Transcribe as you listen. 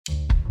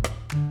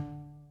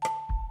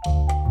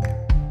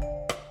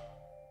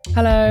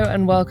Hello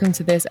and welcome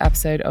to this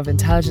episode of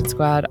Intelligence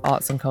Squared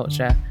Arts and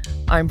Culture.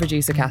 I'm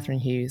producer Catherine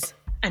Hughes.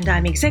 And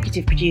I'm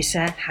executive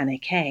producer Hannah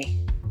Kay.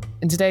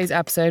 In today's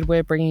episode,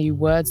 we're bringing you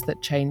Words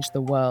That Changed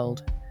the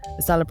World,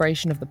 a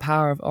celebration of the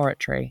power of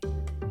oratory.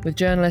 With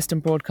journalist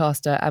and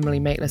broadcaster Emily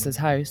Maitlis as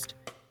host,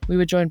 we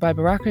were joined by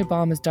Barack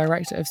Obama's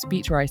director of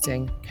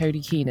speechwriting,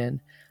 Cody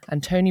Keenan,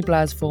 and Tony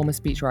Blair's former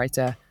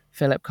speechwriter,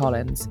 Philip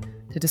Collins,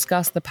 to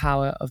discuss the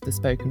power of the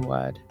spoken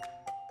word.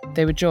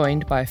 They were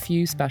joined by a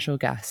few special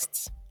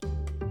guests.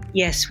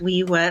 Yes,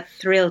 we were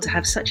thrilled to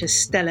have such a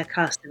stellar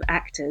cast of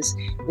actors.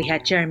 We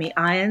had Jeremy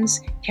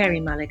Irons, Carey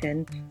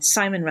Mulligan,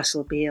 Simon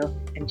Russell Beale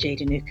and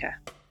Jada Nuka.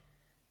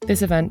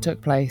 This event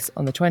took place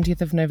on the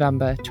 20th of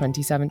November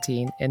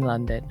 2017 in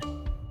London.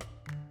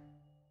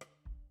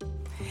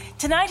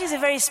 Tonight is a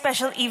very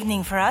special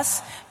evening for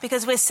us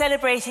because we're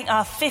celebrating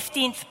our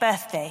 15th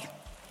birthday.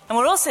 And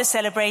we're also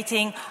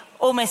celebrating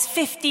almost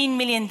 15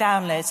 million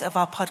downloads of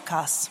our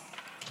podcasts.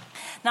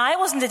 Now, I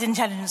wasn't at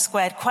Intelligence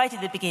Squared quite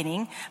at the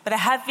beginning, but I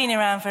have been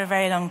around for a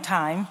very long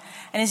time.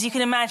 And as you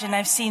can imagine,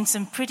 I've seen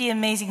some pretty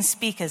amazing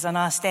speakers on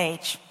our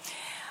stage.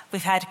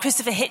 We've had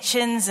Christopher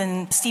Hitchens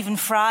and Stephen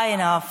Fry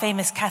in our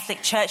famous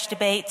Catholic Church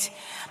debate,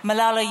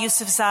 Malala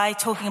Yousafzai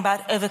talking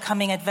about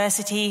overcoming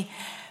adversity,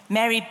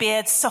 Mary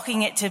Beard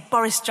socking it to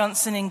Boris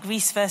Johnson in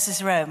Greece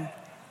versus Rome.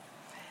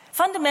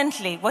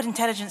 Fundamentally, what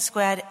Intelligence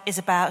Squared is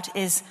about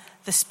is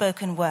the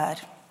spoken word.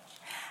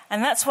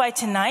 And that's why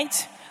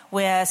tonight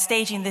we're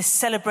staging this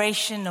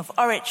celebration of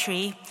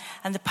oratory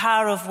and the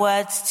power of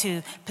words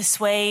to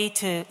persuade,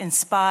 to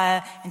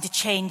inspire, and to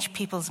change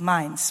people's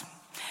minds.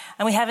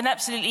 And we have an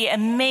absolutely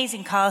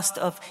amazing cast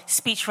of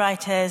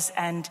speechwriters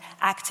and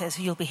actors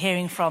who you'll be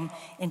hearing from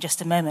in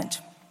just a moment.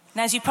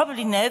 Now, as you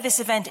probably know,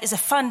 this event is a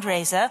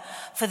fundraiser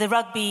for the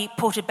Rugby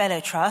Portobello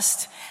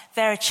Trust.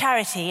 They're a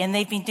charity and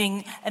they've been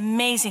doing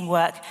amazing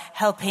work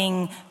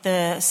helping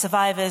the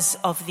survivors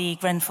of the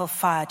Grenfell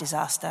fire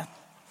disaster.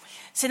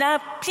 So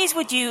now, please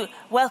would you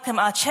welcome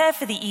our chair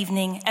for the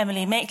evening,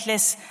 Emily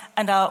Maitlis,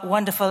 and our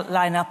wonderful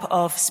lineup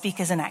of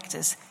speakers and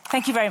actors.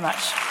 Thank you very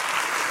much.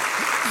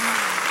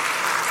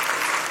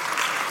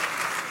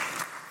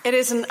 It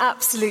is an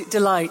absolute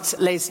delight,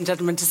 ladies and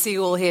gentlemen, to see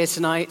you all here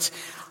tonight.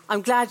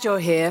 I'm glad you're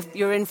here.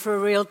 You're in for a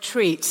real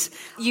treat.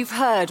 You've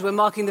heard we're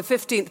marking the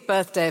 15th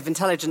birthday of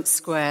Intelligence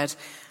Squared,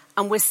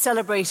 and we're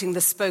celebrating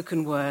the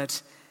spoken word.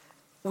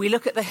 We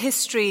look at the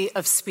history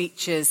of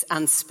speeches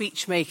and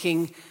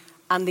speech-making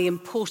and the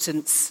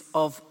importance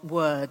of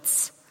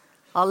words.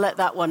 I'll let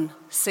that one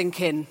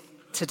sink in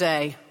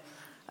today,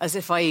 as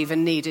if I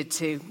even needed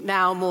to.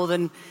 Now, more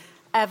than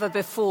ever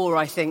before,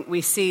 I think,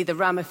 we see the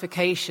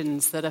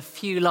ramifications that a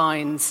few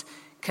lines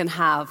can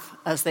have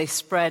as they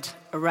spread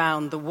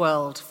around the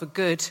world, for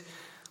good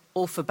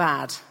or for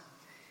bad.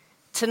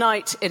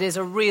 Tonight, it is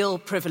a real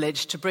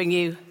privilege to bring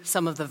you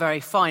some of the very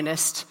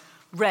finest,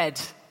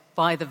 read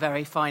by the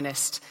very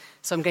finest.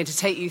 So I'm going to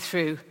take you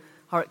through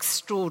our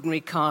extraordinary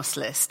cast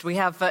list. We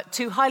have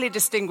two highly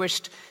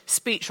distinguished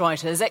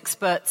speechwriters,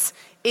 experts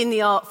in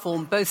the art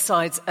form, both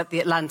sides of the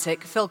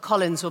Atlantic. Phil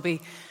Collins will be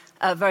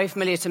very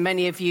familiar to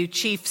many of you,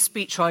 chief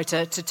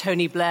speechwriter to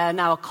Tony Blair,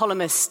 now a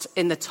columnist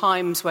in The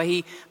Times, where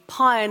he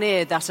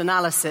pioneered that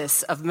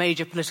analysis of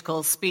major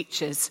political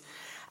speeches.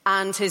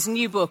 And his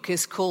new book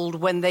is called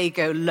When They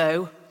Go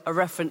Low, a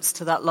reference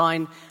to that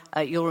line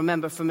you'll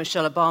remember from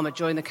Michelle Obama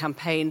during the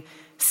campaign.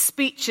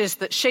 Speeches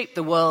that shape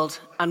the world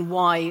and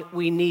why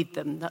we need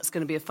them. That's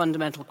going to be a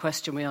fundamental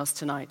question we ask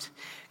tonight.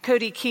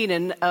 Cody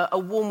Keenan, a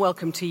warm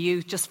welcome to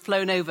you, just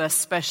flown over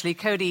especially.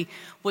 Cody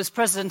was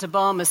President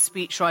Obama's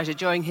speechwriter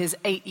during his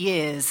 8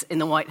 years in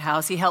the White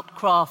House. He helped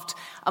craft,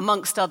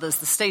 amongst others,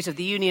 the State of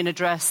the Union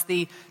address,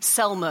 the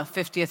Selma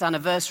 50th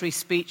anniversary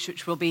speech,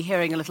 which we'll be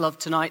hearing a little of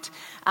tonight,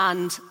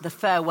 and the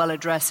farewell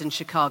address in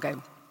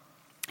Chicago.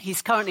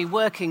 He's currently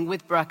working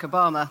with Barack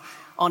Obama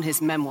on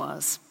his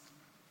memoirs.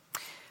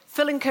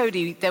 Phil and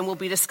Cody then will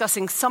be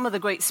discussing some of the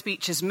great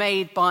speeches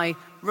made by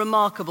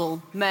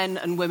remarkable men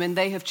and women.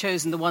 They have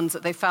chosen the ones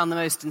that they found the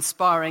most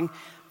inspiring.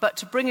 But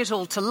to bring it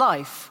all to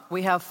life,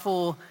 we have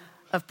four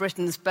of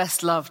Britain's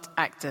best-loved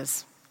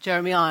actors.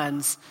 Jeremy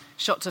Irons,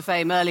 shot to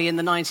fame early in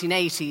the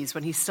 1980s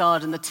when he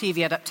starred in the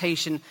TV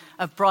adaptation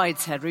of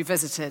Brideshead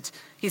Revisited.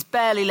 He's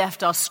barely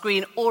left our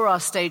screen or our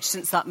stage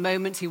since that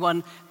moment. He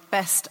won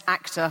Best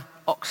Actor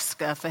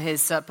Oscar for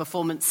his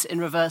performance in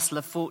Reversal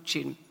of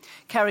Fortune.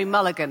 Carey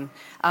Mulligan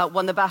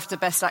won the BAFTA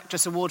Best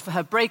Actress Award for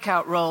her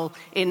breakout role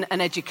in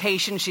An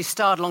Education. She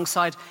starred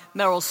alongside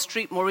Meryl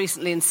Streep more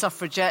recently in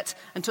Suffragette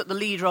and took the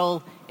lead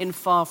role in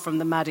Far From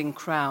the Madding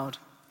Crowd.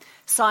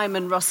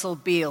 Simon Russell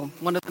Beale,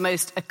 one of the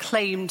most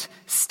acclaimed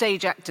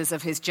stage actors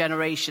of his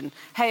generation,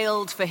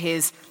 hailed for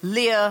his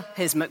Lear,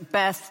 his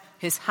Macbeth,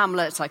 his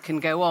Hamlet, I can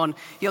go on.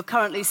 You'll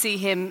currently see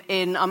him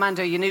in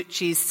Armando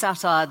Iannucci's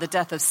satire, The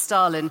Death of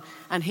Stalin,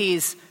 and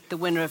he's the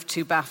winner of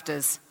 2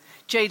 BAFTAs.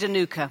 Jada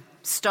Nuka,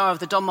 star of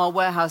the Donmar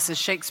Warehouse's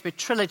Shakespeare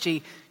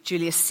trilogy,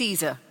 Julius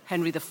Caesar,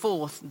 Henry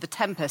IV, The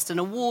Tempest, an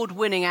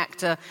award-winning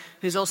actor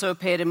who's also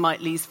appeared in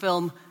Mike Leigh's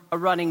film A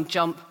Running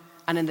Jump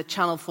and in the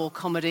Channel 4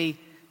 comedy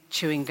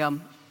Chewing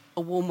Gum.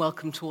 a warm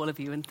welcome to all of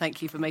you, and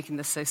thank you for making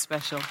this so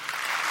special.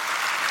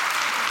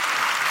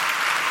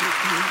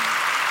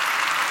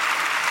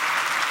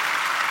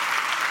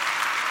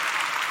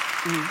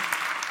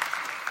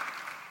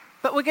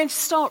 But we're going to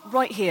start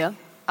right here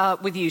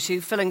with you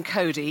two, Phil and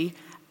Cody,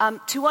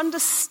 to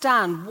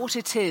understand what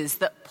it is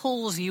that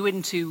pulls you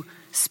into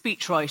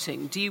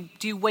speechwriting. Do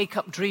you wake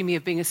up dreaming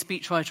of being a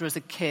speechwriter as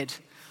a kid?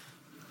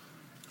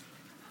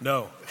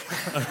 No.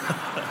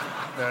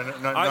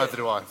 Neither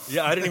do I.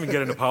 Yeah, I didn't even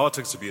get into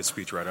politics to be a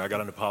speechwriter. I got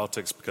into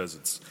politics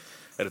because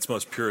at its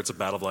most pure, it's a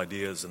battle of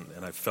ideas,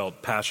 and I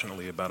felt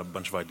passionately about a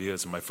bunch of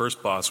ideas. And my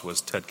first boss was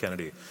Ted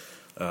Kennedy,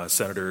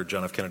 Senator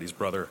John F. Kennedy's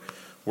brother.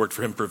 Worked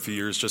for him for a few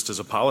years just as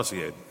a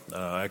policy aide.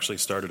 I actually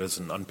started as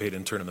an unpaid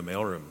intern in the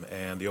mailroom,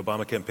 and the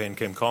Obama campaign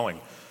came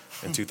calling.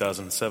 In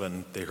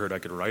 2007, they heard I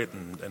could write,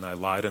 and I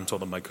lied and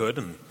told them I could,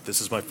 and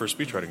this is my first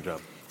speechwriting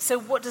job. So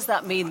what does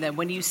that mean then?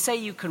 When you say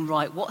you can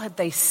write, what had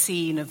they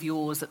seen of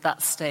yours at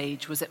that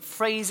stage? Was it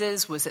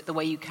phrases? Was it the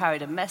way you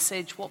carried a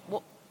message? What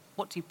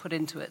do you put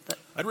into it?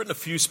 I'd written a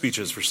few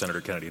speeches for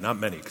Senator Kennedy, not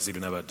many, because he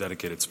didn't have a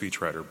dedicated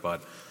speechwriter,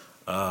 but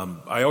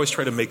I always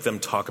try to make them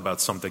talk about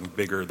something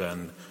bigger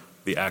than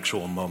the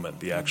actual moment,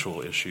 the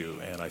actual issue,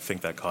 and I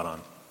think that caught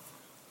on.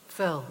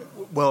 Phil?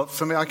 Well,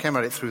 for me, I came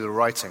at it through the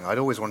writing. I'd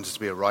always wanted to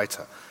be a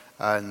writer.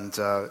 And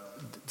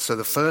so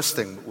the first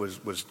thing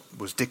was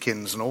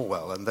Dickens and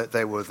Orwell, and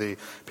they were the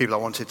people I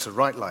wanted to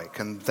write like.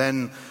 And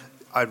then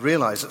I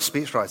realized that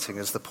speechwriting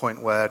is the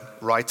point where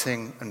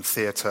writing and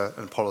theatre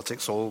and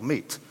politics all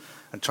meet.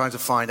 And trying to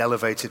find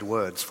elevated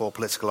words for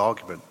political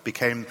argument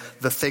became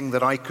the thing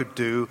that I could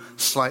do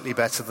slightly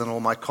better than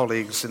all my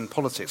colleagues in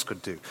politics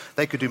could do.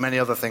 They could do many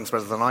other things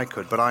better than I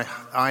could, but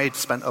I'd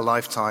spent a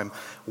lifetime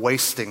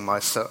wasting my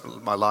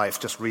life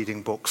just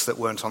reading books that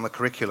weren't on the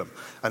curriculum.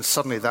 And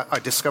suddenly I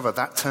discovered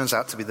that turns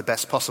out to be the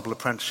best possible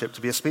apprenticeship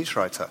to be a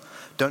speechwriter.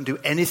 Don't do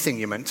anything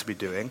you're meant to be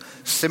doing.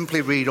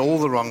 Simply read all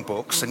the wrong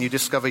books, and you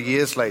discover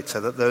years later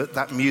that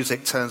that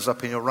music turns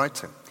up in your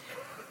writing.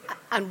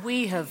 And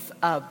we have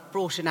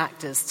brought in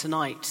actors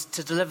tonight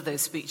to deliver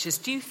those speeches.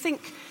 Do you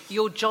think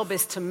your job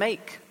is to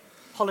make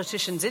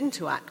politicians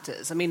into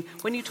actors? I mean,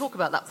 when you talk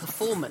about that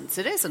performance,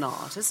 it is an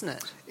art, isn't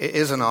it? It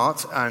is an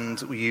art,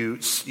 and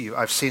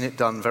I've seen it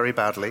done very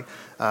badly,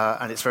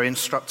 and it's very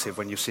instructive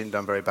when you've seen it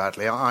done very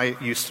badly. I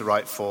used to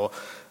write for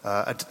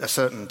a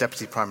certain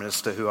Deputy Prime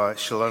Minister who I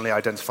shall only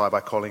identify by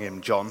calling him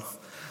John.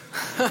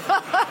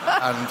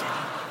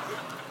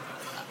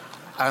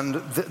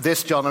 And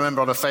this John, I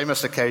remember on a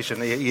famous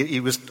occasion, he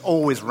was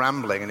always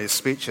rambling in his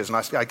speeches, and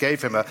I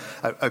gave him a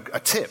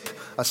tip.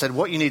 I said,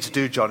 what you need to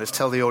do, John, is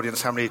tell the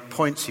audience how many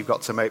points you've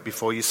got to make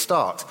before you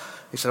start.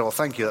 He said, well,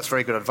 thank you, that's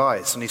very good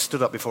advice. And he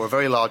stood up before a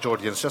very large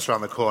audience just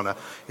around the corner.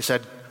 He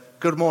said,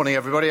 good morning,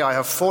 everybody, I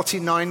have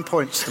 49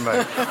 points to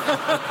make.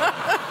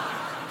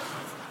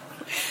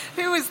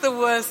 Who is the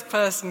worst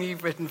person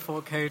you've written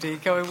for, Cody?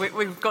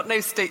 We've got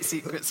no state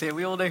secrets here.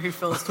 We all know who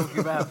Phil's talking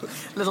about.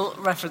 Little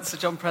reference to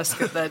John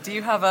Prescott there. Do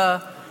you have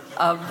a...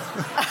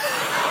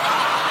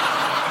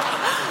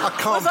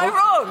 Was I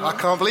wrong? I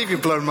can't believe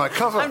you've blown my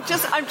cover. I'm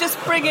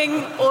just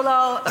bringing all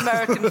our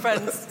American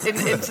friends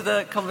into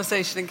the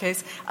conversation in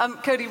case.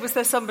 Cody, was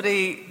there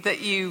somebody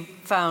that you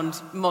found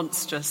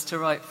monstrous to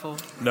write for?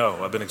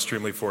 No, I've been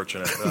extremely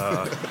fortunate.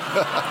 And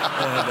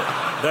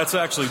that's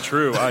actually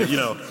true.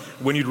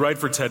 When you'd write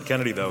for Ted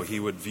Kennedy, though,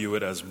 he would view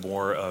it as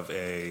more of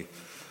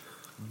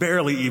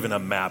barely even a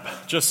map,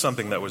 just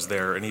something that was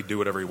there, and he'd do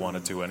whatever he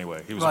wanted to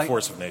anyway. He was a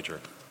force of nature.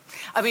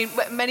 I mean,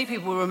 many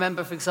people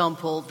remember, for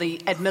example,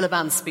 the Ed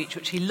Miliband speech,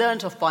 which he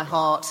learned off by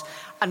heart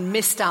and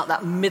missed out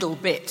that middle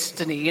bit,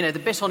 didn't he? The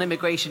bit on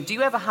immigration. Do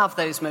you ever have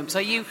those moments?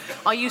 Are you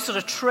sort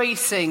of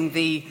tracing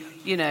the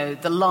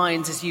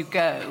lines as you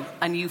go,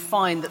 and you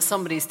find that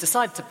somebody's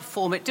decided to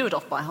perform it, do it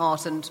off by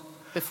heart, and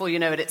before you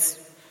know it, it's...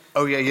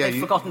 Oh, yeah. They've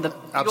forgotten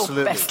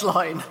your best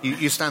line.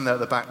 You stand there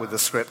at the back with the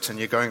script and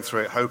you're going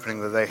through it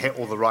hoping that they hit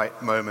all the right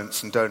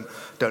moments and don't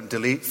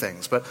delete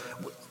things. But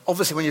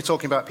obviously when you're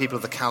talking about people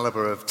of the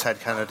caliber of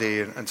Ted Kennedy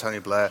and Tony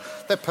Blair,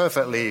 they're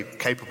perfectly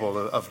capable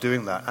of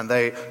doing that. And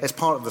it's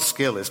part of the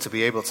skill is to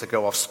be able to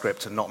go off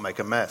script and not make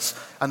a mess.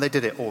 And they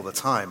did it all the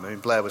time. I mean,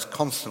 Blair was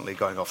constantly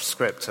going off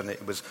script and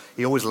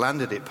he always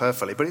landed it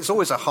perfectly. But it's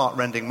always a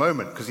heart-rending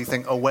moment because you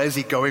think, oh, where's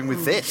he going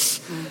with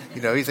this?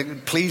 You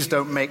think, please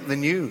don't make the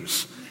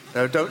news.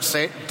 No, don't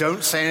say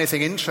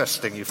anything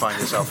interesting, you find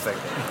yourself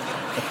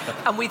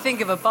thinking. And we think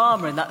of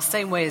Obama in that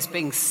same way as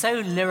being so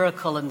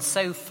lyrical and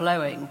so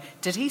flowing.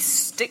 Did he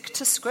stick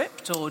to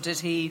script, or did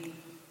he...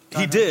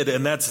 He did,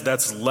 and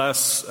that's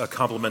less a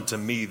compliment to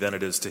me than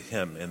it is to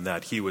him, in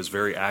that he was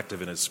very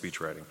active in his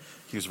speechwriting.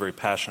 He was very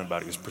passionate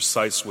about it. He was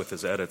precise with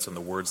his edits and the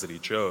words that he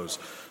chose,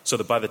 so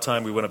that by the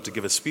time we went up to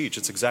give a speech,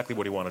 it's exactly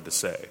what he wanted to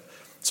say.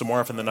 So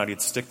more often than not,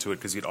 he'd stick to it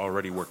because he'd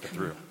already worked it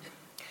through.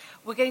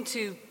 We're going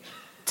to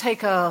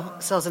take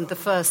ourselves into the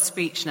first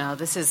speech now.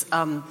 This is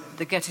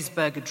the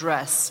Gettysburg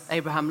Address,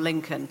 Abraham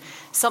Lincoln,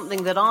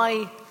 something that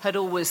I had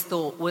always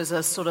thought was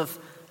a sort of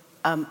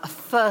a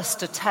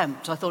first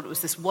attempt. I thought it was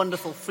this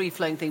wonderful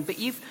free-flowing thing, but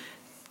you've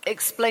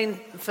explain,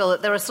 Phil,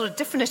 that there are sort of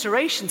different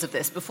iterations of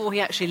this before he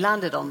actually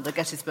landed on the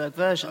Gettysburg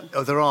version.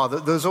 Oh, there are.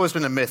 There's always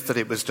been a myth that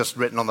it was just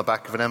written on the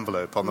back of an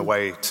envelope on the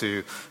way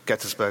to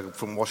Gettysburg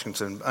from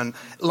Washington. And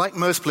like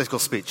most political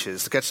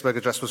speeches, the Gettysburg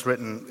Address was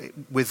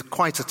written with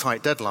quite a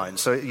tight deadline,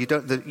 so you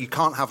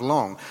can't have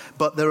long.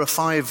 But there are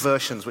 5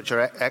 versions which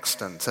are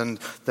extant, and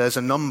there's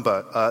a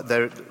number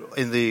there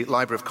in the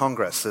Library of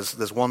Congress.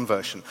 There's one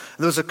version.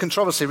 There was a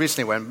controversy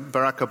recently when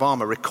Barack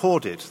Obama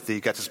recorded the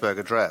Gettysburg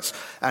Address,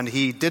 and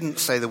he didn't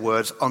say the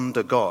words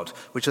 "under God,"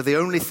 which are the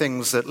only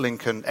things that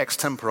Lincoln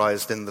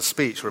extemporized in the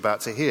speech we're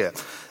about to hear.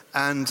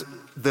 And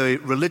the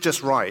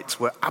religious right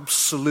were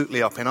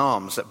absolutely up in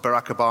arms that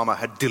Barack Obama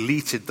had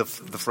deleted the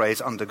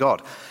phrase "under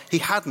God." He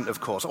hadn't, of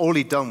course. All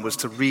he'd done was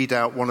to read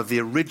out one of the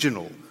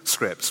original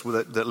scripts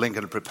that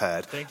Lincoln had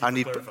prepared, and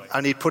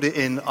he'd put it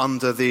in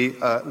under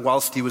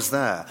whilst he was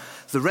there.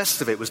 The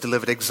rest of it was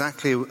delivered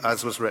exactly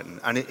as was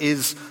written, and it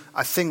is,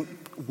 I think,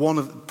 one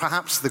of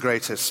perhaps the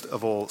greatest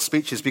of all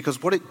speeches,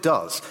 because what it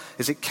does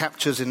is it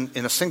captures in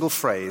a single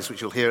phrase,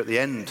 which you'll hear at the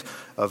end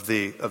of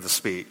the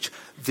speech,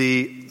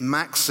 the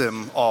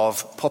maxim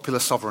of popular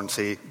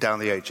sovereignty down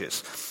the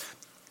ages.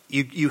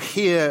 You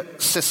hear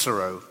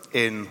Cicero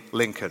in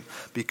Lincoln,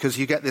 because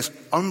you get this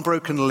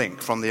unbroken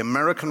link from the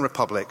American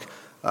Republic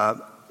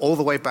all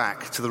the way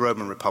back to the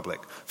Roman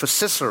Republic. For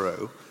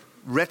Cicero,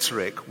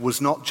 rhetoric was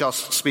not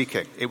just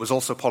speaking, it was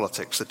also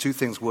politics. The two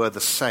things were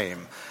the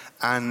same.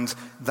 And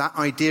that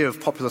idea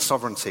of popular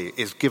sovereignty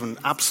is given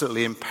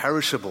absolutely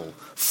imperishable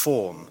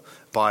form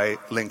by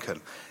Lincoln.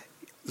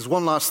 There's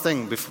one last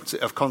thing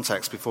of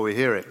context before we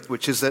hear it,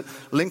 which is that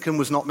Lincoln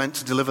was not meant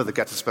to deliver the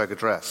Gettysburg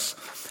Address.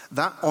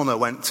 That honor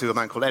went to a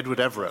man called Edward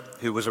Everett,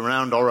 who was a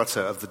renowned orator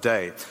of the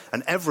day.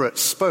 And Everett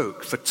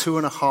spoke for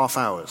 2.5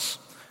 hours.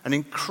 An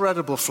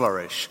incredible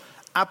flourish,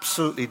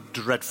 absolutely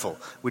dreadful.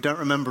 We don't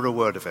remember a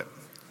word of it.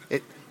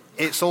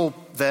 It's all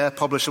there,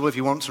 publishable if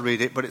you want to read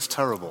it, but it's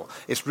terrible.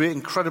 It's really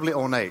incredibly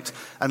ornate.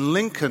 And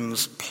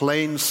Lincoln's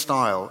plain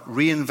style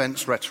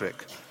reinvents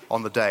rhetoric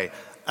on the day.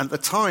 And at the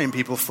time,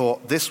 people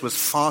thought this was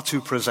far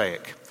too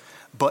prosaic.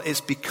 But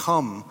it's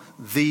become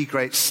the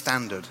great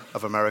standard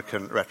of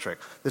American rhetoric.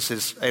 This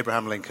is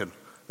Abraham Lincoln,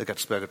 the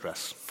Gettysburg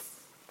Address.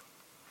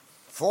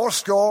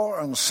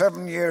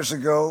 77 years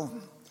ago,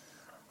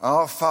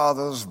 our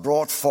fathers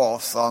brought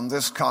forth on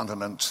this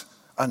continent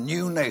a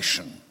new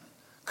nation,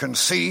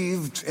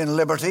 conceived in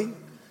liberty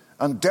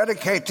and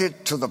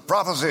dedicated to the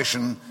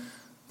proposition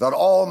that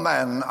all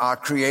men are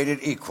created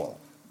equal.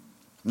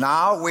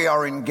 Now we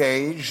are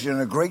engaged in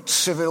a great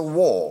civil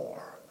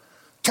war,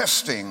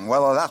 testing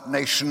whether that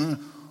nation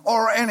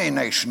or any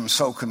nation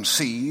so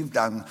conceived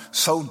and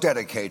so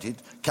dedicated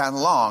can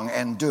long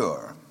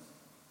endure.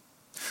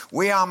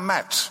 We are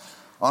met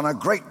on a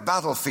great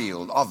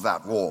battlefield of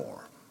that war.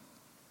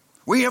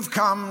 We have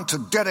come to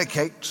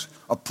dedicate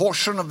a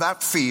portion of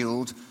that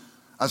field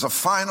as a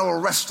final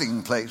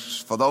resting place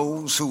for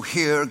those who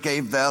here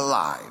gave their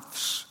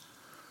lives,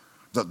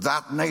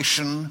 that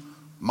nation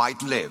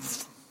might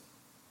live.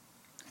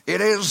 It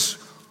is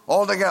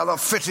altogether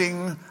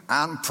fitting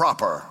and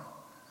proper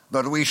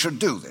that we should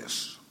do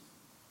this.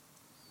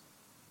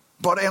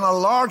 But in a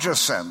larger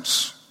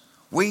sense,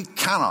 we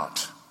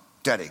cannot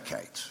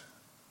dedicate,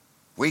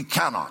 we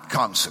cannot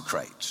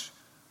consecrate,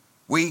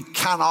 we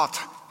cannot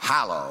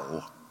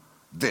hallow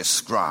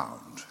this ground.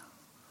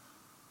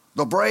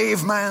 The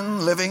brave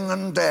men, living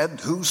and dead,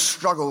 who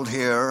struggled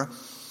here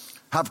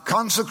have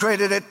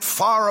consecrated it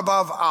far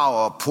above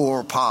our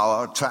poor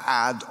power to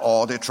add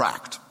or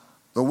detract.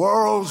 The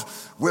world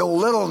will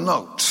little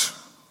note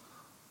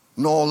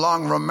nor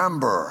long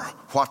remember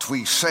what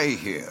we say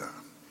here,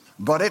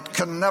 but it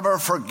can never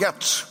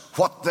forget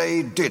what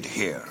they did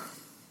here.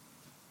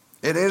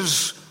 It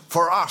is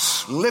for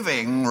us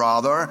living,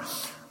 rather,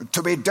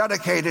 to be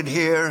dedicated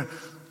here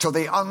to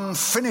the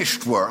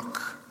unfinished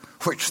work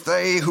which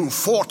they who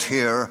fought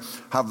here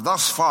have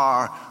thus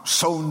far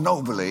so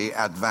nobly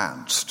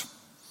advanced.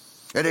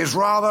 It is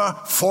rather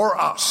for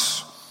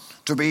us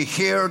to be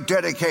here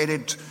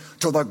dedicated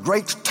to the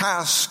great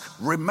task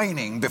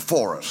remaining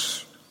before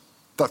us,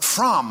 that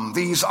from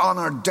these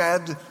honored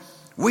dead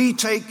we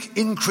take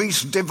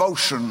increased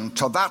devotion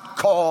to that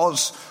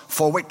cause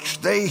for which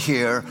they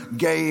here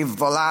gave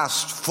the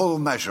last full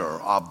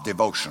measure of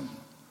devotion.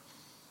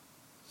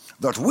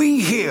 That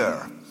we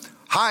here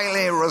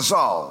highly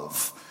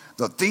resolve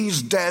that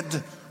these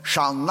dead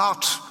shall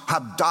not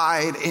have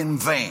died in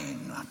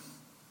vain,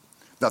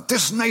 that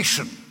this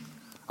nation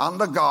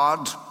under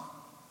God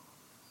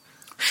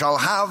shall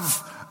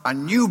have a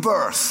new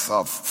birth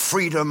of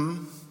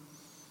freedom,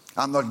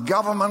 and the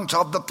government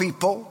of the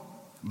people,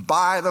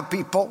 by the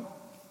people,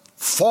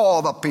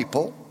 for the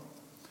people,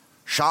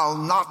 shall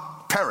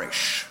not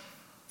perish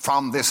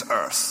from this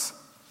earth.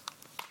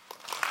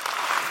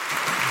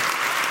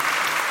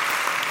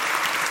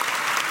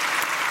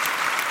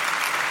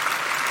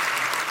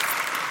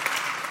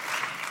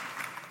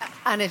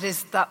 And it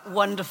is that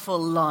wonderful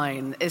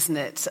line, isn't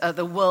it?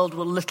 The world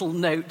will little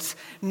note,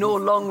 nor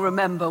long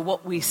remember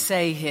what we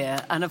say here.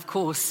 And of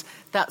course,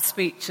 that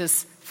speech,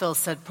 as Phil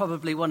said,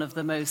 probably one of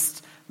the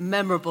most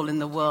memorable in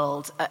the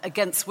world,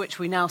 against which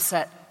we now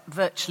set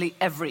virtually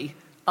every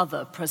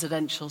other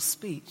presidential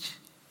speech?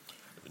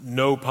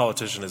 No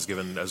politician has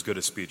given as good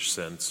a speech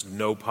since.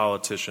 No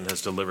politician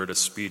has delivered a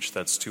speech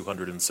that's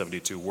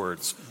 272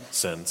 words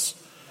since.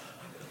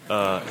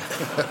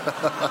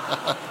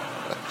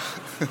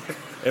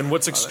 And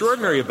what's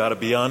extraordinary about it,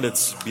 beyond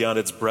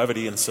its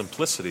brevity and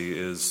simplicity,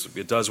 is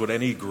it does what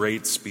any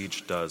great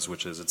speech does,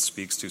 which is it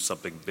speaks to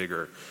something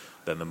bigger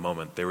than the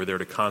moment. They were there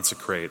to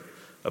consecrate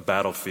a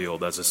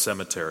battlefield as a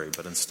cemetery,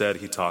 but instead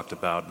he talked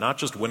about not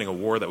just winning a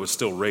war that was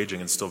still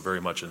raging and still very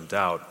much in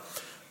doubt,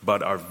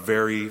 but our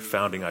very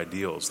founding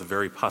ideals, the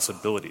very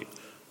possibility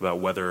about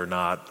whether or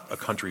not a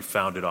country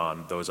founded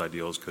on those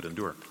ideals could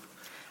endure.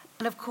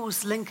 And of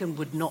course, Lincoln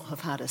would not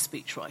have had a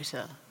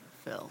speechwriter,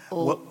 Phil.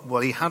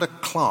 Well, he had a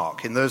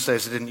clerk. In those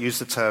days, they didn't use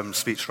the term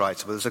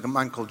speechwriter, but there's a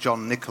man called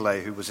John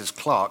Nicolay who was his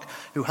clerk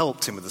who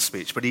helped him with the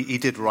speech, but he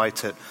did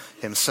write it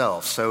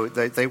himself. So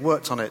they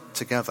worked on it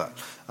together.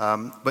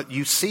 But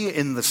you see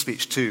in the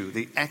speech, too,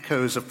 the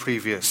echoes of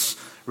previous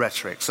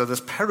rhetoric. So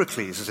there's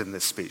Pericles is in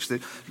this speech.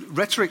 The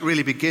rhetoric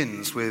really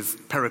begins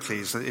with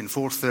Pericles in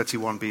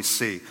 431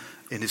 BC,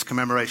 in his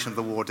commemoration of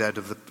the war dead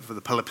for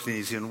the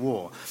Peloponnesian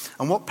War.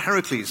 And what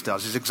Pericles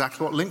does is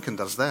exactly what Lincoln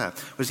does there,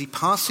 was he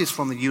passes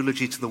from the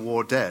eulogy to the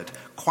war dead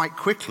quite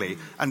quickly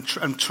and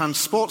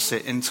transports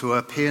it into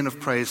a paean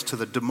of praise to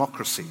the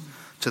democracy,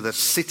 to the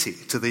city,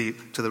 to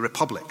the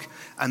republic.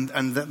 And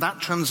that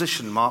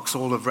transition marks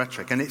all of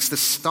rhetoric. And it's the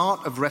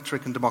start of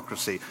rhetoric and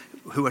democracy,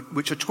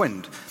 which are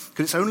twinned.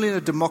 Because it's only in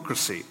a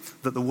democracy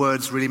that the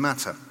words really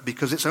matter.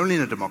 Because it's only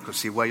in a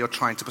democracy where you're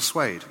trying to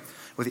persuade.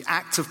 Well, the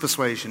act of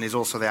persuasion is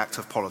also the act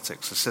of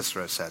politics, as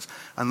Cicero says.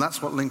 And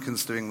that's what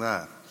Lincoln's doing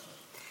there.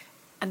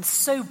 And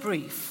so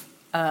brief,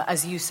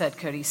 as you said,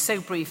 Carey, so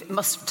brief, it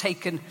must have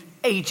taken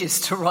ages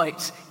to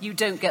write. You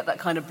don't get that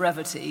kind of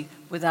brevity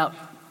without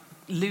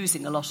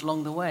losing a lot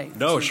along the way.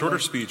 No, a shorter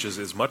speech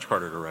is much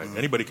harder to write.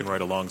 Anybody can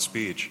write a long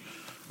speech.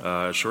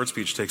 A short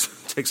speech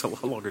takes a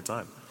lot longer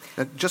time.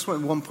 Just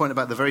one point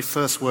about the very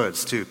first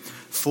words, too.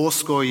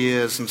 80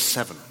 years and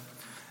 7.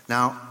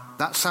 Now,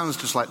 that sounds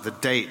just like the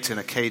date in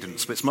a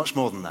cadence, but it's much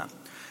more than that.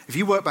 If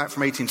you work back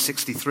from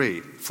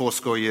 1863,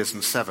 80 years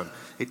and 7,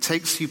 it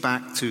takes you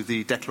back to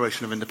the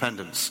Declaration of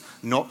Independence,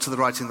 not to the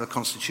writing of the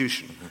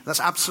Constitution.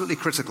 That's absolutely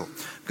critical,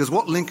 because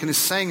what Lincoln is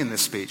saying in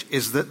this speech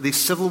is that the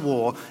Civil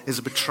War is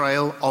a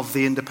betrayal of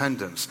the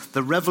independence.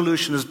 The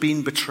revolution has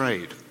been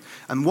betrayed.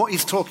 And what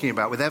he's talking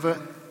about,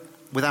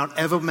 without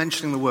ever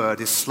mentioning the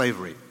word, is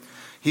slavery.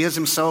 He has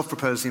himself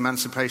proposed the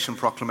Emancipation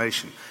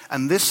Proclamation,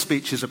 and this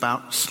speech is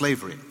about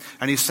slavery.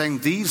 And he's saying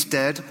these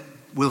dead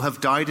will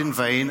have died in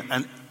vain,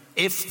 and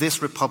if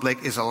this republic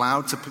is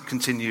allowed to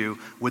continue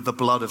with the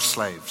blood of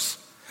slaves.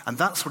 And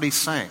that's what he's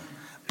saying.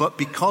 But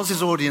because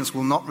his audience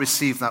will not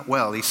receive that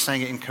well, he's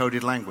saying it in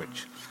coded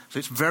language. So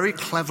it's very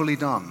cleverly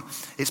done.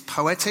 It's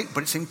poetic,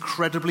 but it's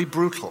incredibly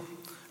brutal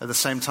at the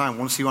same time,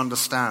 once you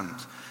understand.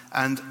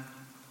 And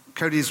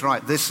Cody's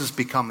right, this has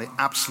become the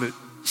absolute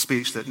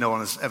speech that no one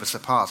has ever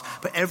surpassed.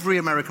 But every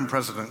American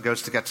president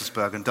goes to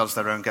Gettysburg and does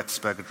their own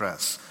Gettysburg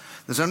Address.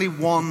 There's only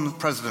one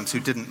president who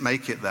didn't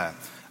make it there,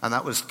 and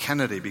that was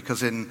Kennedy,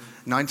 because in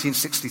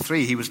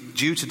 1963 he was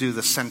due to do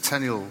the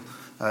centennial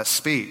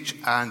speech,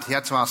 and he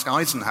had to ask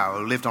Eisenhower,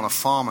 who lived on a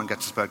farm in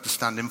Gettysburg, to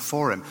stand in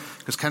for him,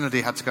 because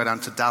Kennedy had to go down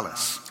to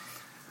Dallas,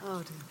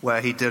 where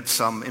he did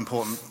some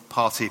important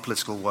party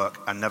political work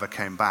and never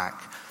came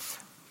back.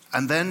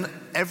 And then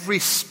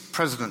every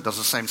president does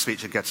the same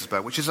speech at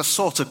Gettysburg, which is a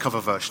sort of cover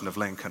version of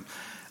Lincoln.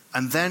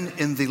 And then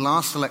in the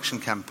last election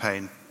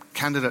campaign,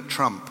 candidate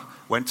Trump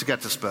went to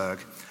Gettysburg,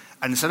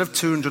 and instead of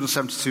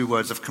 272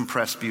 words of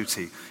compressed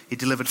beauty, he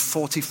delivered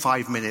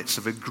 45 minutes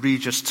of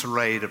egregious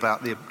tirade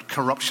about the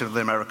corruption of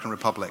the American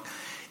Republic.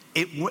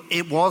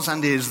 It was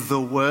and is the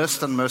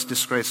worst and most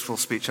disgraceful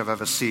speech I've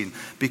ever seen,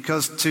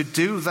 because to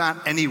do that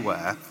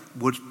anywhere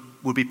would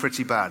be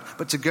pretty bad.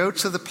 But to go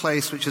to the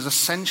place which is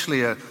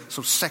essentially a sort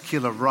of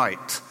secular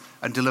rite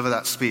and deliver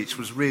that speech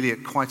was really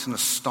quite an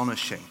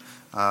astonishing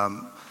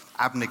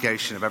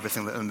abnegation of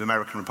everything that the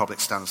American Republic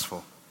stands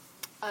for.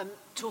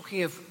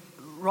 Talking of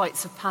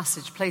rites of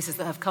passage, places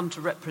that have come to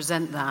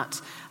represent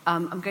that,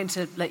 I'm going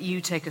to let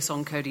you take us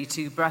on, Cody,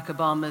 to Barack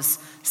Obama's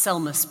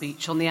Selma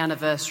speech on the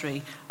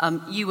anniversary.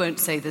 You won't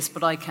say this,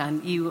 but I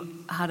can.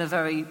 You had a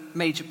very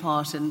major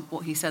part in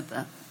what he said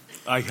there.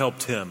 I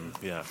helped him,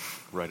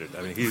 write it.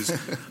 I mean,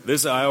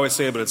 I always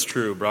say it, but it's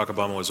true. Barack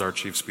Obama was our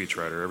chief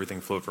speechwriter.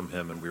 Everything flowed from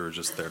him, and we were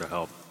just there to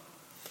help.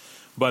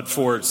 But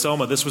for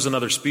Selma, this was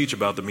another speech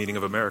about the meaning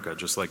of America,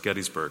 just like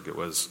Gettysburg. It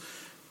was,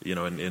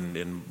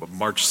 in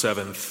March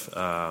 7th,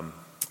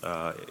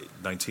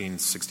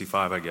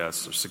 1965, I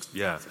guess,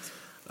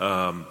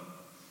 a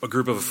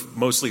group of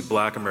mostly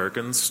black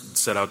Americans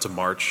set out to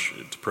march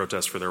to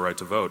protest for their right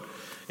to vote.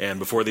 And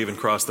before they even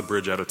crossed the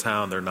bridge out of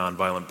town, their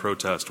nonviolent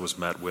protest was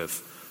met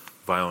with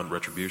violent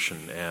retribution,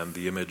 and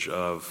the image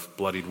of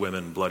bloodied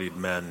women, bloodied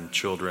men,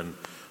 children,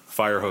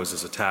 fire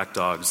hoses, attack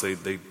dogs,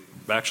 they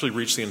actually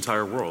reached the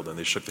entire world, and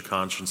they shook the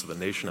conscience of the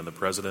nation and the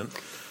president.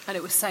 And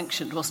it was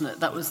sanctioned, wasn't it?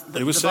 That was the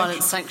sanctioned.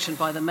 Violence sanctioned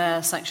by the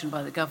mayor, sanctioned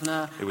by the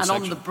governor, and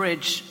sanctioned. on the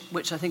bridge,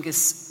 which I think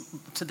is,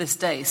 to this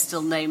day,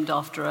 still named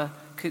after a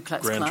Ku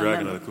Klux Klan Grand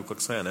Dragon member. of the Ku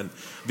Klux Klan. And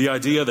the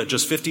idea that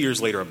just 50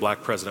 years later a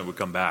black president would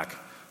come back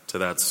to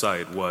that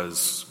site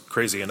was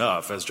crazy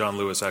enough. As John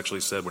Lewis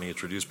actually said when he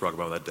introduced Barack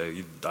Obama that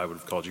day, I would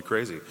have called you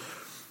crazy.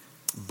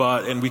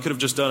 And we could have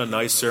just done a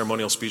nice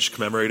ceremonial speech to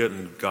commemorate it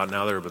and gotten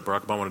out of there, but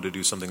Barack Obama wanted to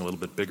do something a little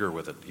bit bigger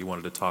with it. He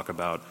wanted to talk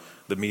about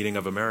the meaning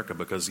of America,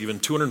 because even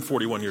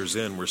 241 years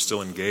in, we're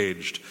still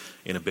engaged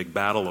in a big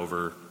battle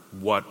over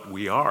what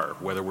we are,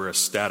 whether we're a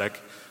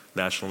static,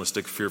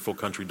 nationalistic, fearful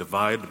country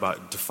defined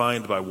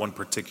by one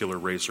particular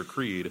race or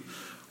creed,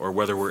 or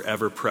whether we're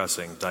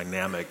ever-pressing,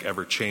 dynamic,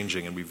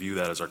 ever-changing, and we view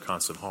that as our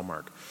constant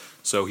hallmark.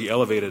 So he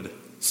elevated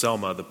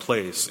Selma, the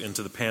place,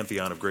 into the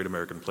pantheon of great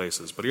American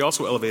places. But he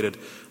also elevated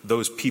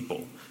those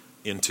people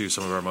into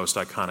some of our most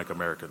iconic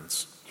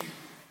Americans.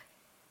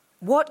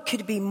 What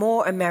could be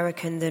more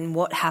American than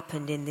what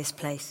happened in this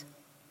place?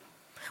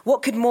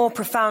 What could more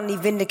profoundly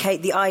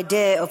vindicate the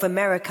idea of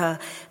America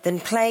than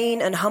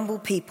plain and humble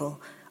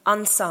people,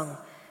 unsung,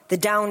 the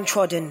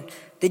downtrodden,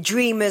 the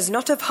dreamers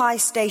not of high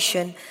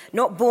station,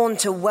 not born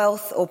to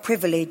wealth or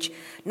privilege,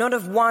 not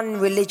of one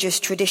religious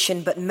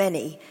tradition but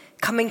many,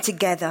 coming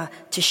together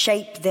to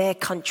shape their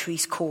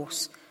country's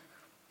course?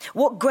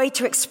 What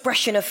greater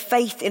expression of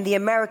faith in the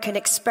American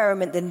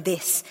experiment than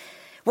this?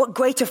 What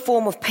greater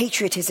form of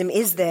patriotism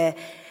is there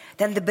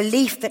than the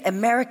belief that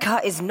America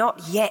is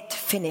not yet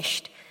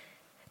finished,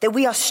 that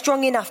we are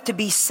strong enough to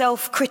be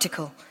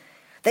self-critical,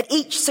 that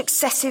each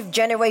successive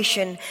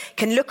generation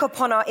can look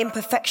upon our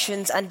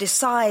imperfections and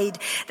decide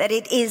that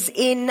it is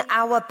in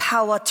our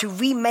power to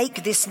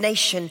remake this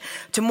nation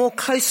to more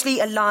closely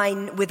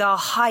align with our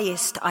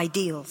highest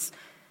ideals.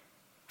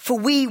 For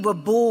we were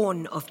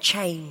born of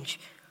change.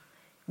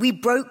 We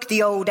broke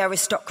the old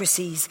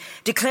aristocracies,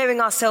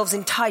 declaring ourselves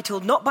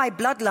entitled not by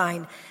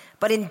bloodline,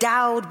 but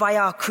endowed by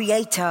our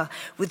Creator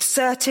with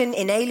certain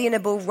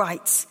inalienable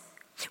rights.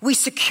 We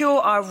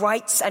secure our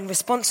rights and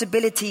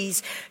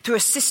responsibilities through a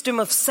system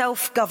of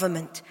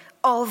self-government,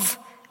 of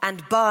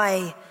and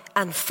by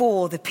and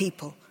for the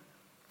people.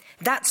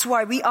 That's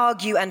why we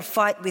argue and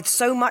fight with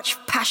so much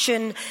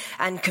passion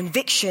and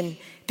conviction,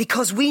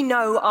 because we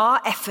know our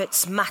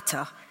efforts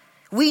matter.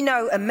 We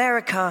know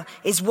America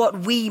is what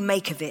we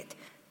make of it.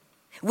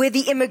 We're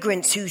the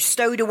immigrants who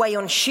stowed away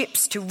on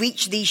ships to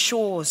reach these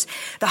shores,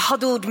 the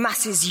huddled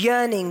masses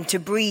yearning to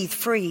breathe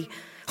free,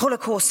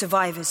 Holocaust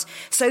survivors,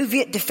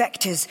 Soviet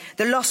defectors,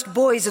 the lost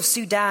boys of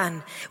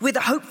Sudan. We're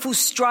the hopeful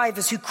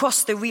strivers who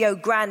crossed the Rio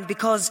Grande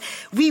because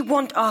we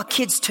want our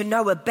kids to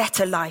know a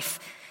better life.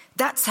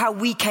 That's how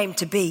we came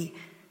to be.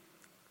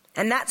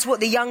 And that's what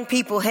the young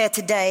people here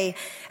today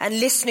and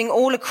listening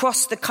all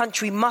across the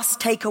country must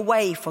take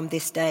away from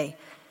this day.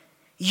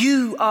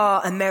 You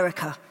are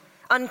America,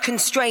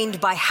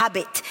 unconstrained by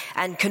habit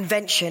and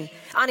convention,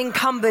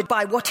 unencumbered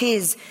by what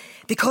is,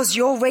 because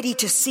you're ready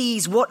to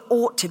seize what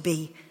ought to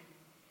be.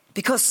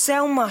 Because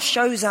Selma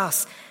shows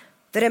us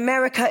that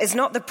America is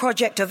not the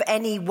project of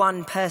any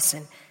one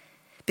person.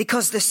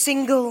 Because the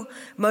single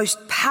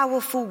most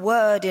powerful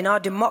word in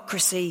our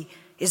democracy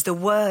is the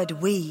word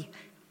we.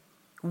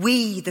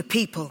 We, the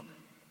people.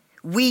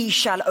 We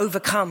shall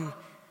overcome.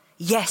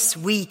 Yes,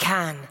 we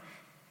can.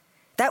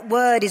 That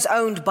word is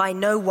owned by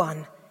no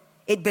one.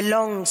 It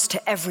belongs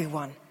to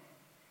everyone.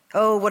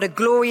 Oh, what a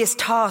glorious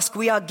task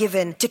we are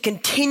given to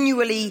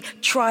continually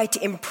try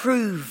to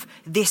improve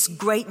this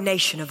great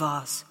nation of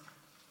ours.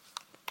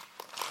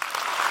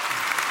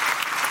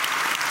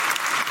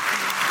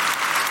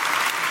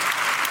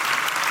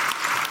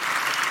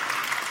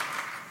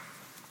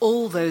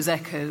 All those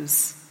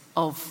echoes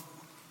of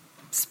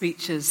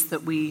speeches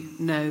that we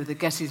know, the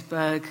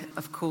Gettysburg,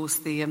 of course,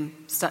 the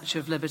Statue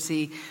of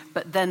Liberty,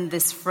 but then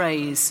this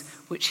phrase,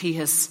 which he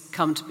has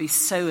come to be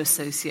so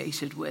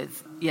associated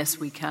with, yes,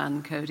 we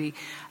can, Cody.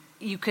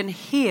 You can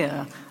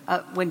hear,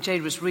 when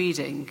Jade was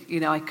reading,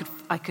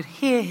 I could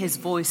hear his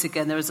voice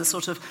again. There is a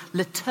sort of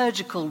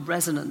liturgical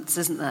resonance,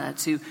 isn't there,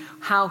 to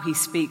how he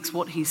speaks,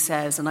 what he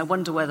says, and I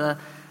wonder whether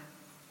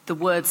the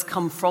words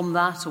come from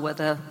that or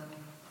whether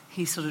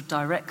he sort of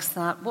directs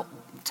that.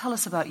 Tell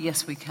us about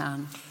Yes, We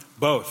Can.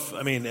 Both.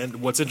 I mean, and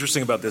what's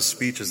interesting about this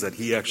speech is that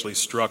he actually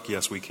struck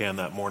Yes, We Can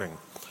that morning.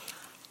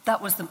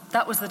 That was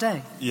the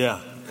day. Yeah,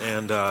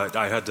 and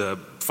I had to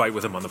fight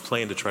with him on the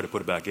plane to try to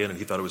put it back in, and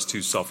he thought it was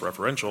too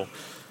self-referential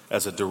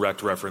as a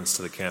direct reference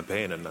to the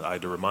campaign, and I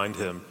had to remind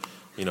him,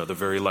 the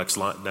very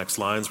next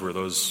lines where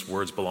those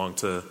words belong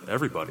to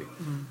everybody.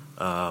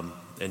 Mm-hmm.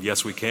 And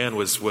Yes, We Can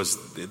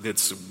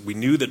we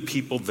knew that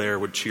people there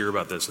would cheer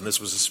about this, and this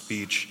was a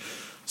speech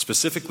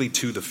specifically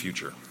to the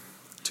future,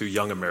 to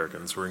young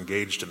Americans who are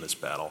engaged in this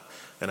battle.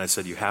 And I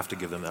said, you have to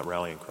give them that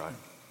rallying cry.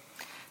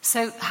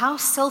 So how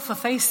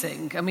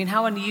self-effacing,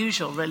 how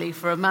unusual, really,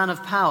 for a man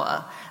of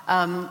power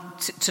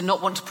to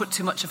not want to put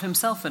too much of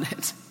himself in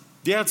it.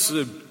 Yeah, it's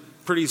a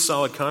pretty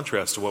solid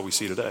contrast to what we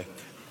see today.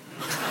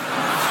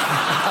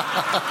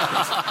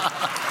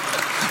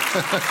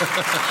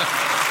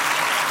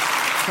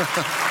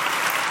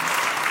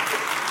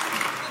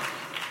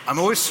 I'm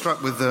always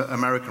struck with the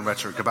American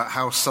rhetoric about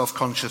how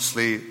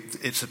self-consciously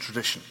it's a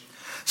tradition.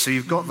 So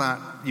you've got that,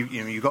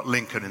 you've got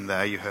Lincoln in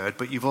there, you heard,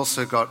 but you've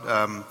also got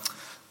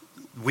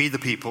we the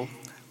people,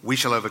 we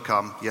shall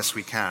overcome, yes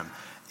we can.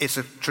 It's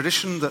a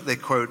tradition that they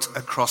quote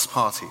across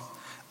party.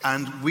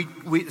 And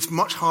it's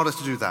much harder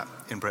to do that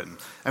in Britain.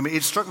 I mean,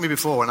 it struck me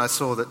before when I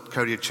saw that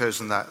Cody had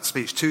chosen that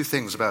speech, two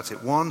things about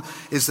it. One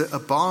is that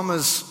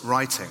Obama's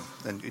writing,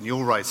 and in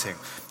your writing,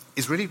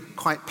 is really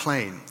quite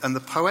plain. And the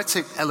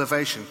poetic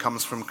elevation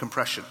comes from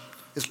compression.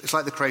 It's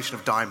like the creation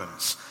of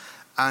diamonds.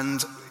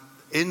 And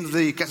in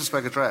the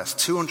Gettysburg Address,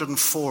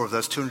 204 of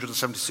those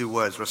 272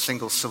 words were a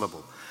single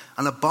syllable.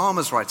 And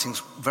Obama's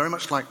writing's very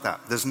much like that.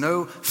 There's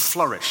no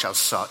flourish as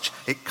such.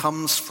 It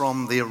comes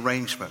from the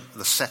arrangement,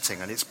 the setting,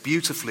 and it's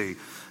beautifully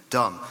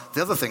done.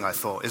 The other thing I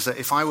thought is that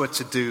if I were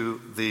to do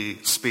the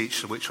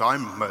speech which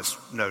I'm most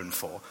known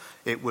for,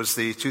 it was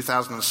the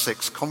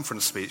 2006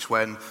 conference speech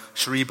when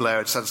Cherie Blair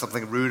had said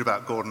something rude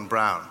about Gordon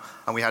Brown,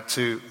 and we had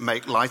to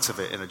make light of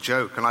it in a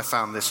joke. And I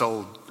found this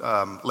old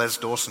Les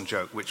Dawson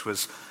joke, which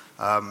was,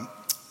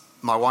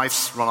 my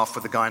wife's run off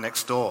with the guy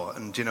next door,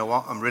 and do you know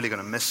what? I'm really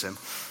going to miss him.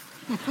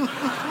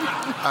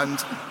 And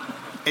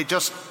it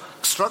just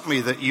struck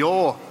me that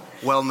you're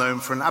well known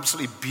for an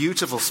absolutely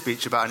beautiful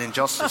speech about an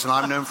injustice, and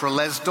I'm known for a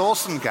Les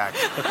Dawson gag.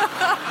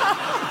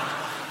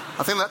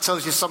 I think that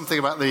tells you something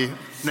about the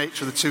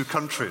nature of the two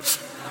countries.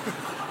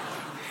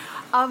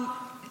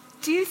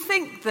 Do you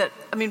think that,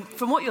 I mean,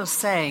 from what you're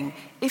saying,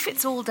 if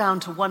it's all down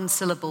to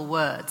one-syllable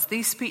words,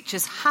 these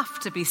speeches have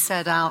to be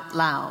said out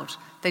loud?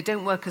 They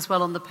don't work as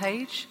well on the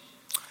page?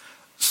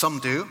 Some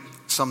do,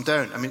 some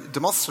don't. I mean,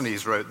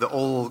 Demosthenes wrote that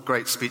all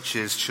great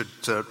speeches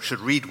should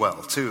read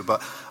well too,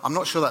 but I'm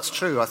not sure that's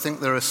true. I think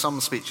there are some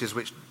speeches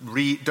which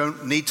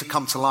don't need to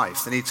come to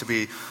life. They need to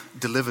be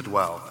delivered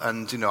well.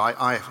 And, you know,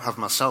 I have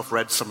myself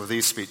read some of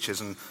these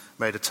speeches and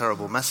made a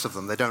terrible mess of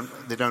them. They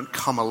don't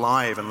come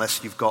alive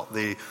unless you've got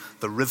the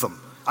rhythm.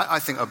 I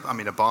think, I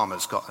mean,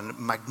 Obama's got a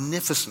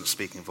magnificent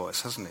speaking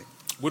voice, hasn't he?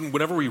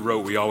 Whenever we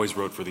wrote, we always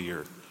wrote for the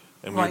year.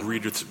 And right.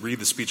 we'd read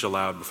the speech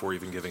aloud before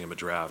even giving him a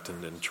draft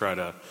and try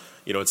to,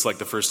 you know, it's like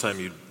the first time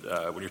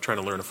when you're trying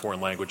to learn a foreign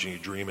language and you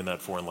dream in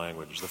that foreign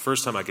language. The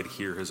first time I could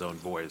hear his own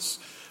voice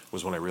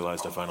was when I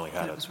realized I finally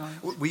had it.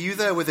 Right. Were you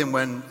there with him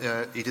when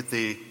he did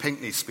the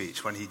Pinckney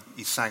speech, when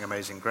he sang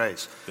Amazing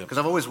Grace? Because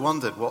I've always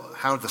wondered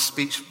how the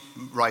speech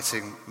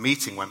writing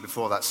meeting went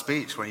before that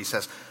speech, when he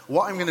says,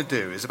 what I'm going to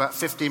do is about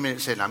 15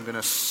 minutes in, I'm going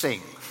to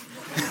sing.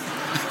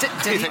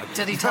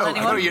 Did he tell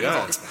anyone? No, you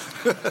don't.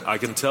 I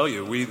can tell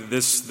you,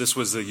 this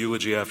was the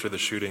eulogy after the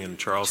shooting in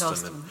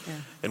Charleston.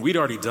 And we'd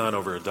already done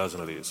over a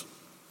dozen of these.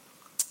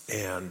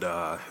 And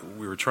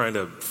we were trying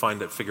to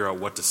figure out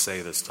what to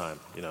say this time,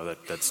 you know,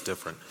 that's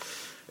different.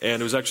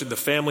 And it was actually the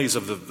families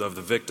of the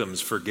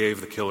victims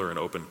forgave the killer in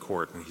open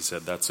court. And he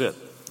said, that's it.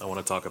 I want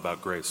to talk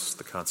about grace,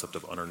 the concept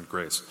of unearned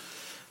grace.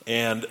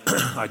 And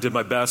I did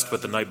my best,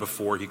 but the night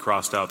before he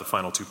crossed out the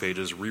final 2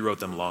 pages, rewrote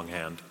them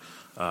longhand.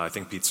 I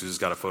think Pete Sousa's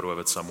got a photo of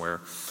it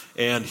somewhere.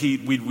 And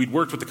we'd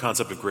worked with the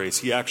concept of grace.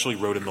 He actually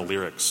wrote in the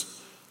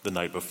lyrics the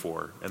night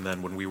before. And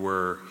then when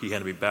he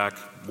handed me back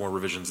more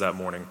revisions that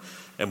morning,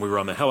 and we were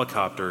on the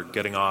helicopter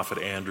getting off at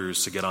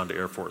Andrews to get onto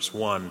Air Force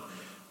One,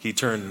 he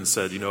turned and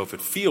said, you know, if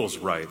it feels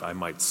right, I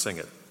might sing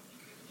it.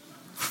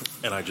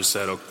 And I just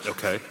said,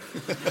 okay.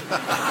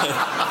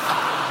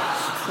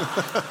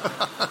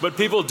 But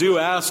people do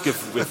ask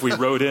if we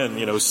wrote in,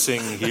 you know,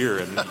 sing here.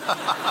 And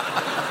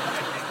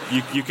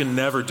you can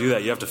never do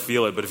that. You have to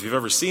feel it. But if you've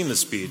ever seen the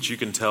speech, you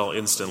can tell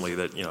instantly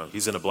that, you know,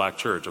 he's in a black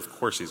church. Of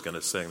course he's going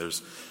to sing.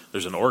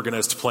 There's an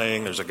organist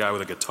playing. There's a guy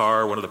with a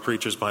guitar. One of the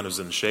preachers behind him is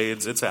in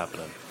shades. It's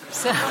happening.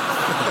 So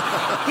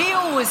he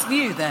always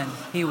knew then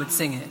he would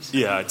sing it.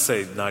 Yeah, I'd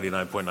say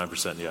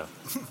 99.9%, yeah.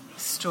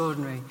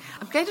 Extraordinary.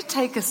 I'm going to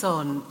take us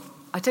on.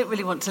 I don't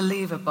really want to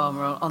leave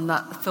Obama on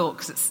that thought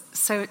because it's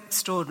so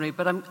extraordinary,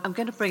 but I'm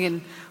going to bring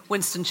in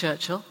Winston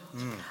Churchill.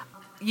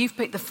 You've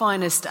picked the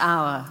finest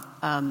hour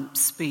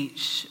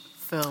speech,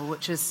 Phil,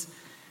 which is...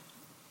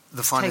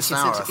 The finest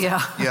hour.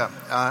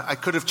 I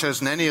could have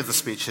chosen any of the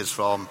speeches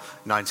from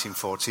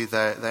 1940.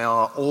 They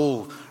are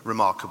all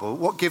remarkable.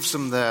 What gives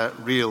them their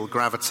real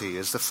gravity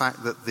is the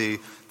fact that the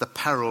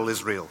peril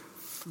is real.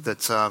 That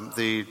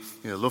the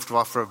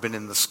Luftwaffe have been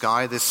in the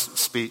sky. This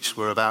speech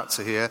we're about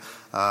to hear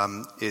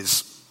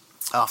is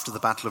after the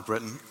Battle of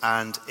Britain,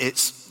 and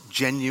it's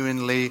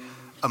genuinely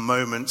a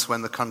moment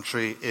when the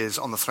country is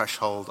on the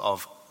threshold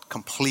of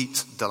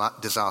complete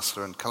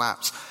disaster and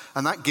collapse.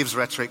 And that gives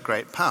rhetoric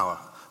great power,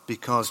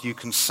 because you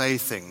can say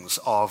things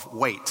of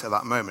weight at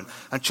that moment.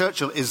 And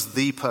Churchill is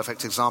the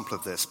perfect example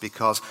of this,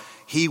 because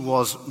he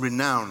was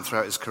renowned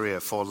throughout his career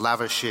for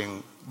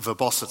lavishing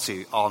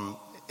verbosity on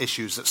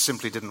issues that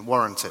simply didn't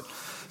warrant it.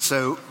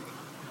 So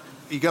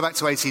you go back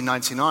to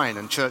 1899,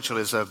 and Churchill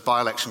is a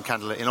by-election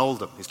candidate in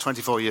Oldham. He's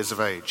 24 years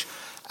of age.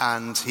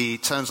 And he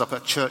turns up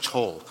at Church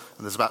Hall,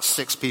 and there's about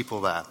 6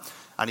 people there.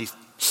 And he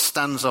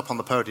stands up on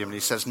the podium and he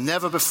says,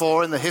 "Never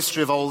before in the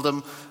history of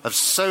Oldham have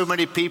so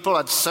many people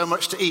had so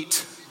much to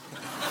eat."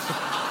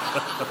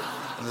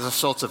 And there's a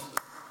sort of...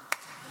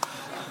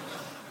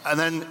 And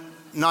then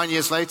 9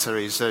 years later,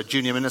 he's a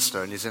junior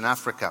minister and he's in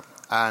Africa.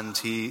 And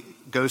he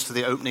goes to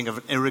the opening of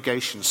an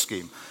irrigation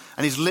scheme.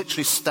 And he's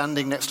literally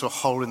standing next to a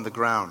hole in the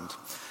ground.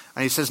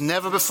 And he says,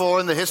 "Never before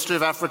in the history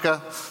of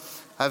Africa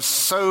have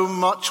so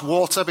much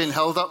water been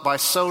held up by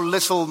so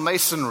little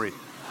masonry."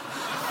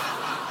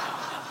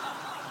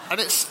 And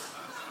it's...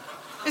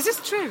 Is this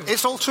true?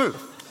 It's all true.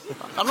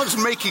 I'm not just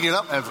making it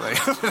up, Emily.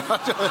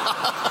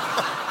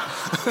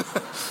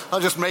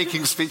 I'm just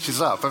making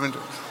speeches up. I mean,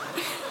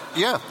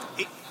 yeah,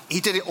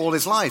 he did it all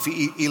his life.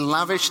 He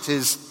lavished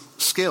his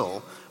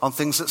skill on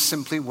things that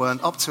simply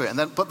weren't up to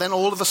it. But then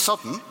all of a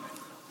sudden,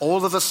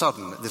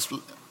 this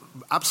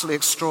absolutely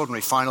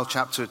extraordinary final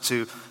chapter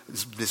to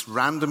this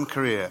random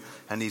career,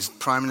 and he's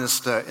prime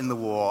minister in the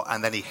war,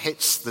 and then he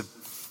hits the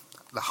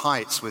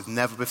heights with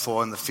 "Never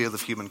before in the field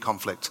of human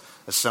conflict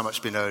has so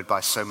much been owed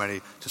by so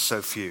many to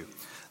so few."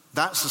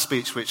 That's the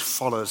speech which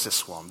follows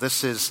this one.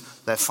 This is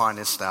their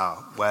finest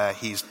hour, where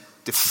he's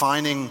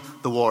defining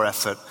the war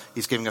effort.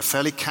 He's giving a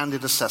fairly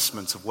candid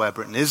assessment of where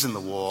Britain is in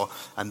the war,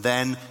 and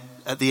then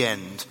at the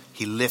end,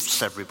 he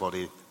lifts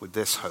everybody with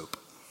this hope.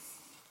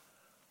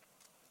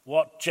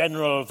 What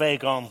General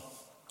Weygand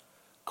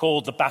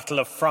called the Battle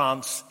of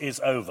France is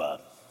over.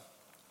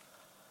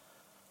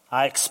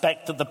 I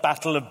expect that the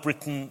Battle of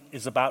Britain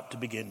is about to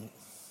begin.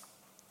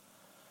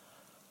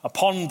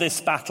 Upon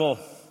this battle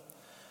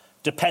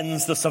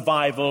depends the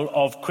survival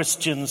of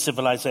Christian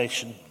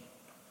civilization.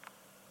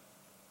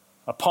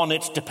 Upon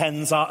it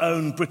depends our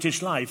own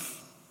British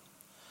life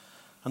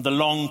and the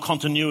long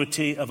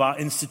continuity of our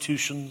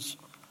institutions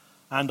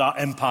and our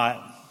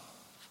empire.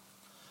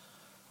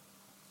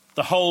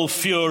 The whole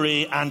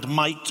fury and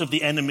might of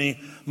the enemy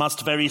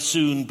must very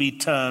soon be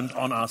turned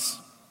on us.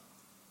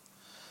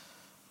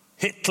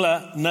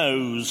 Hitler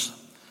knows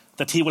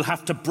that he will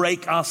have to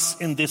break us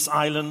in this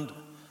island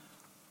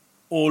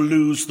or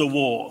lose the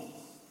war.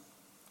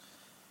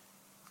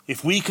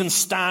 If we can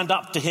stand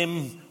up to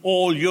him,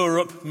 all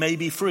Europe may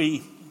be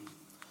free,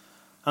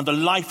 and the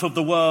life of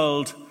the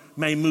world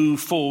may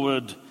move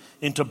forward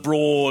into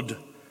broad,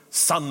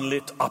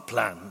 sunlit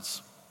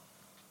uplands.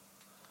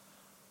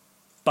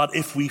 But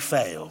if we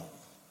fail,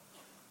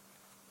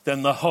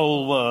 then the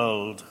whole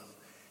world,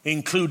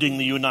 including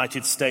the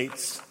United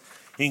States,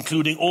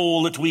 including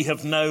all that we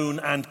have known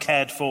and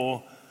cared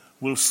for,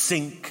 will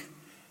sink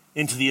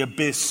into the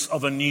abyss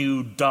of a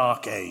new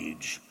dark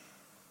age,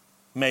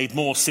 made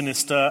more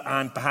sinister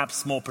and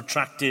perhaps more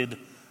protracted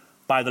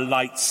by the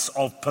lights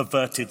of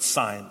perverted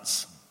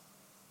science.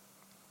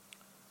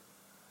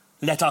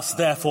 Let us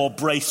therefore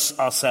brace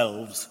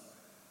ourselves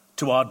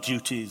to our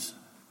duties,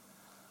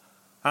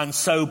 and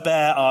so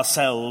bear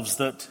ourselves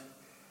that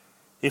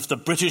if the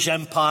British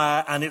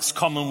Empire and its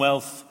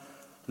Commonwealth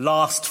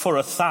last for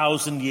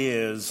 1,000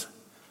 years,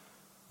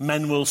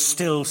 men will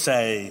still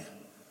say,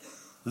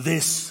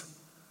 this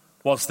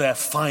was their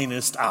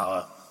finest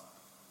hour.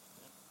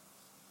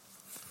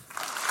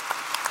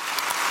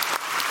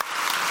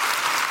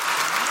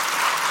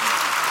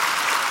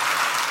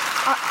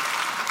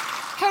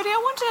 Carey,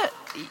 I wonder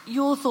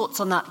your thoughts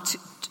on that.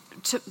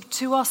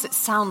 To us, it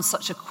sounds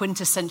such a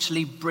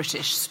quintessentially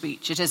British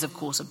speech. It is, of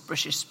course, a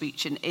British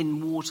speech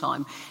in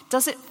wartime.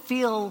 Does it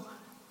feel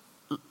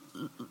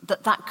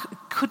that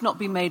could not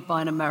be made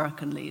by an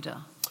American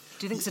leader?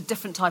 Do you think it's a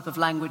different type of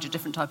language, a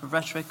different type of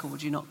rhetoric, or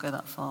would you not go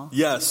that far?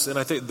 Yes, and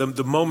I think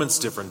the moment's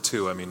different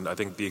too. I mean, I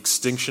think the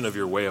extinction of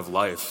your way of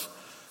life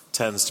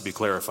tends to be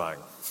clarifying.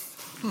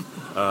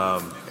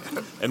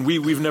 And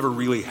we've never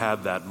really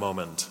had that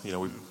moment. You know,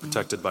 we're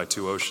protected by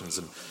two oceans.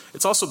 And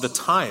it's also the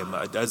time.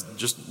 As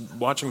just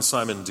watching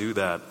Simon do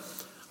that,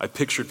 I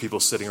pictured people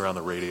sitting around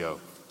the radio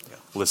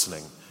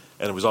listening.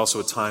 And it was also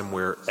a time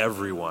where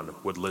everyone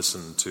would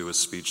listen to a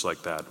speech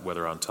like that,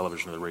 whether on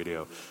television or the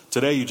radio.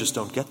 Today, you just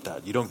don't get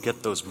that. You don't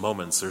get those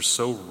moments. They're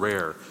so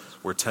rare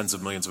where tens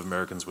of millions of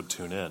Americans would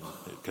tune in.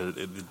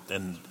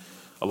 And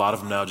a lot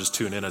of them now just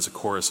tune in as a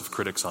chorus of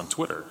critics on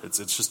Twitter. It's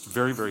just a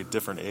very, very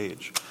different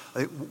age.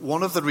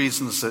 One of the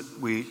reasons that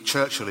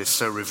Churchill is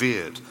so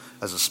revered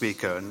as a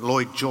speaker and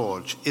Lloyd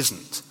George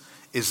isn't,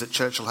 is that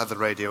Churchill had the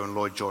radio and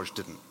Lloyd George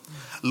didn't.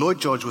 Lloyd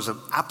George was an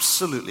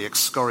absolutely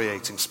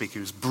excoriating speaker. He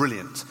was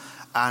brilliant.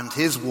 And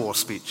his war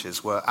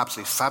speeches were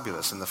absolutely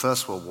fabulous in the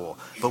First World War,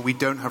 but we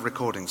don't have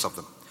recordings of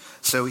them.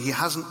 So he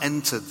hasn't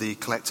entered the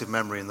collective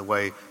memory in the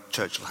way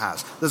Churchill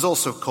has. There's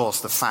also, of course,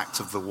 the fact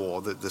of the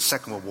war, that the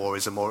Second World War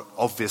is a more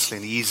obviously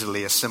and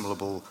easily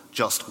assimilable,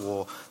 just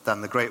war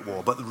than the Great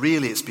War. But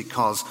really it's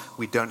because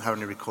we don't have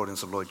any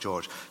recordings of Lloyd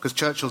George. Because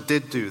Churchill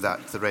did do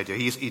that to the radio.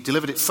 He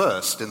delivered it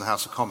first in the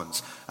House of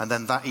Commons, and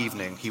then that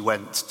evening he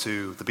went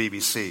to the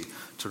BBC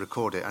to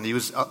record it. And he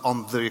was,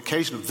 on the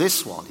occasion of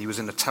this one, he was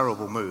in a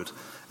terrible mood.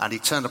 And he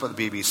turned up at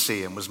the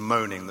BBC and was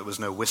moaning there was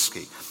no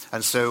whiskey.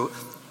 And so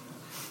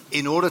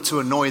in order to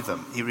annoy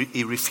them,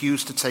 he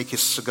refused to take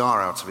his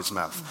cigar out of his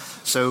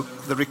mouth. So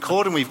the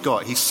recording we've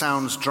got, he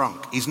sounds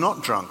drunk. He's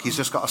not drunk, he's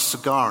just got a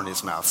cigar in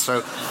his mouth.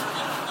 So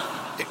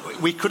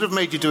we could have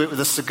made you do it with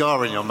a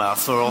cigar in your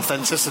mouth for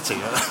authenticity.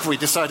 We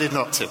decided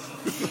not to.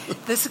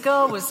 The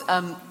cigar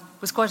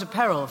was quite a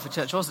peril for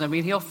Churchill, wasn't it? I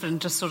mean, he often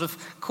just sort of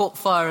caught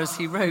fire as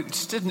he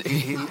wrote, didn't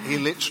he? He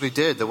literally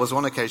did. There was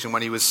one occasion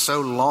when he was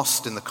so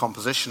lost in the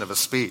composition of a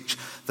speech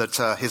that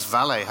his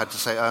valet had to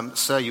say,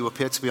 "Sir, you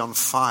appear to be on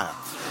fire."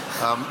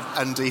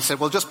 And he said,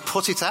 "Well, just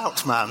put it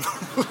out, man."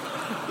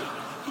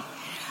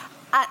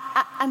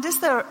 And is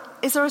there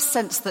a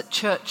sense that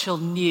Churchill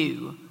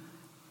knew,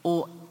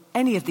 or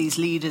any of these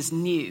leaders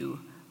knew,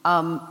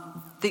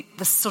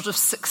 the sort of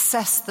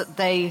success that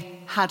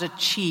they had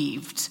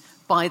achieved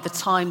by the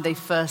time they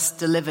first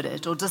delivered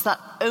it, or does that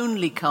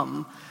only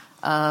come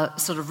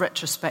sort of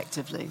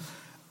retrospectively?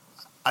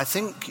 I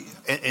think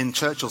in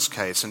Churchill's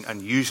case,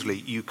 and usually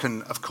you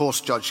can, of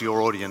course, judge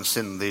your audience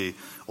in the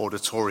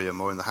auditorium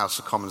or in the House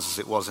of Commons, as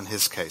it was in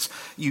his case.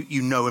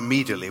 You know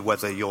immediately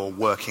whether you're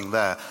working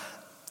there.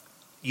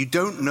 You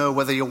don't know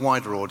whether your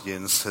wider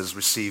audience has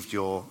received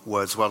your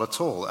words well at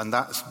all, and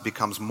that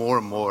becomes more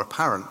and more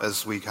apparent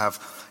as we have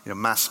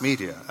mass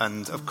media.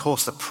 And of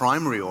course the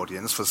primary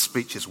audience for the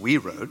speeches we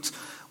wrote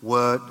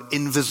were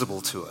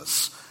invisible to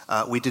us.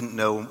 We didn't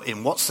know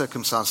in what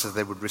circumstances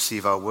they would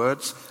receive our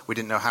words. We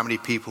didn't know how many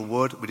people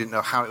would. We didn't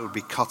know how it would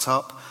be cut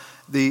up.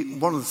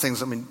 One of the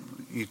things,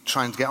 you're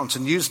trying to get onto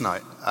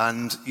Newsnight,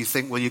 and you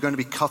think, well, you're going to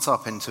be cut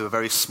up into a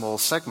very small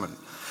segment.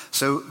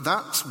 So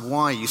that's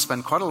why you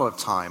spend quite a lot of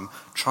time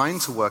trying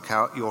to work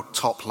out your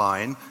top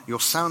line, your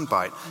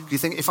soundbite. You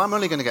think, if I'm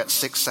only going to get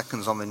 6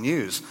 seconds on the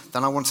news,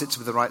 then I want it to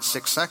be the right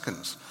 6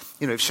 seconds.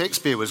 If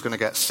Shakespeare was going to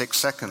get 6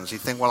 seconds,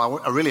 you'd think,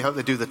 well, I really hope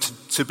they do the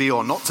to be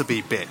or not to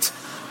be bit,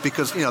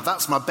 because,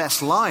 that's my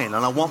best line,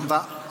 and I want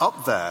that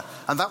up there.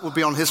 And that would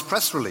be on his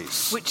press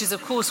release. Which is,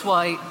 of course,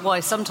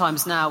 why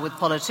sometimes now with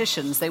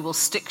politicians, they will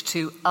stick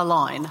to a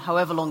line,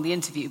 however long the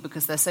interview,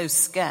 because they're so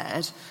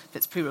scared, if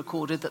it's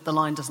pre-recorded, that the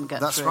line doesn't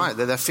get That's through. Right.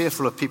 They're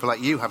fearful of people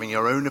like you having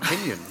your own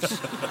opinions.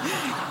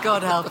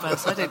 God help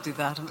us. I don't do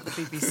that. I'm at the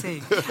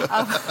BBC.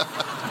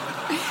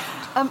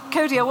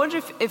 Cody, I wonder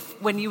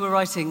if when you were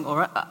writing,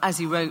 or as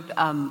you wrote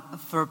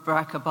for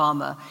Barack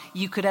Obama,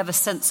 you could ever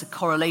sense a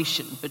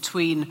correlation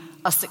between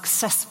a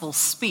successful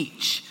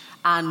speech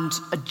and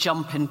a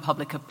jump in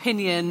public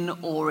opinion,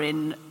 or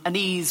in an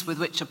ease with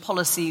which a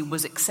policy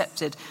was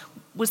accepted.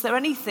 Was there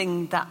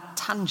anything that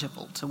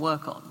tangible to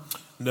work on?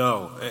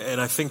 No,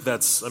 and I think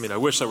I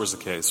wish that was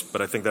the case,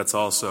 but I think that's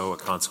also a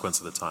consequence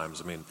of the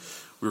times. We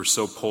were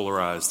so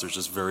polarized, there's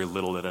just very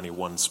little that any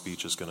one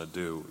speech is going to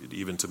do,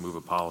 even to move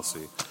a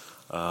policy.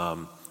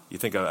 You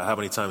think how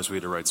many times we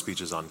had to write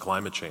speeches on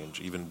climate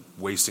change, even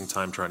wasting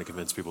time trying to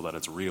convince people that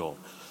it's real.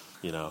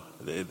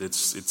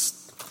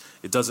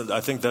 It doesn't. I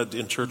think that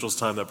in Churchill's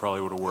time that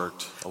probably would have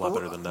worked a lot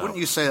better than now. Wouldn't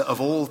you say,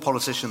 of all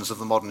politicians of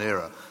the modern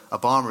era,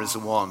 Obama is the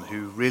one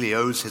who really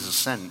owes his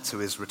ascent to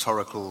his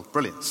rhetorical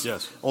brilliance?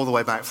 Yes. All the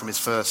way back from his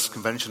first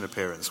convention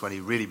appearance, when he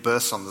really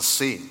bursts on the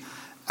scene.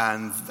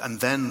 And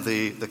then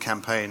the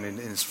campaign in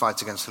his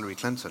fight against Hillary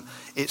Clinton.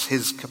 It's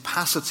his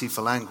capacity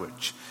for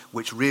language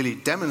which really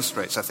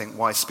demonstrates, I think,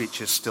 why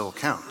speeches still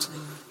count.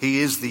 He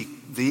is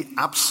the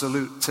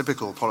absolute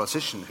typical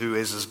politician who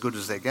is as good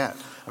as they get.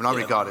 I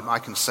regard him, I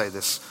can say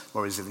this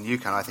more easily than you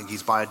can, I think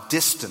he's by a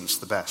distance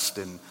the best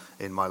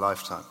in my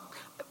lifetime.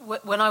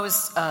 When I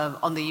was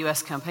on the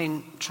US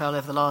campaign trail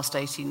over the last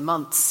 18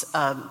 months,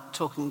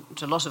 talking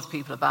to a lot of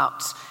people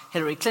about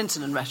Hillary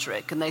Clinton and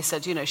rhetoric, and they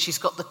said, she's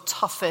got the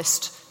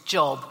toughest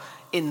job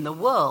in the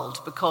world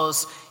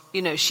because,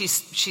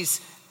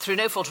 she's through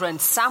no fault of her own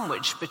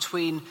sandwiched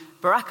between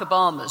Barack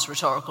Obama's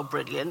rhetorical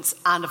brilliance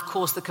and, of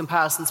course, the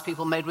comparisons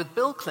people made with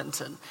Bill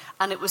Clinton.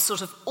 And it was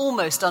sort of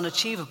almost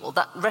unachievable.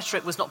 That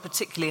rhetoric was not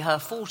particularly her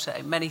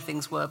forte. Many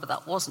things were, but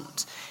that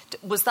wasn't.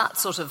 Was that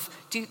sort of...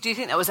 Do you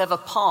think that was ever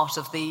part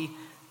of the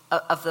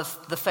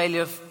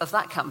failure of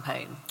that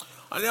campaign?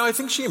 I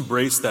think she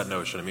embraced that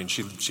notion.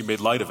 She made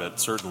light of it,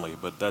 certainly,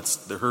 but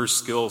her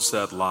skill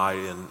set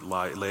lay in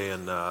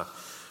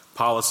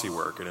policy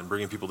work and in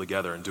bringing people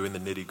together and doing the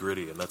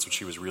nitty-gritty, and that's what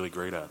she was really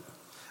great at.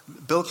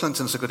 Bill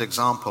Clinton's a good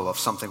example of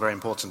something very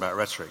important about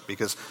rhetoric,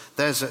 because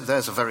there's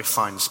a very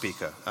fine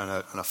speaker and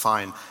a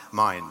fine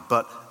mind,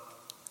 but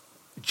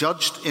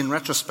judged in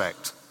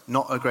retrospect,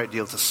 not a great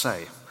deal to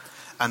say.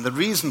 And the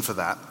reason for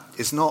that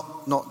is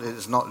not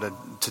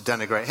to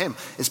denigrate him.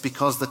 It's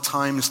because the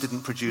Times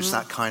didn't produce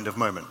that kind of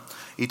moment.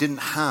 He didn't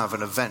have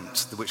an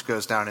event which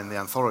goes down in the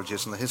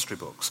anthologies and the history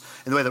books,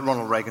 in the way that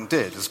Ronald Reagan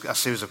did, a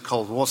series of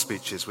Cold War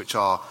speeches which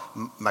are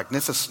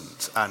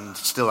magnificent and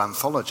still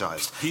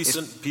anthologized.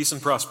 Peace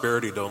and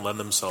prosperity don't lend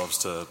themselves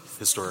to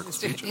historical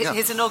speeches.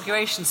 His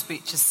inauguration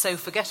speech is so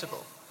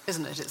forgettable,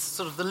 isn't it? It's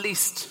sort of the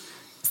least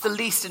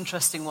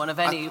interesting one of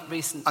any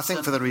recent... I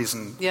think for the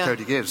reason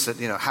Cody gives, that,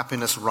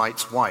 happiness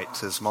writes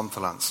white, as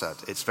Monthalant said.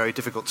 It's very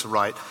difficult to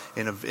write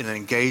in an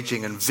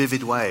engaging and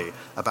vivid way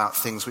about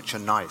things which are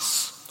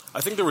nice. I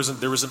think there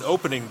was an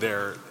opening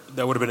there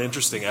that would have been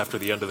interesting after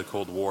the end of the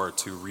Cold War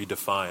to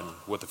redefine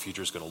what the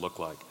future is going to look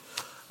like.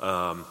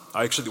 One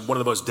of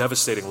the most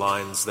devastating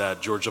lines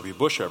that George W.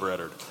 Bush ever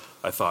uttered,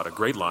 I thought, a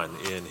great line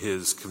in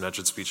his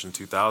convention speech in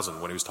 2000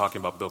 when he was talking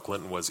about Bill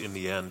Clinton was, "In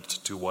the end,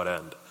 to what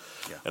end?"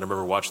 Yeah. And I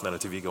remember watching that on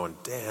TV going,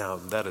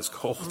 damn, that is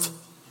cold.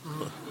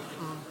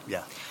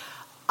 Yeah.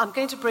 I'm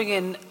going to bring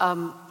in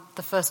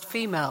the first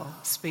female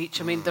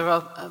speech. I mean, there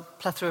are a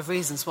plethora of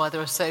reasons why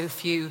there are so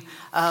few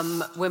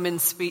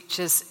women's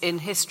speeches in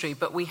history,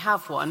 but we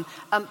have one.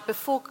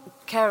 Before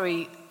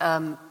Carey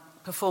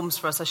performs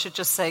for us, I should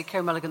just say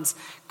Carey Mulligan's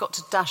got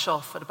to dash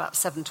off at about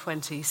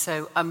 7:20,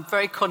 so I'm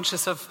very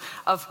conscious of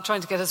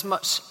trying to get as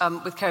much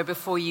with Carey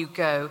before you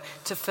go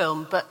to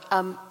film. But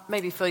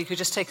maybe, Phil, you could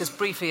just take us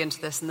briefly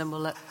into this and then we'll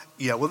let...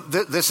 Yeah, well,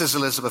 this is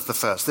Elizabeth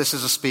I. This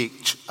is a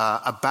speech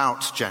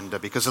about gender,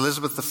 because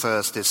Elizabeth I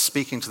is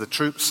speaking to the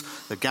troops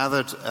that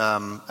gathered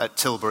at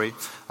Tilbury.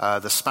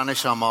 The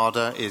Spanish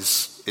Armada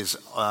is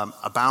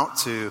about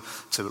to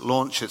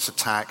launch its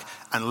attack,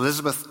 and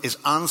Elizabeth is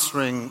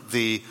answering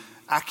the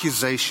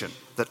accusation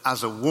that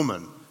as a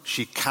woman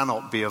she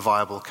cannot be a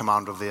viable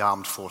commander of the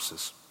armed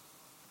forces.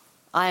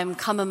 I am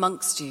come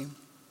amongst you,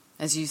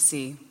 as you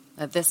see,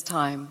 at this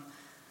time,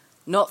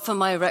 not for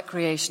my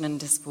recreation and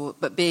disport,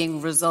 but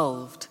being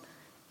resolved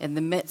in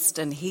the midst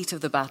and heat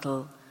of the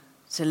battle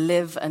to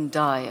live and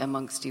die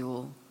amongst you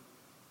all,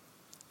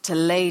 to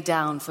lay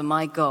down for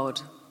my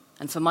God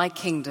and for my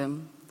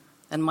kingdom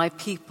and my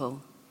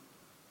people,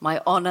 my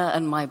honor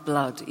and my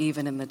blood,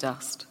 even in the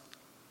dust.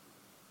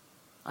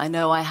 I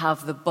know I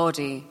have the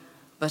body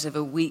but of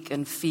a weak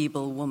and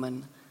feeble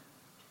woman,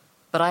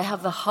 but I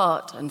have the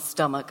heart and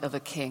stomach of a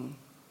king,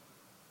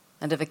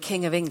 and of a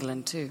king of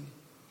England too,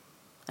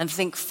 and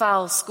think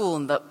foul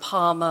scorn that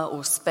Parma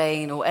or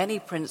Spain or any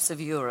prince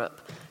of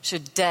Europe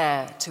should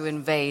dare to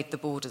invade the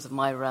borders of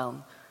my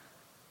realm,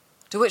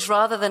 to which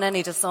rather than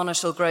any dishonor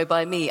shall grow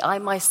by me, I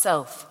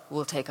myself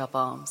will take up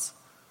arms.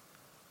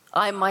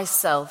 I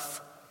myself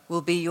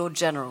will be your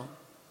general,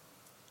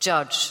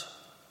 judge,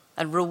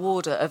 and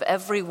rewarder of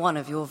every one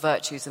of your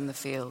virtues in the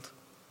field.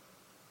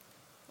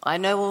 I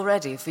know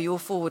already for your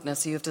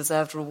forwardness you have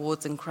deserved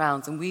rewards and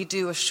crowns, and we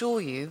do assure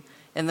you,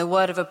 in the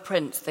word of a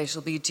prince, they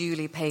shall be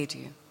duly paid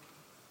you.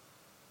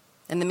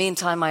 In the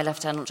meantime, my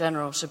lieutenant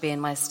general shall be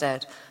in my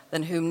stead,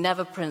 than whom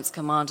never prince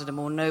commanded a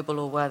more noble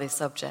or worthy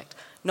subject,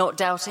 not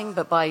doubting,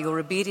 but by your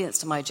obedience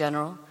to my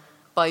general,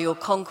 by your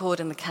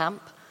concord in the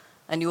camp,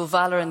 and your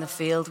valor in the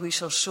field, we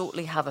shall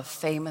shortly have a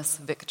famous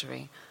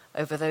victory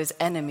over those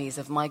enemies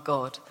of my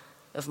God,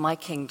 of my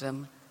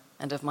kingdom,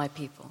 and of my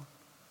people.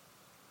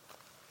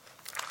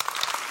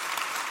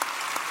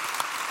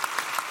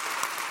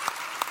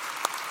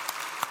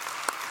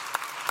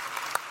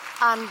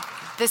 And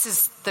this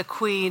is the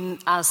Queen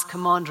as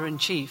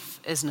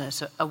Commander-in-Chief, isn't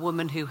it? A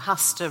woman who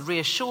has to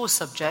reassure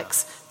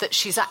subjects that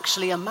she's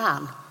actually a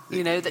man,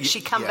 you know, that she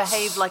can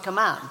behave like a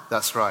man.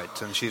 That's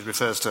right, and she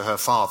refers to her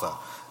father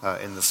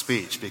in the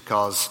speech,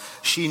 because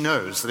she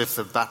knows that if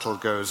the battle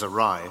goes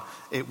awry,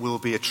 it will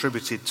be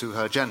attributed to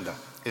her gender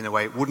in a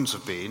way it wouldn't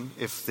have been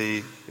if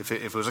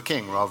it was a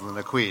king rather than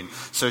a queen.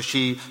 So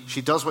she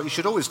does what you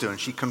should always do, and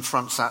she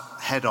confronts that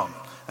head on,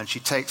 and she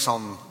takes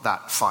on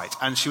that fight.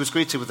 And she was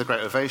greeted with a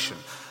great ovation.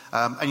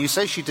 And you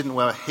say she didn't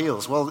wear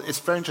heels. Well, it's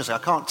very interesting. I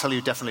can't tell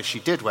you definitely she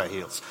did wear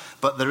heels,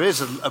 but there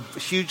is a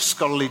huge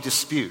scholarly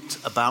dispute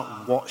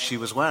about what she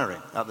was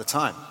wearing at the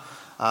time.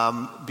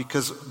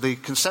 Because the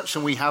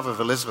conception we have of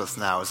Elizabeth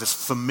now as this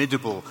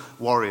formidable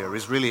warrior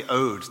is really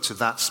owed to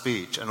that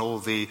speech and all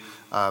the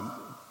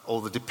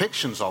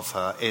depictions of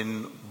her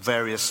in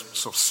various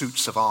sort of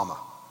suits of armor.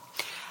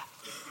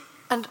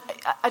 And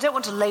I don't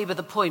want to labour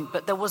the point,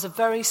 but there was a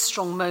very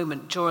strong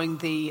moment during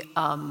the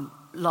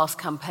last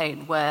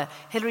campaign where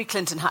Hillary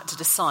Clinton had to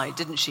decide,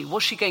 didn't she?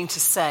 Was she going to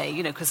say,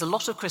 you know, because a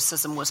lot of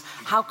criticism was,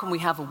 how can we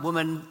have a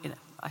woman, you know,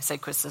 I say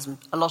criticism,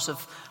 a lot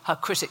of her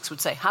critics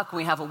would say, how can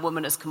we have a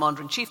woman as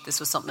Commander-in-Chief? This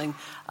was something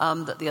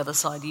that the other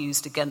side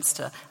used against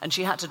her. And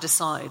she had to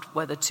decide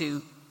whether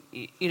to,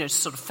 you know,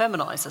 sort of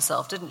feminize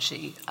herself, didn't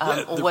she?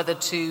 Or whether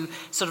to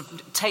sort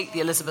of take the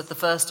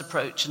Elizabeth I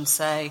approach and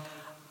say,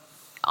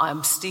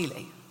 I'm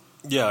steely.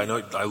 Yeah, I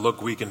know I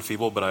look weak and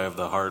feeble, but I have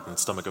the heart and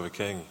stomach of a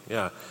king.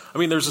 Yeah. I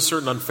mean, there's a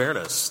certain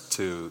unfairness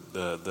to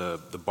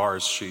the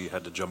bars she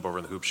had to jump over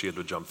and the hoops she had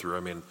to jump through.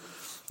 I mean,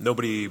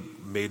 nobody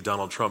made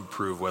Donald Trump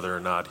prove whether or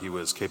not he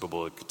was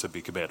capable to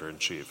be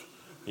commander-in-chief,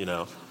 you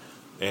know?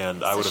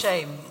 And it's a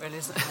shame, really,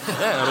 isn't it?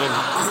 Yeah,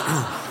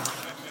 I mean...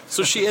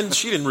 So she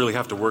didn't really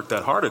have to work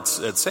that hard at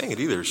saying it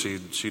either.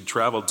 She'd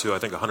traveled to, I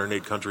think,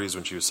 108 countries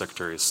when she was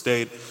Secretary of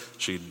State.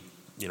 She'd,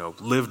 you know,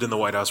 lived in the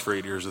White House for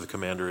 8 years as the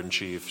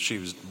Commander-in-Chief.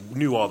 She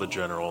knew all the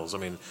generals. I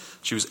mean,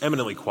 she was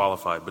eminently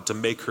qualified. But to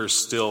make her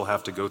still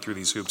have to go through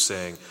these hoops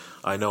saying,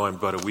 I know I'm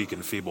but a weak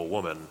and feeble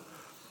woman,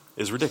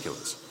 is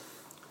ridiculous.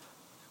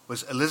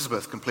 was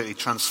Elizabeth completely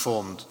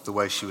transformed the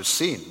way she was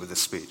seen with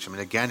this speech. I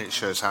mean, again, it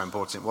shows how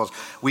important it was.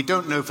 We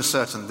don't know for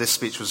certain this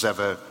speech was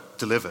ever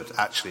delivered,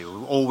 actually.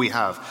 All we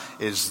have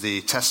is the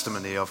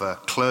testimony of a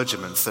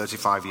clergyman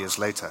 35 years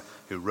later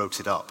who wrote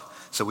it up.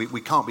 So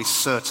we can't be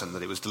certain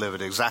that it was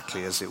delivered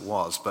exactly as it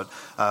was, but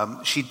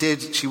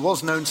she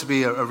was known to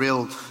be a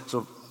real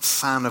sort of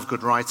fan of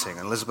good writing,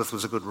 and Elizabeth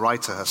was a good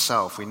writer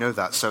herself. We know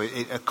that, so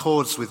it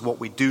accords with what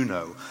we do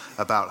know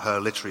about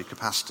her literary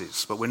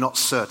capacities, but we're not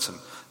certain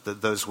that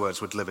those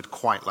words were delivered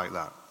quite like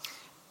that.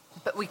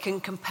 But we can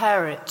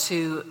compare it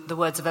to the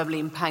words of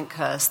Emmeline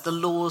Pankhurst, the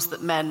laws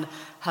that men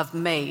have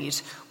made,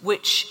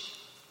 which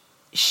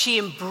she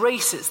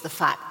embraces the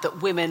fact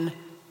that women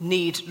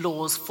need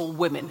laws for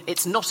women.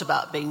 It's not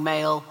about being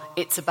male,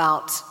 it's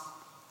about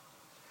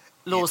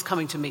laws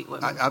coming to meet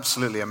women.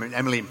 Absolutely. I mean,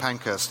 Emmeline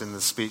Pankhurst, in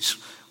the speech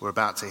we're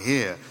about to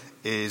hear,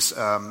 is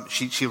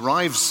she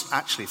arrives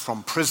actually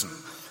from prison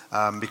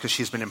because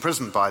she's been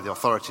imprisoned by the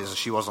authorities, as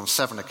she was on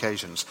 7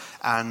 occasions.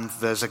 And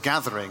there's a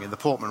gathering in the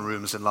Portman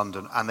Rooms in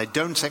London, and they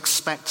don't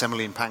expect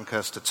Emmeline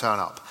Pankhurst to turn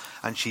up.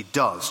 And she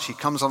does. She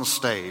comes on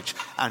stage,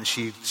 and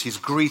she's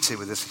greeted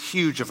with this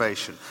huge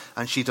ovation.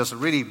 And she does a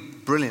really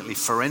brilliantly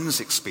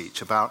forensic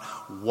speech about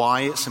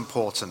why it's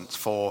important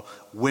for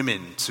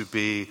women to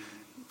be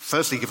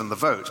firstly given the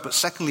vote, but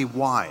secondly,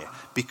 why?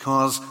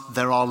 Because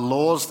there are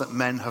laws that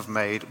men have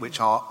made which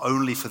are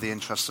only for the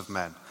interests of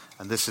men.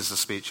 And this is the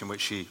speech in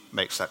which she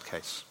makes that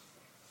case.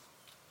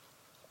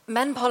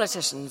 Men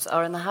politicians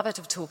are in the habit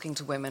of talking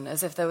to women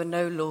as if there were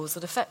no laws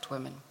that affect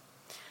women.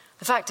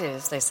 The fact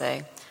is, they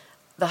say,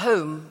 the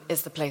home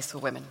is the place for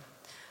women.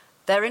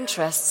 Their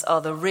interests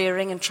are the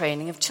rearing and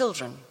training of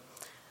children.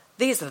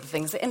 These are the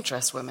things that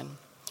interest women.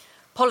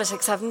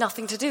 Politics have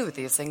nothing to do with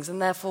these things,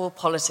 and therefore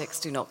politics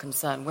do not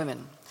concern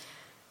women.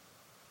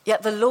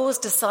 Yet the laws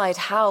decide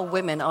how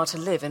women are to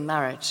live in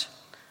marriage,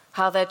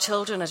 how their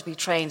children are to be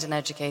trained and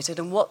educated,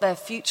 and what their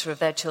future of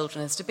their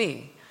children is to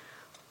be.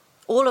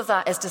 All of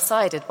that is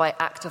decided by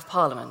Act of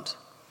Parliament.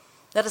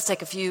 Let us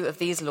take a few of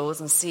these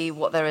laws and see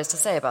what there is to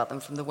say about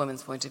them from the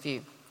woman's point of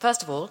view.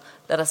 First of all,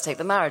 let us take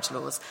the marriage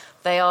laws.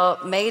 They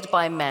are made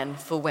by men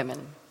for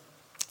women.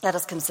 Let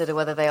us consider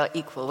whether they are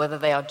equal, whether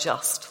they are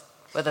just,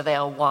 whether they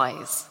are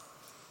wise.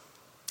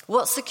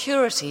 What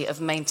security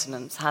of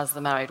maintenance has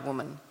the married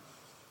woman?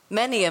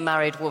 Many a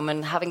married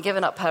woman, having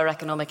given up her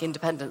economic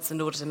independence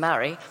in order to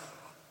marry,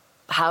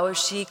 how is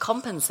she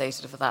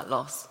compensated for that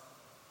loss?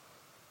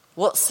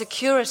 What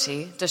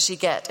security does she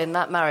get in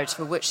that marriage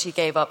for which she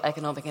gave up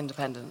economic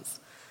independence?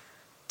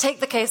 Take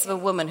the case of a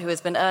woman who has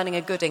been earning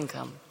a good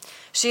income.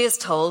 She is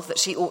told that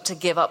she ought to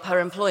give up her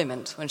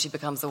employment when she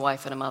becomes a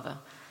wife and a mother.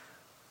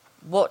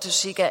 What does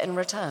she get in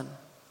return?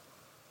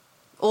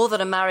 All that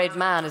a married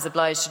man is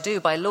obliged to do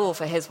by law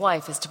for his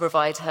wife is to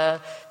provide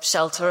her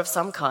shelter of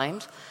some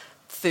kind,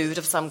 food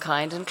of some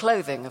kind, and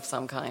clothing of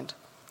some kind.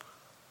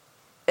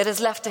 It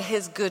is left to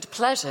his good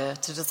pleasure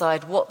to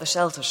decide what the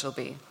shelter shall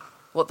be,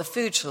 what the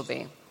food shall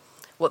be,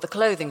 what the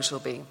clothing shall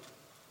be.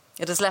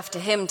 It is left to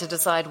him to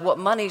decide what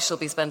money shall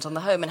be spent on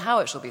the home and how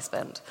it shall be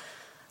spent.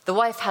 The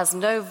wife has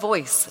no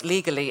voice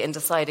legally in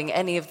deciding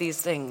any of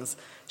these things.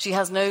 She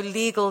has no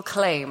legal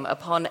claim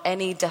upon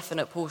any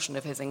definite portion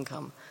of his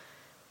income.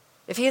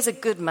 If he is a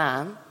good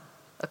man,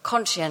 a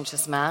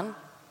conscientious man,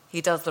 he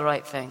does the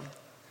right thing.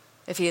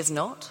 If he is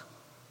not,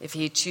 if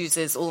he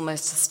chooses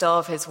almost to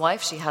starve his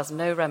wife, she has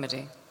no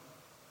remedy.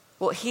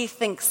 What he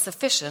thinks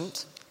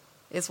sufficient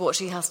is what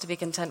she has to be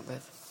content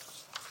with.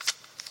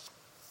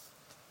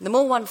 The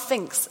more one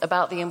thinks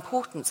about the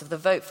importance of the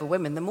vote for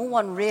women, the more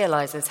one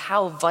realizes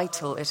how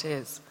vital it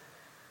is.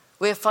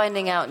 We're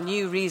finding out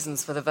new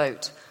reasons for the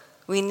vote.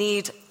 We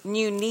need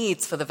new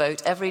needs for the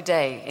vote every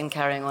day in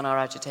carrying on our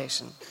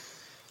agitation.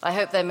 I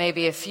hope there may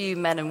be a few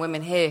men and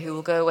women here who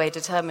will go away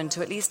determined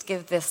to at least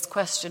give this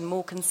question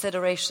more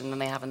consideration than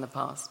they have in the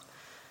past.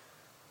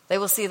 They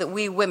will see that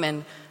we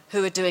women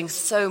who are doing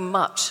so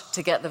much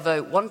to get the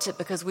vote want it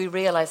because we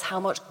realize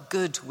how much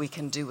good we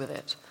can do with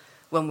it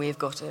when we have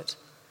got it.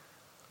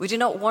 We do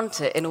not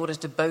want it in order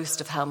to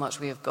boast of how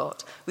much we have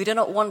got. We do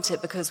not want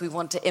it because we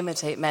want to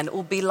imitate men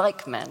or be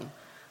like men.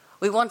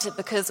 We want it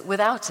because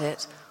without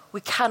it, we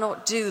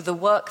cannot do the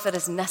work that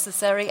is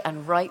necessary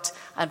and right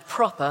and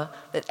proper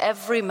that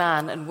every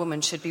man and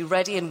woman should be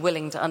ready and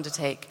willing to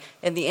undertake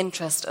in the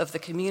interest of the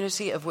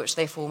community of which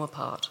they form a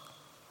part.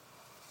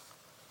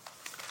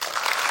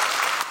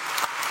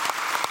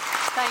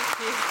 Thank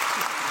you.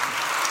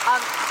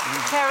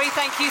 Carey,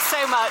 thank you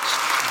so much.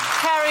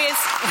 Carey is...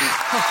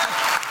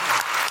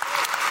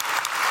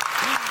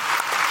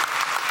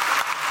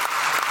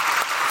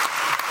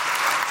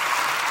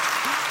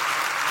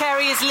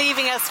 Carey is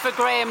leaving us for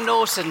Graham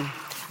Norton,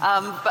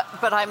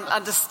 but I'm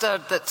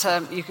understood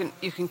that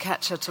you can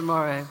catch her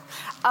tomorrow.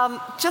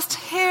 Just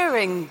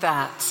hearing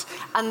that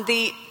and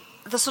the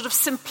sort of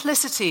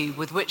simplicity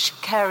with which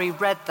Carey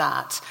read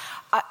that,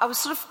 I was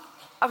sort of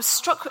I was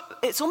struck,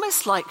 it's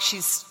almost like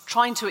she's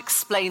trying to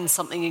explain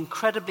something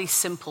incredibly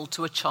simple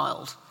to a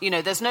child. You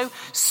know, there's no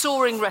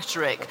soaring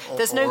rhetoric.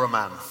 There's or a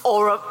man.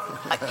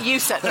 You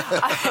said.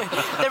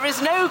 There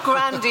is no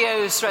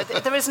grandiose,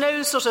 there is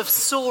no sort of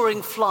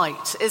soaring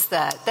flight, is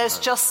there? There's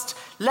just,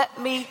 let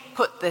me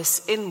put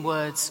this in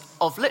words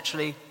of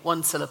literally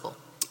one syllable.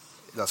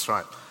 That's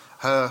right.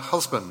 Her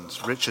husband,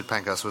 Richard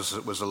Pankhurst,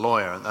 was a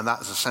lawyer, and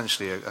that is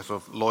essentially a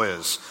sort of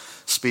lawyer's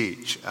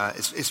speech.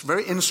 It's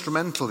very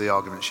instrumental, the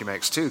argument she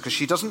makes too, because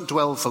she doesn't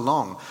dwell for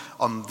long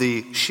on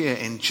the sheer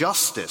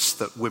injustice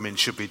that women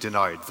should be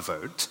denied the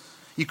vote.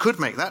 You could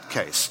make that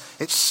case.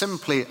 It's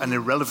simply an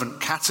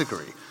irrelevant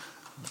category,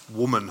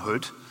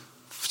 womanhood,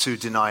 to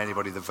deny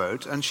anybody the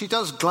vote. And she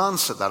does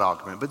glance at that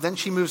argument, but then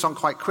she moves on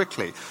quite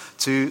quickly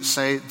to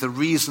say the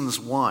reasons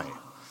why.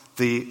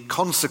 The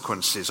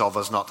consequences of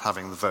us not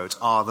having the vote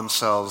are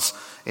themselves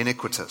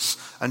iniquitous.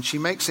 And she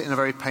makes it in a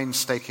very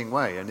painstaking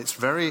way, and it's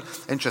very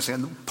interesting.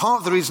 And part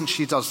of the reason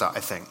she does that, I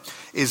think,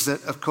 is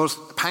that, of course,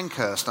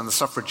 Pankhurst and the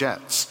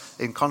suffragettes,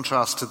 in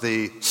contrast to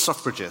the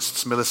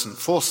suffragists, Millicent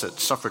Fawcett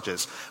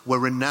suffragists, were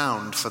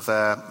renowned for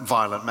their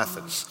violent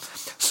methods.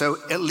 So,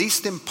 at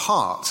least in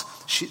part,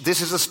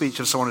 this is a speech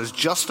of someone who's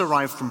just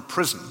arrived from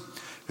prison,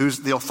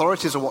 the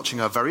authorities are watching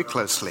her very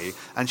closely,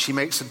 and she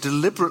makes a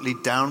deliberately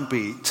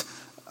downbeat,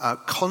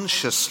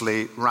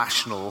 consciously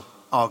rational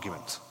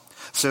argument.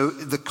 So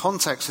the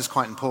context is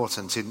quite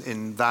important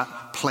in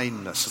that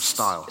plainness of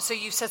style. So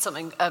you said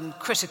something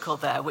critical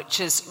there, which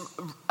is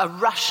a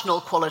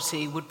rational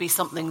quality would be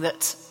something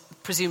that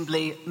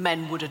presumably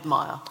men would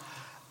admire.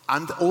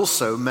 And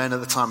also, men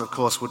at the time, of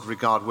course, would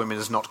regard women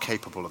as not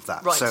capable of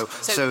that. Right.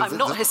 So I'm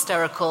not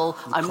hysterical,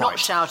 I'm not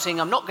shouting,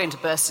 I'm not going to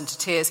burst into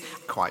tears.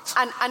 Quite.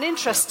 And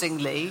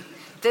interestingly,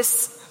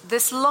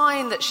 this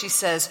line that she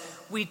says,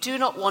 we do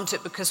not want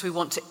it because we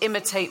want to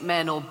imitate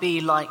men or be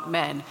like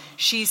men.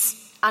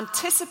 She's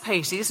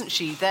anticipating, isn't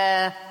she,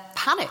 their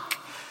panic?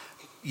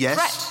 Yes.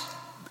 Threat.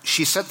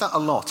 She said that a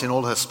lot in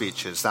all her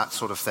speeches, that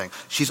sort of thing.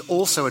 She's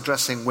also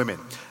addressing women,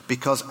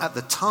 because at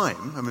the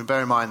time, I mean,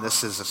 bear in mind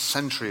this is a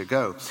century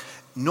ago,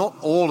 not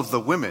all of the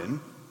women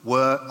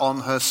were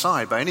on her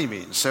side by any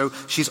means. So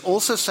she's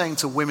also saying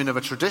to women of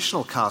a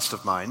traditional cast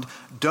of mind,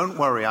 don't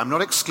worry, I'm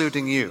not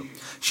excluding you.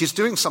 She's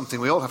doing something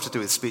we all have to do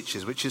with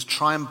speeches, which is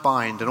try and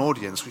bind an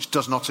audience which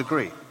does not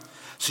agree.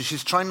 So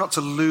she's trying not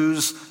to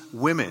lose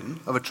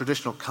women of a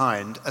traditional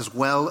kind as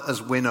well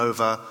as win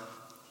over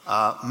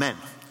men.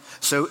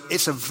 So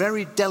it's a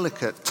very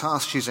delicate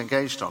task she's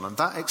engaged on, and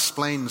that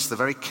explains the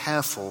very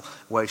careful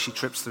way she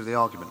trips through the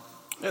argument.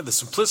 Yeah, the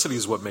simplicity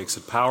is what makes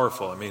it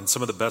powerful. I mean,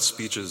 some of the best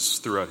speeches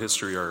throughout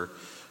history are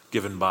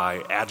given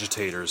by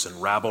agitators and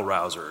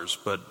rabble-rousers,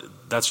 but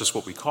that's just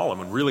what we call them.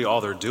 And really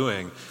all they're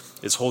doing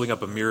is holding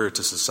up a mirror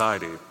to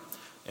society,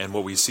 and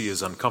what we see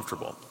is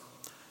uncomfortable.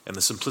 And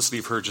the simplicity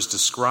of her just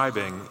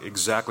describing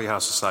exactly how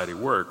society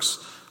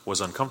works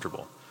was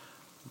uncomfortable.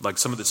 Like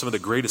some of the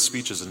greatest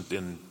speeches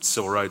in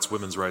civil rights,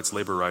 women's rights,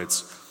 labor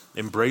rights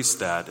embrace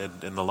that.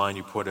 And the line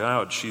you pointed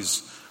out,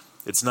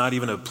 it's not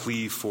even a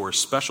plea for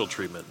special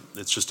treatment.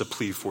 It's just a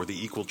plea for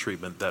the equal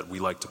treatment that we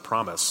like to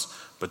promise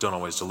but don't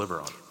always deliver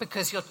on.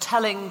 Because you're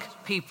telling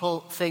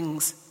people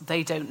things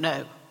they don't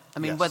know. I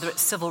mean, Yes. Whether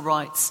it's civil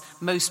rights,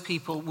 most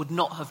people would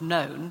not have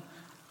known,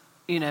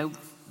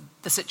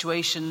 the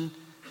situation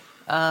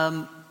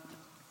that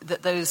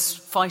those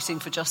fighting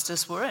for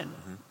justice were in.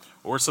 Mm-hmm.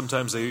 Or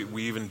sometimes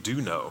we even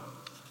do know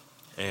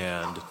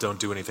and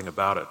don't do anything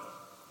about it.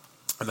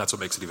 And that's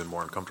what makes it even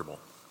more uncomfortable.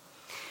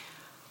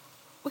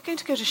 We're going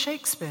to go to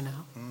Shakespeare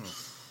now.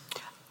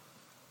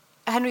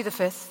 Henry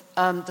V,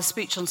 the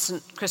speech on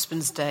St.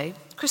 Crispin's Day.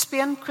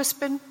 Crispin?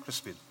 Crispin.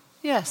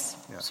 Yes.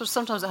 Yeah. So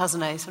sometimes it has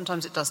an A,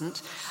 sometimes it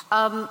doesn't.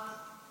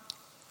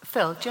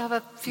 Phil, do you have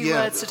a few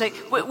words to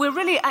take? We're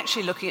really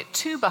actually looking at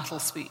two battle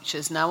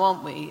speeches now,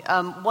 aren't we?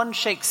 One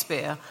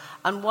Shakespeare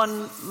and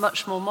one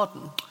much more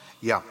modern.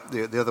 Yeah,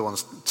 the other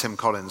one's Tim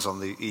Collins on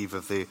the eve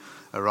of the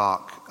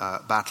Iraq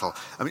battle.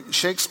 I mean,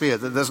 Shakespeare,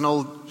 there's an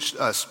old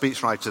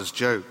speechwriter's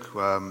joke,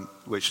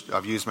 which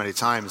I've used many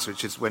times,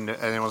 which is when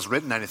anyone's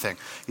written anything,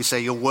 you say,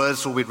 your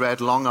words will be read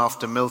long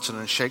after Milton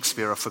and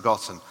Shakespeare are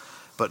forgotten,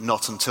 but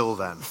not until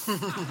then.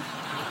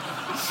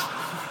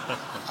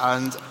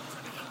 And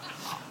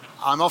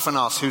I'm often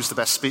asked who's the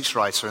best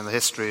speechwriter in the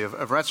history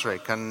of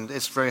rhetoric, and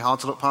it's very hard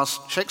to look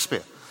past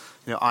Shakespeare.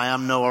 I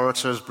am no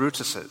orator as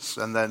Brutus is.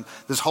 And then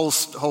there's whole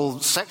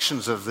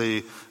sections of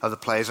the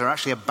plays are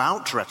actually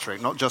about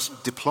rhetoric, not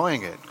just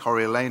deploying it.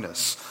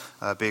 Coriolanus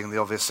being the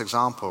obvious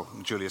example,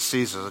 and Julius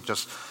Caesar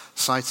just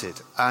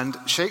cited. And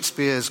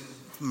Shakespeare's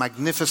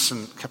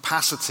magnificent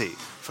capacity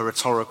for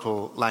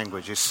rhetorical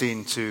language is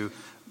seen to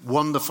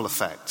wonderful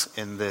effect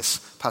in this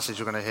passage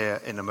we're going to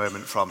hear in a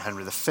moment from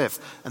Henry V.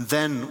 And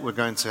then we're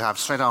going to have,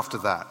 straight after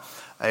that,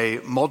 a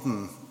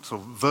modern sort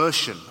of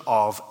version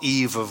of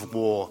eve of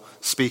war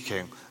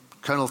speaking,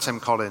 Colonel Tim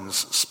Collins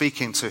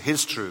speaking to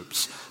his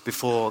troops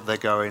before they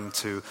go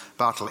into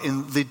battle.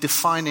 In the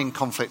defining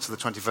conflict of the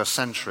 21st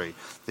century,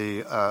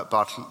 the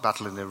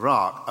battle in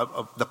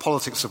Iraq, the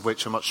politics of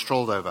which are much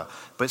strolled over,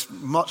 but it's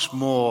much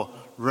more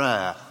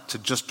rare to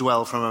just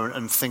dwell for a moment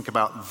and think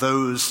about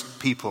those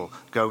people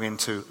going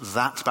into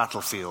that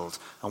battlefield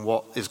and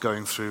what is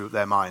going through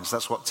their minds.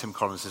 That's what Tim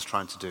Collins is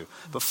trying to do.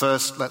 But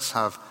first, let's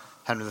have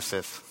Henry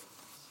V,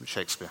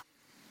 Shakespeare.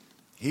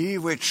 He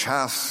which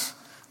hath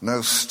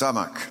no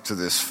stomach to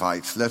this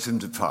fight, let him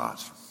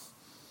depart.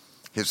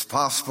 His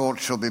passport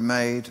shall be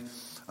made,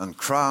 and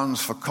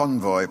crowns for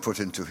convoy put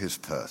into his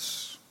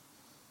purse.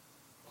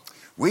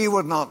 We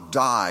would not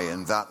die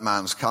in that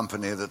man's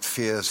company that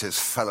fears his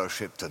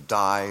fellowship to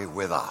die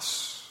with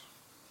us.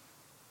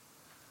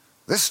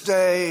 This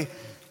day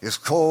is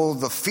called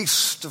the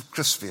Feast of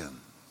Crispian.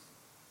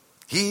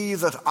 He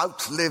that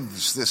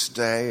outlives this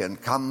day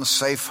and comes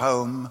safe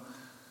home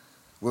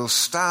will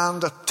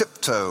stand a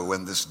tiptoe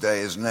when this day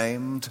is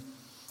named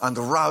and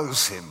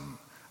rouse him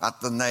at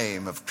the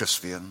name of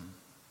Crispian.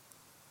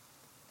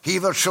 He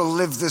that shall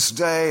live this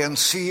day and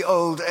see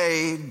old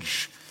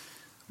age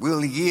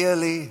will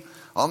yearly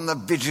on the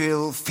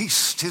vigil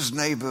feast his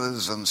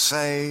neighbours and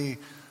say,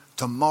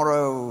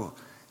 tomorrow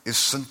is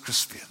St.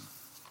 Crispian.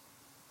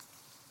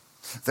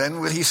 Then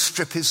will he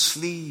strip his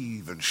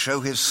sleeve and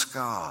show his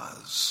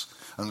scars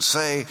and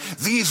say,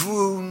 these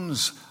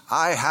wounds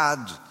I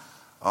had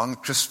on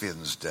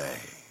Crispian's day.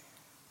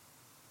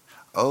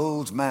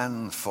 Old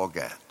men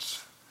forget,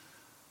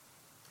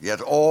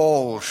 yet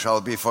all shall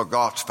be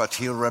forgot, but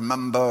he'll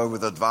remember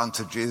with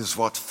advantages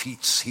what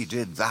feats he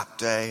did that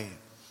day.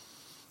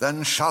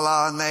 Then shall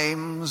our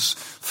names,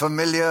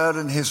 familiar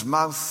in his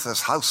mouth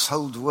as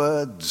household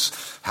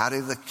words, Harry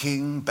the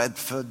King,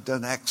 Bedford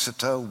and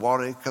Exeter,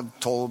 Warwick and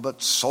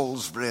Talbot,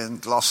 Salisbury and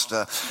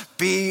Gloucester,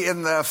 be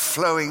in their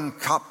flowing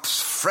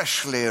cups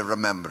freshly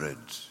remembered.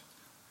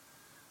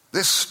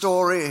 This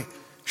story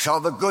shall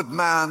the good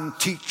man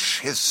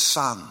teach his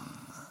son,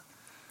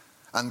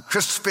 and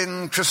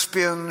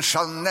Crispian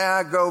shall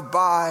ne'er go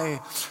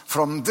by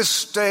from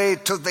this day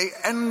to the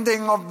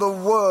ending of the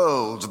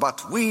world,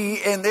 but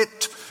we in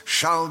it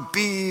shall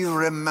be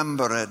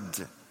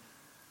remembered.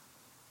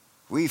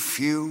 We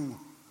few,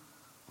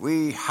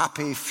 we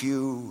happy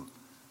few,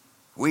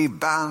 we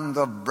band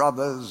of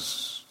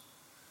brothers,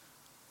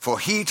 for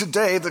he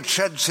today that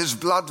sheds his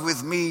blood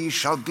with me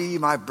shall be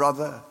my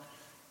brother.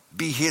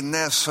 Be he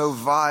ne'er so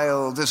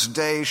vile, this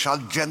day shall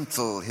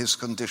gentle his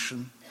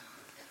condition.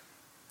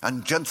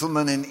 And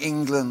gentlemen in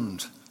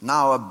England,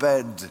 now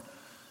abed,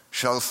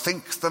 shall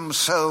think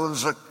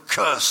themselves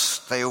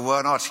accursed they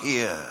were not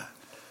here,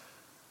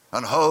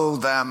 and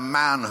hold their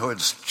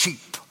manhoods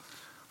cheap,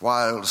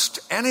 whilst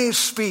any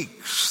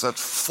speaks that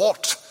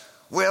fought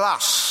with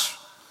us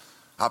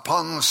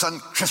upon St.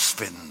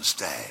 Crispin's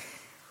day.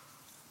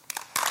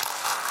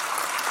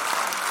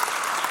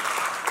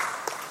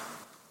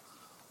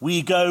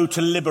 We go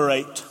to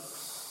liberate,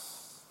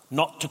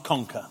 not to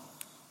conquer.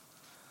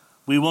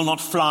 We will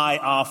not fly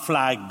our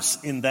flags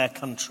in their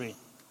country.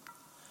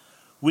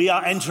 We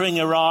are entering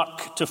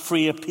Iraq to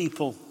free a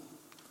people,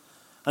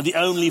 and the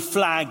only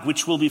flag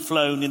which will be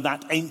flown in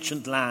that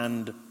ancient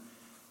land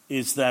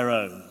is their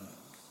own.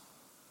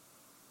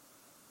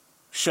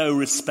 Show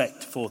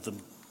respect for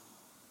them.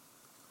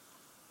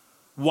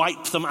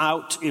 Wipe them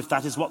out if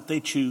that is what they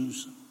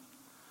choose.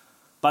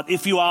 But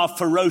if you are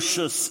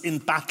ferocious in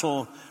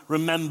battle,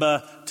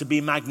 remember to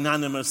be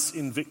magnanimous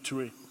in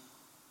victory.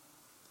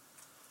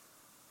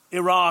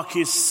 Iraq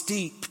is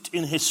steeped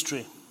in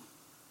history.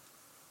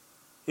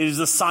 It is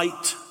the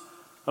site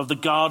of the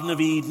Garden of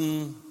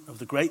Eden, of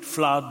the Great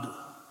Flood,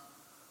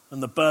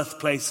 and the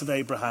birthplace of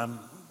Abraham.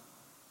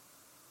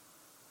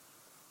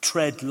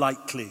 Tread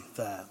lightly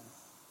there.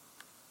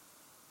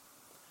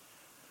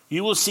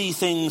 You will see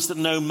things that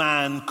no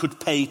man could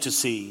pay to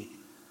see,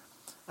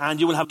 and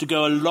you will have to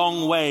go a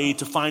long way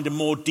to find a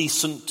more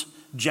decent,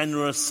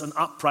 generous, and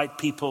upright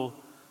people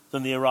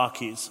than the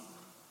Iraqis.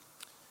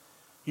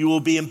 You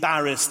will be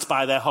embarrassed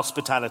by their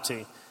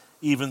hospitality,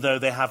 even though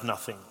they have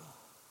nothing.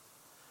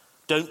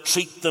 Don't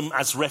treat them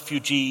as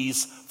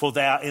refugees, for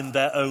they are in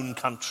their own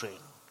country.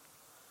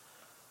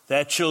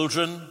 Their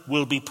children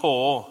will be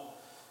poor,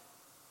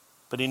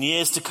 but in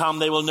years to come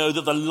they will know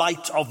that the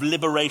light of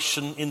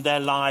liberation in their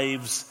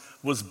lives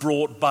was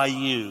brought by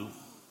you.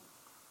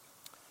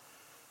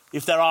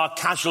 If there are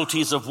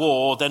casualties of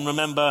war, then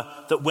remember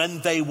that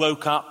when they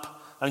woke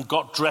up and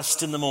got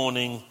dressed in the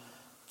morning,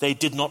 they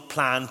did not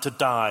plan to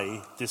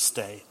die this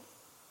day.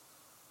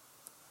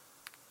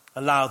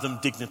 Allow them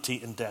dignity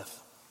in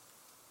death.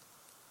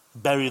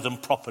 Bury them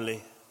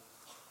properly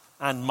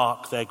and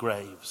mark their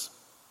graves.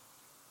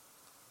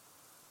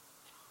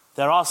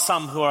 There are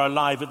some who are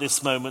alive at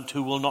this moment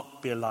who will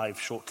not be alive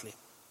shortly.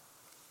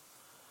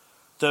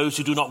 Those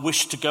who do not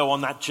wish to go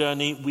on that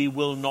journey, we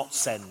will not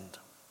send.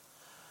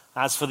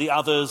 As for the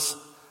others,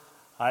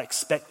 I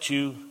expect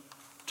you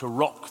to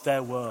rock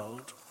their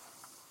world.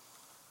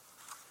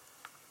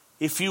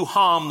 If you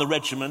harm the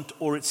regiment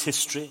or its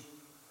history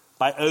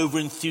by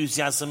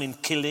over-enthusiasm in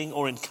killing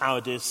or in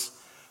cowardice.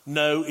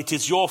 No, it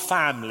is your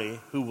family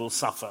who will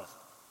suffer.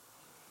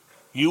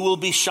 You will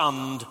be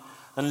shunned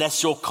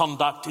unless your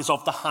conduct is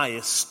of the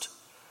highest,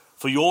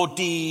 for your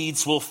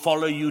deeds will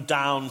follow you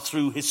down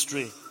through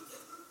history.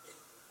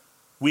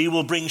 We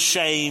will bring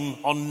shame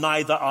on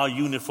neither our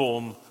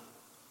uniform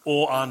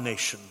or our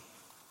nation.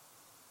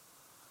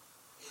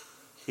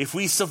 If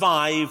we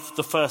survive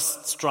the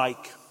first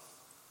strike,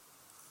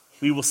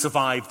 we will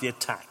survive the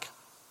attack.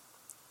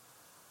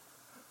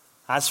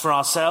 As for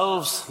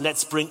ourselves,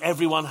 let's bring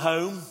everyone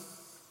home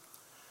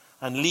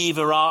and leave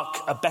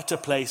Iraq a better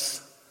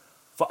place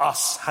for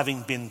us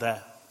having been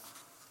there.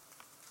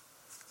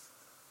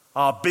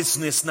 Our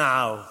business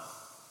now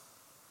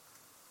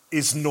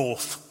is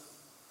north.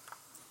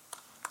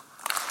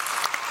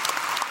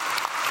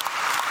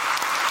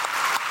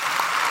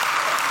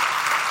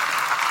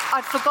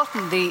 I'd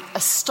forgotten the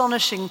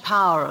astonishing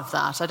power of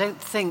that. I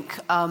don't think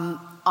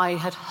I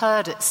had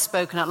heard it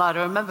spoken out loud.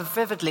 I remember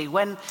vividly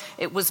when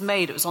it was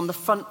made, it was on the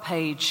front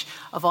page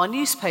of our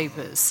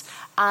newspapers.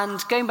 And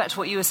going back to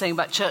what you were saying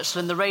about Churchill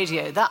and the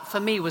radio, that for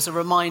me was a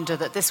reminder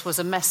that this was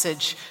a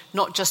message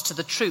not just to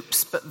the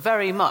troops, but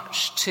very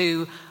much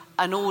to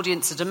an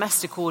audience, a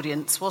domestic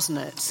audience, wasn't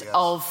it,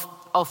 yes.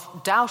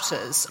 Of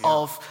doubters,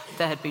 of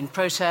there had been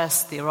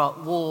protests, the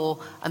Iraq War,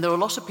 and there were a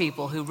lot of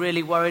people who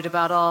really worried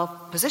about our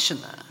position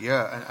there.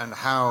 Yeah, and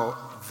how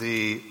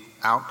the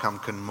outcome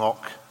can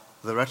mock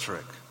the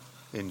rhetoric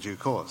in due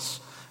course.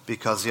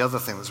 Because the other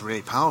thing that's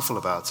really powerful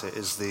about it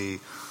is the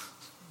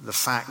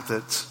fact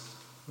that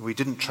we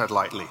didn't tread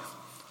lightly,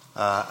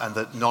 and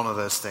that none of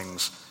those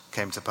things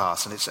came to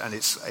pass. And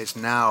it's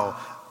now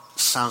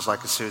sounds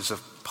like a series of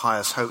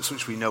pious hopes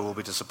which we know will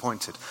be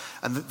disappointed.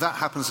 And that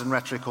happens in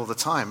rhetoric all the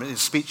time.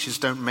 Speeches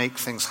don't make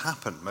things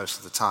happen most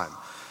of the time.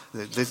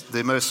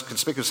 The most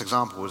conspicuous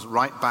example was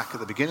right back at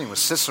the beginning was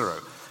Cicero,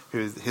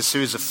 who his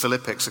series of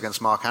Philippics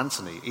against Mark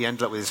Antony, he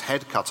ended up with his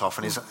head cut off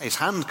and his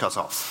hand cut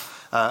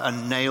off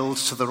and nailed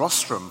to the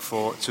rostrum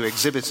to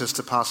exhibit as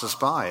to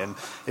passers-by. And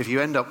if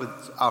you end up with,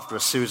 after a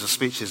series of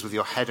speeches with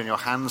your head and your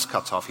hands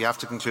cut off, you have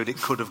to conclude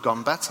it could have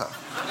gone better.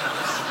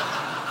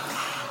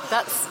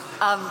 That's,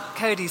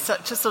 Cody,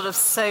 such a sort of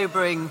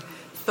sobering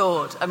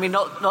thought. I mean,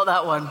 not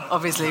that one,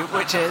 obviously,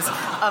 which is,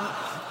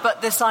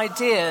 but this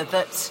idea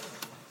that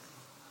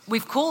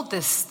we've called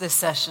this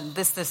session,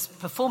 this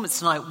performance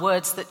tonight,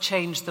 Words That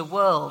Change the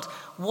World.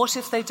 What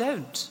if they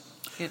don't?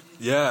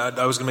 Yeah,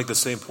 I was going to make the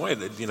same point.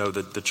 You know,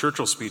 the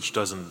Churchill speech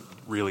doesn't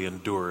really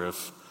endure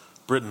if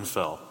Britain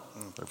fell,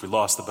 if we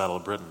lost the Battle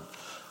of Britain.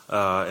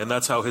 And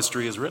that's how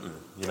history is written,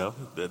 you know.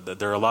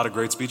 There are a lot of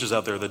great speeches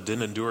out there that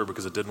didn't endure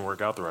because it didn't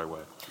work out the right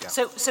way. Yeah.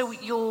 So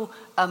your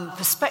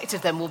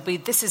perspective then will be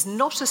this is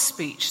not a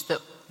speech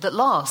that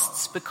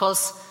lasts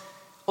because...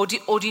 Or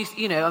do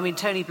you know, I mean,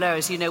 Tony Blair,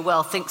 as you know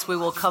well, thinks we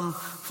will come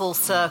full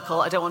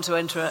circle. I don't want to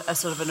enter a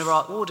sort of an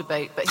Iraq war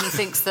debate, but he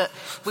thinks that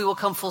we will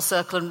come full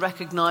circle and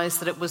recognise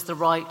that it was the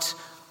right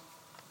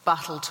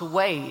battle to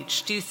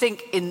wage. Do you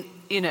think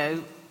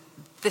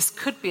this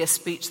could be a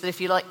speech that, if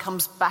you like,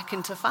 comes back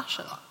into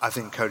fashion? I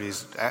think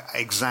Cody's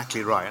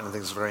exactly right, and I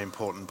think it's a very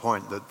important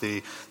point, that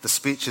the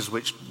speeches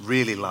which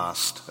really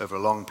last over a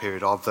long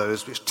period are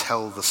those which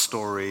tell the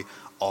story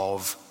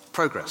of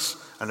progress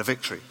and a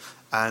victory.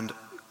 And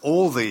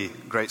all the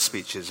great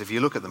speeches, if you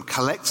look at them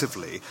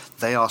collectively,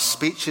 they are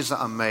speeches that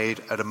are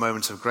made at a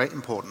moment of great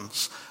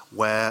importance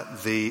where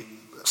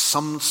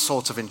some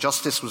sort of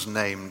injustice was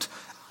named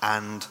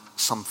and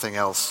something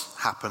else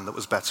happened that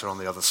was better on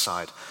the other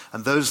side.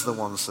 And those are the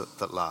ones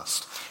that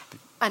last.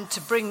 And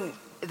to bring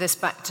this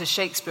back to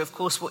Shakespeare, of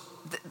course,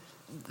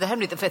 the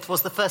Henry V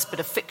was the first bit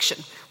of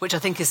fiction, which I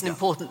think is an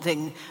important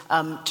thing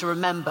to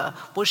remember.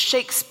 Was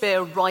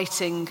Shakespeare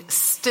writing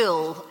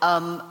still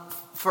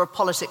for a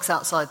politics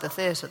outside the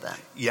theatre then?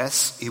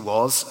 Yes, he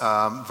was,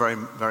 very,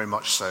 very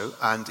much so.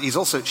 And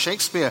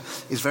Shakespeare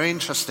is very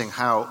interesting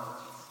how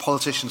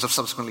politicians have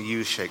subsequently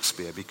used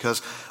Shakespeare, because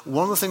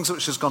one of the things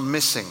which has gone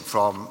missing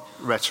from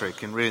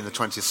rhetoric in the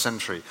 20th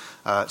century,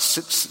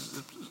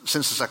 since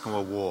the Second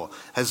World War,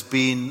 has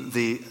been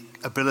the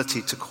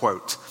ability to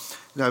quote.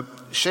 Now,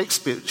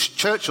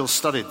 Churchill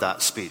studied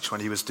that speech when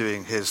he was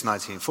doing his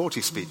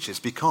 1940 speeches,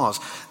 because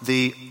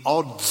the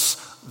odds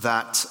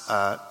that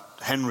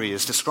Henry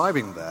is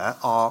describing there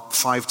are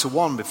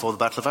 5-1 before the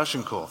Battle of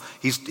Agincourt.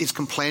 He's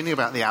complaining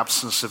about the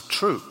absence of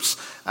troops,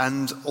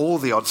 and all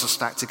the odds are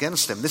stacked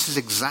against him. This is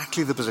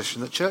exactly the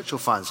position that Churchill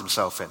finds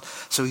himself in.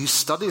 So he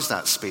studies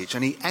that speech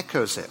and he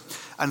echoes it.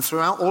 And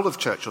throughout all of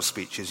Churchill's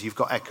speeches, you've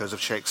got echoes of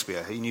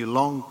Shakespeare. He knew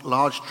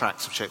large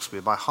tracts of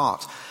Shakespeare by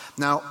heart.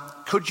 Now,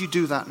 could you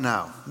do that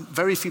now?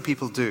 Very few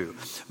people do.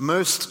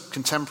 Most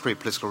contemporary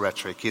political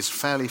rhetoric is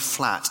fairly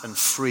flat and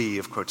free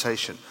of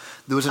quotation.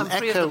 There was an echo.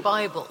 Free of the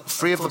Bible.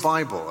 Free of the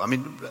Bible. I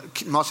mean,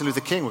 Martin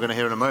Luther King, we're going to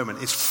hear in a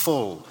moment, is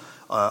full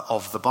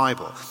of the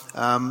Bible.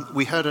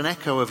 We heard an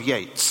echo of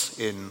Yeats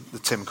in the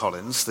Tim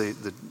Collins,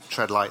 the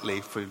Tread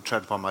Lightly, for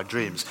Tread Upon My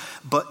Dreams.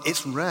 But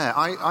it's rare.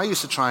 I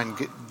used to try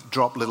and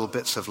drop little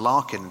bits of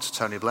Larkin into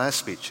Tony Blair's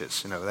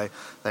speeches. You know,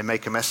 they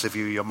make a mess of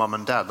you, your mum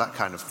and dad, that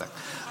kind of thing.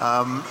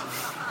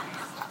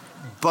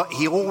 But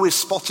he always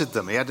spotted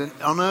them. He had an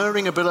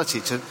unerring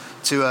ability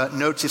to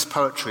notice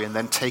poetry and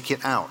then take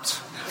it out.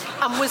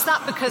 And was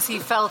that because he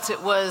felt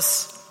it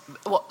was,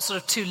 sort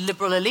of too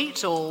liberal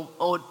elite or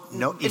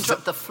no,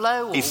 interrupt the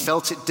flow? Or? He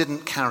felt it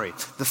didn't carry.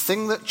 The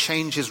thing that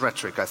changes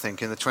rhetoric, I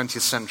think, in the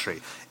 20th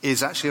century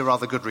is actually a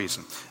rather good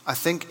reason. I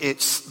think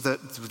it's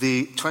that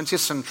the 20th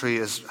century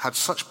has had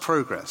such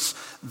progress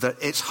that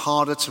it's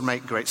harder to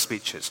make great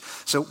speeches.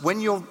 So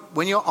when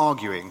you're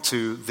arguing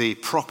to the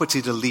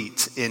propertied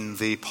elite in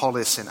the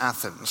polis in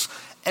Athens,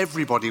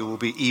 everybody will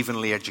be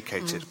evenly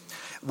educated.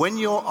 When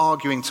you're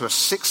arguing to a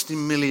 60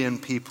 million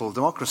people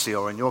democracy,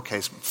 or in your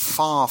case,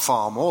 far,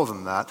 far more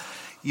than that,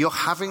 you're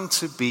having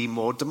to be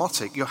more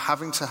demotic. You're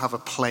having to have a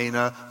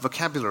plainer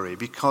vocabulary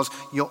because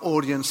your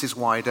audience is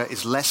wider,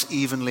 is less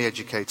evenly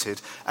educated,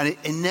 and it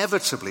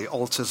inevitably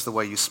alters the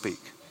way you speak.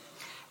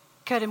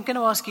 Carey, I'm going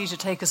to ask you to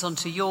take us on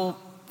to your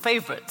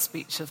favourite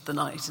speech of the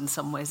night in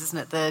some ways, isn't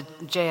it? The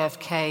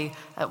JFK,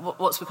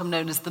 what's become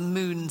known as the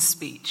moon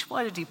speech.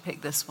 Why did you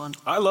pick this one?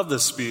 I love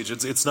this speech.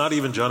 It's not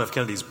even John F.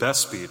 Kennedy's best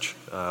speech.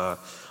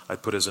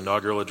 I'd put his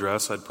inaugural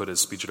address, I'd put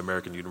his speech at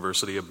American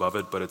University above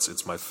it, but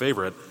it's my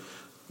favorite.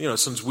 You know,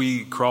 since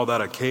we crawled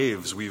out of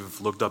caves, we've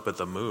looked up at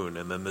the moon,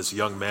 and then this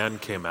young man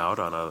came out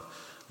on a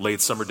late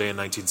summer day in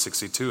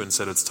 1962 and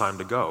said it's time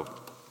to go.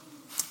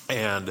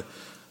 And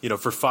you know,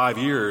 for 5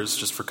 years,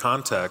 just for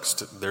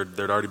context, there'd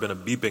already been a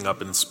beeping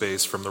up in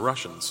space from the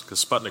Russians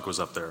because Sputnik was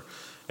up there,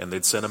 and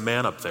they'd sent a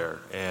man up there.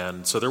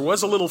 And so there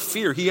was a little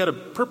fear. He had a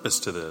purpose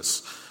to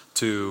this,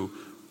 to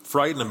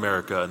frighten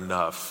America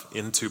enough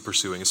into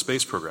pursuing a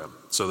space program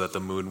so that the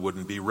moon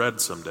wouldn't be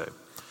red someday.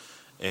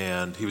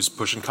 And he was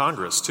pushing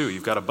Congress, too.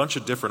 You've got a bunch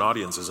of different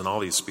audiences in all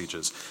these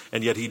speeches,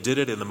 and yet he did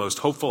it in the most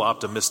hopeful,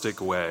 optimistic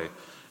way.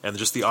 And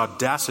just the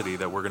audacity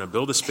that we're going to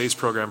build a space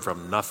program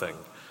from nothing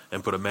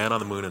and put a man on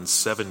the moon in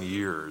 7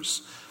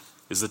 years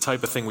is the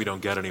type of thing we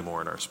don't get anymore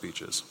in our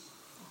speeches.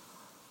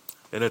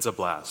 And it's a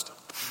blast.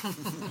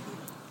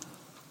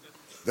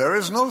 There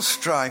is no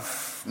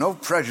strife, no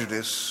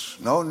prejudice,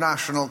 no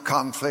national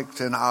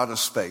conflict in outer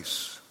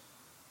space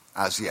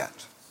as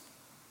yet.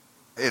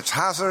 Its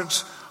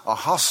hazards are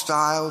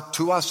hostile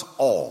to us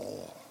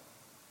all.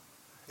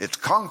 Its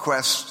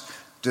conquest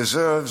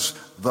deserves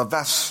the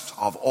best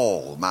of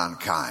all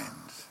mankind.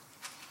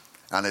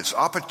 And its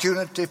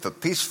opportunity for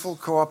peaceful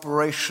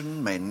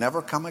cooperation may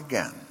never come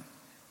again.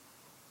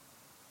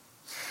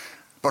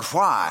 But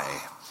why,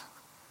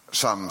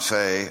 some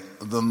say,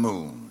 the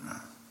moon?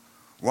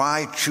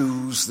 Why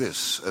choose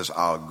this as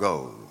our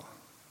goal?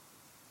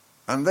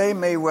 And they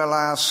may well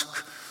ask,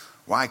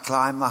 why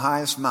climb the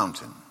highest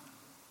mountain?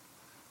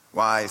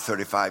 Why,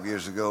 35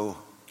 years ago,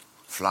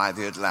 fly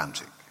the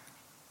Atlantic?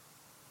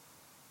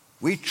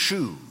 We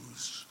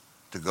choose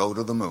to go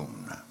to the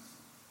moon.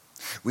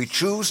 We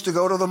choose to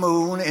go to the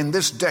moon in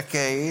this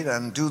decade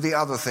and do the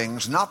other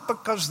things, not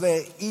because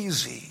they're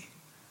easy,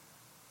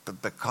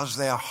 but because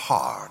they're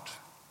hard.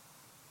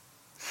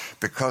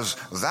 Because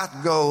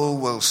that goal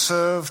will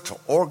serve to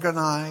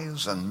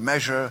organize and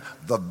measure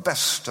the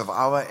best of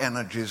our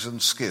energies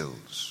and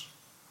skills.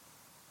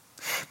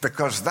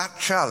 Because that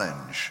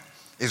challenge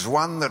is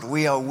one that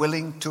we are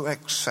willing to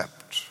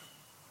accept,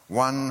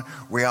 one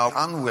we are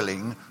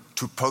unwilling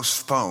to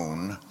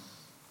postpone,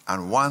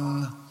 and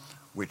one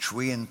which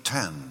we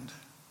intend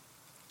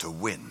to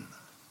win.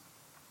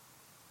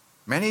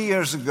 Many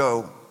years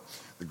ago,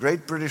 the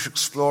great British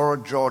explorer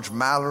George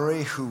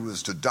Mallory, who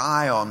was to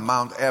die on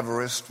Mount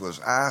Everest, was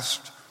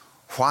asked,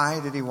 why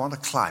did he want to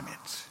climb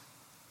it?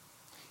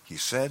 He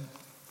said,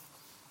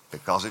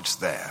 because it's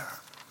there.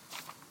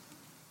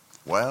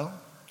 Well,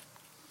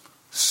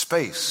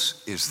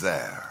 space is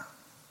there,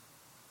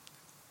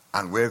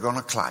 and we're going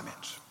to climb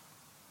it.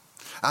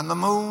 And the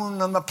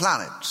moon and the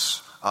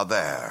planets are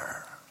there.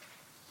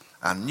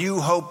 And new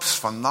hopes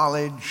for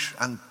knowledge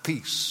and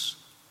peace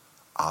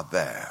are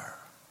there.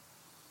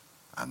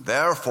 And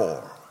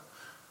therefore,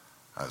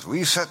 as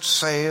we set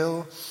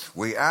sail,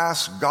 we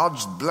ask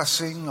God's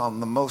blessing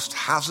on the most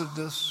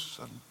hazardous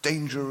and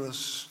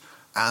dangerous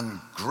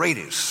and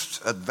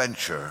greatest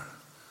adventure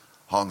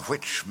on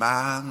which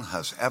man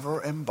has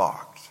ever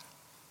embarked.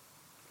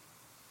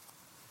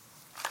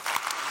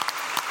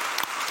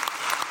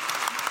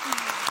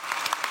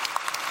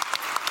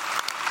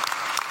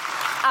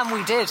 And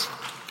we did.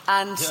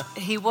 And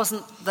he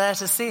wasn't there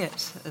to see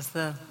it, is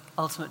the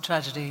ultimate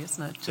tragedy,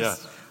 isn't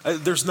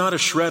it? There's not a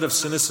shred of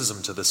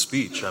cynicism to the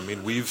speech. I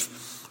mean, we've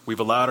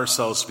allowed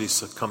ourselves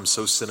to become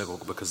so cynical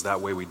because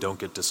that way we don't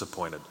get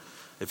disappointed.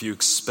 If you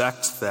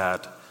expect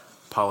that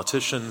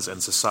politicians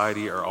and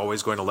society are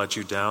always going to let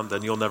you down,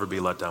 then you'll never be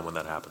let down when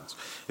that happens.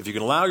 If you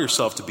can allow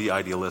yourself to be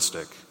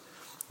idealistic,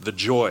 the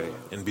joy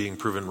in being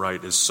proven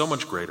right is so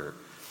much greater.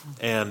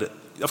 And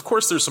of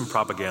course there's some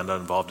propaganda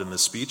involved in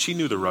this speech. He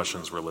knew the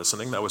Russians were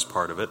listening. That was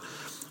part of it.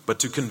 But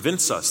to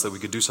convince us that we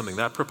could do something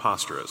that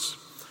preposterous,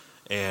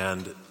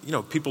 and,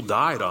 people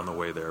died on the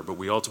way there, but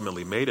we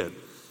ultimately made it.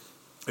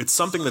 It's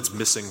something that's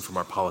missing from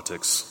our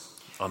politics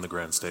on the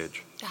grand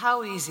stage.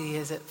 How easy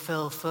is it,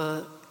 Phil,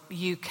 for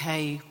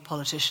UK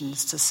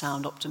politicians to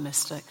sound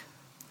optimistic?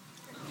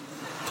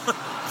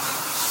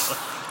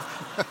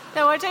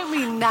 No, I don't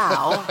mean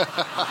now.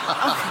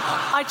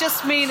 I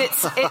just mean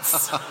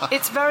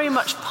it's very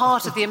much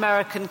part of the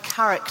American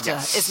character,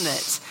 yes. Isn't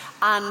it?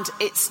 And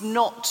it's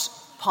not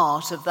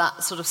part of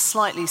that sort of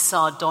slightly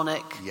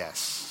sardonic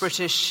yes.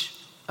 British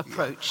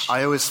approach.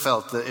 I always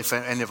felt that if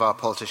any of our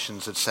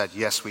politicians had said,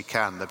 yes, we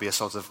can, there'd be a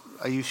sort of,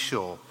 are you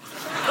sure?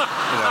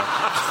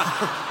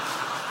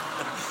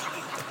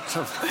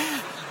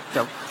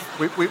 No,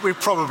 we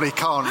probably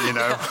can't,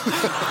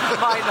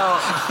 Why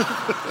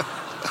not?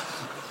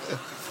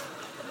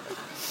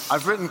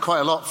 I've written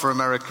quite a lot for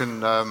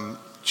American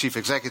chief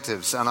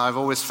executives, and I've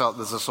always felt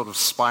there's a sort of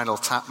Spinal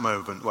Tap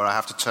moment where I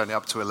have to turn it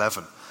up to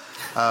 11.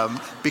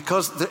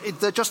 Because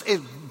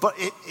but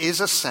it is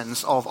a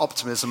sense of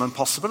optimism and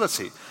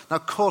possibility. Now,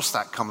 of course,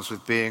 that comes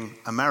with being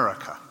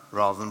America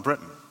rather than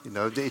Britain.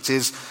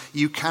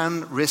 You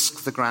can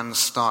risk the grand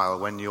style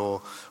when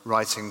you're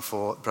writing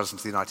for the President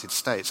of the United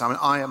States. I mean,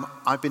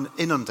 I've been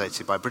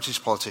inundated by British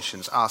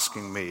politicians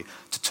asking me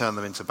to turn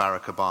them into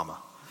Barack Obama.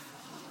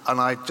 And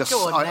I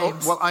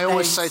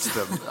always say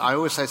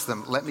to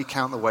them, let me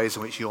count the ways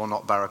in which you're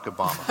not Barack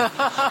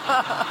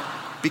Obama.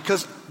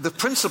 Because the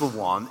principal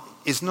one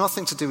is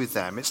nothing to do with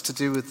them, it's to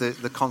do with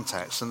the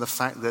context and the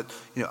fact that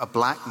a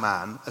black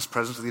man as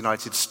President of the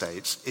United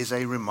States is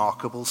a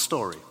remarkable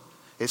story.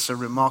 It's a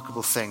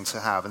remarkable thing to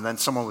have, and then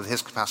someone with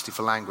his capacity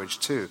for language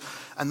too.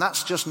 And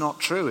that's just not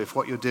true if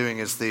what you're doing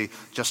is the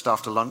just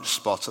after lunch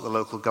spot at the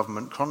local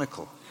government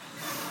chronicle.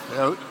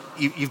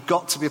 You've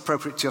got to be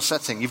appropriate to your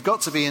setting. You've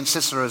got to be, in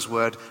Cicero's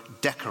word,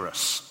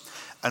 decorous.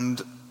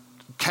 And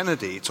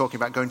Kennedy talking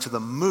about going to the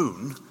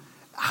moon,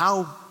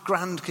 how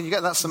grand can you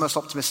get? That's the most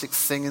optimistic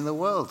thing in the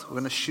world. We're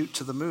going to shoot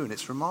to the moon.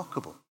 It's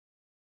remarkable.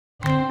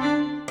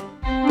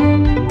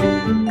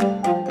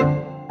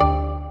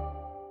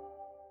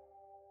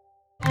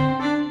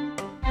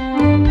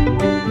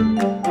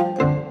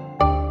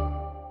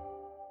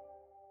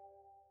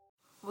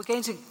 We're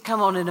going to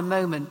come on in a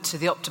moment to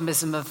the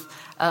optimism of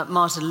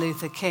Martin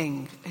Luther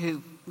King,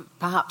 who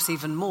perhaps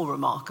even more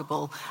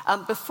remarkable.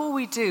 Before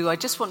we do, I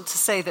just want to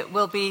say that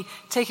we'll be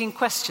taking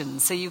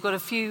questions. So you've got a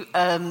few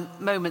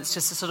moments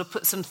just to sort of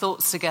put some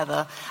thoughts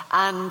together.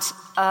 And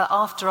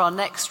after our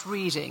next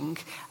reading,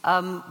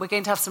 we're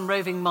going to have some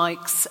roving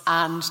mics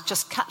and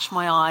just catch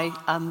my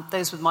eye.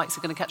 Those with mics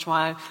are going to catch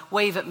my eye,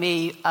 wave at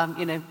me,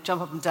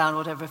 jump up and down,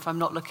 whatever, if I'm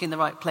not looking in the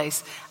right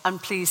place.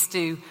 And please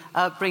do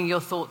bring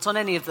your thoughts on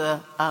any of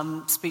the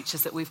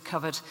speeches that we've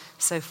covered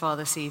so far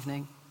this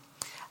evening.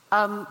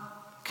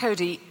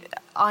 Cody,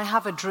 I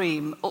have a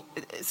dream.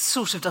 It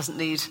sort of doesn't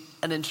need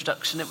an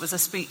introduction. It was a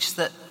speech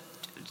that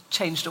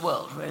changed the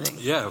world, really.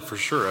 Yeah, for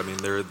sure. I mean,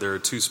 there are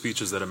two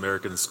speeches that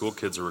American school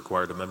kids are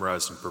required to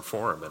memorize and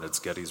perform, and it's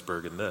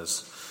Gettysburg and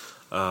this.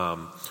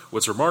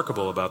 What's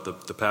remarkable about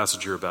the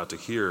passage you're about to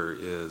hear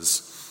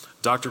is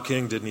Dr.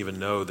 King didn't even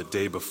know the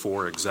day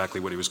before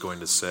exactly what he was going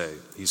to say.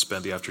 He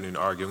spent the afternoon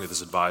arguing with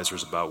his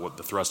advisors about what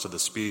the thrust of the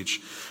speech,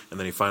 and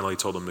then he finally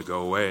told them to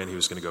go away, and he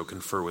was going to go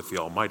confer with the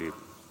Almighty.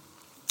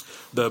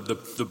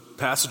 The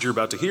passage you're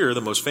about to hear,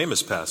 the most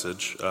famous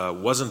passage,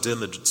 wasn't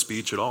in the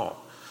speech at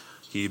all.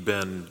 He'd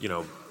been,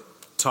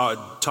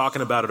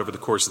 talking about it over the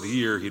course of the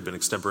year. He'd been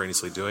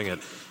extemporaneously doing it,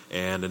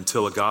 and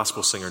until a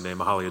gospel singer named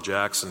Mahalia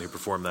Jackson, who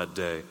performed that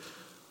day,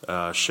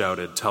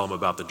 shouted, "Tell him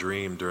about the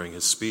dream" during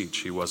his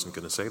speech, he wasn't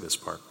going to say this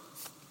part.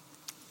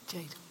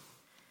 Jade.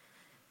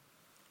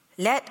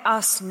 Let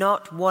us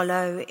not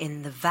wallow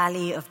in the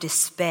valley of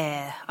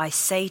despair, I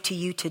say to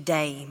you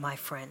today, my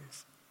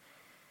friends.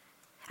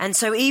 And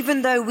so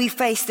even though we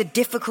face the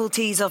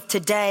difficulties of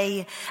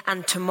today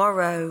and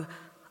tomorrow,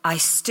 I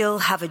still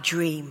have a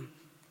dream.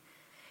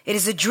 It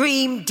is a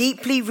dream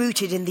deeply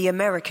rooted in the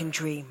American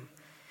dream.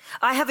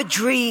 I have a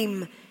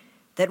dream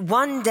that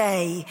one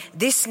day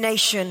this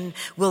nation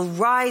will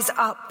rise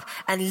up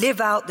and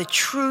live out the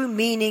true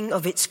meaning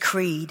of its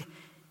creed.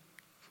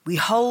 We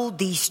hold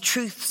these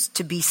truths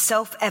to be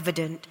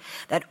self-evident,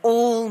 that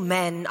all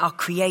men are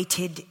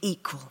created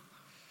equal.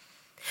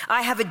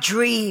 I have a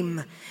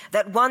dream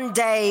that one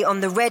day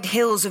on the red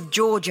hills of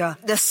Georgia,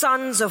 the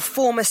sons of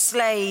former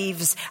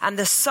slaves and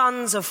the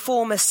sons of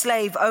former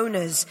slave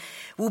owners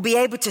will be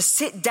able to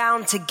sit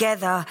down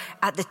together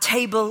at the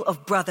table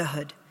of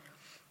brotherhood.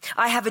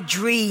 I have a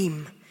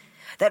dream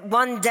that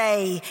one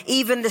day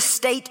even the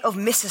state of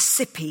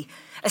Mississippi,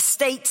 a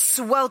state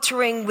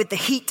sweltering with the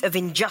heat of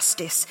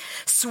injustice,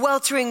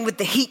 sweltering with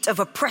the heat of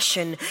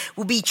oppression,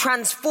 will be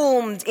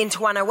transformed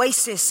into an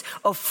oasis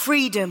of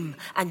freedom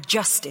and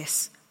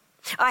justice.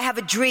 I have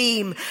a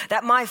dream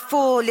that my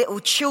 4 little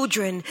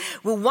children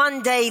will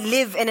one day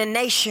live in a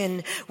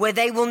nation where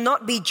they will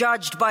not be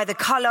judged by the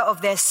color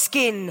of their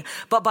skin,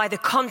 but by the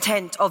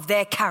content of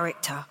their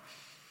character.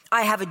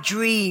 I have a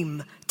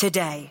dream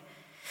today.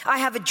 I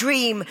have a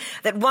dream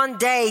that one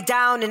day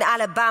down in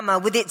Alabama,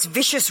 with its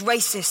vicious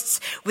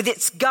racists, with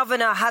its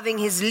governor having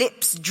his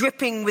lips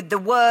dripping with the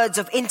words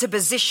of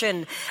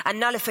interposition and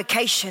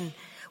nullification,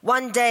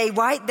 one day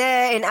right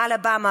there in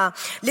Alabama,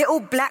 little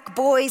black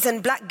boys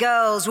and black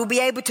girls will be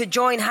able to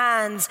join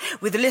hands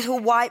with little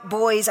white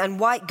boys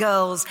and white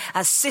girls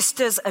as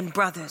sisters and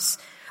brothers.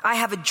 I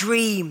have a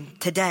dream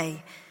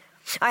today.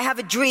 I have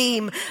a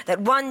dream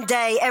that one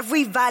day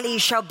every valley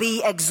shall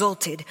be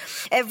exalted,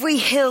 every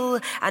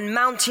hill and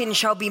mountain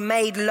shall be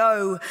made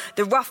low,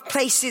 the rough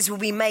places will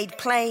be made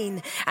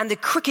plain, and the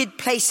crooked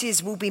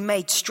places will be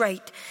made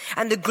straight,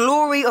 and the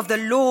glory of the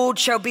Lord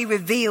shall be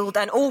revealed,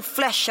 and all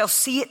flesh shall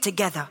see it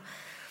together.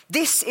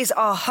 This is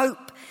our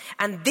hope,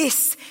 and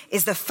this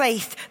is the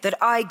faith that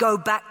I go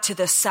back to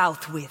the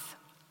South with.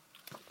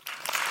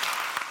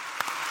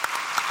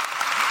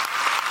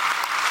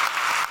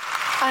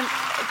 And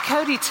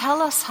Cody,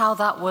 tell us how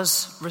that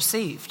was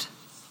received.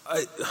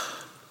 I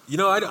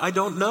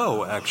don't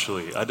know,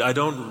 actually. I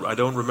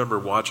don't remember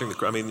watching the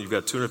crowd. I mean, you've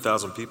got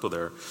 200,000 people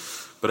there,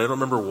 but I don't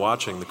remember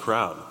watching the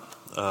crowd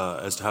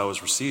as to how it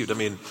was received. I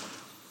mean,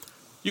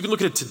 you can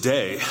look at it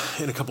today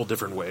in a couple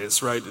different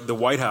ways, right? The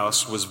White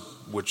House,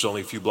 which is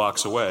only a few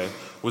blocks away,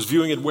 was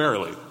viewing it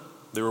warily.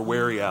 They were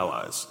wary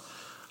allies.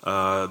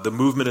 The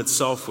movement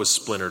itself was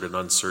splintered and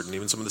uncertain.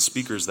 Even some of the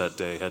speakers that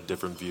day had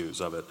different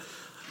views of it.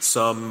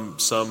 Some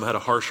had a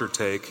harsher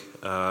take.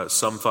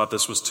 Some thought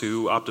this was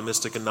too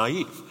optimistic and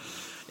naive.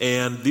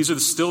 And these are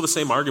still the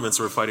same arguments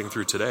that we're fighting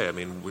through today. I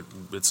mean,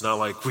 it's not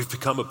like we've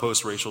become a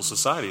post-racial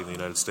society in the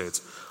United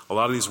States. A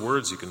lot of these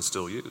words you can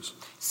still use.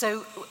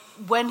 So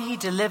when he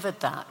delivered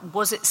that,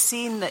 was it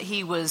seen that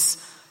he was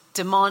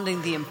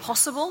demanding the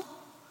impossible?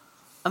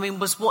 I mean,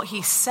 was what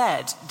he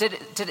said, did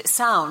it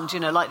sound,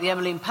 like the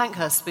Emmeline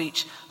Pankhurst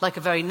speech, like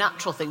a very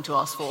natural thing to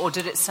ask for, or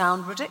did it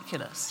sound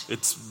ridiculous?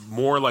 It's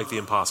more like the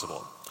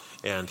impossible.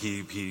 And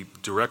he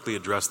directly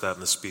addressed that in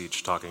the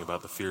speech, talking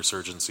about the fierce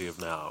urgency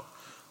of now,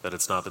 that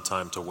it's not the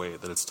time to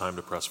wait, that it's time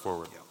to press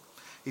forward. Yeah.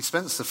 He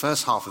spends the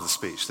first half of the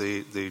speech,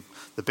 the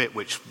bit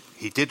which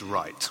he did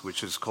write,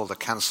 which is called a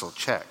cancelled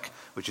check,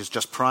 which is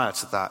just prior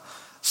to that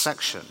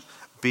section,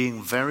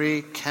 being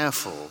very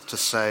careful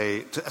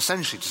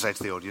essentially to say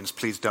to the audience,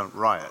 please don't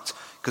riot,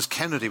 because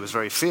Kennedy was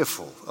very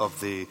fearful of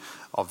the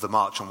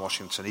March on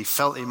Washington. He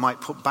felt it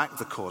might put back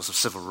the cause of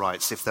civil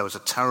rights if there was a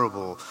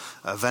terrible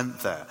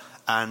event there.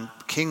 And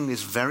King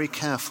is very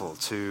careful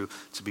to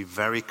be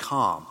very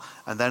calm.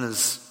 And then,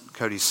 as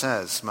Cody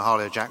says,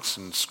 Mahalia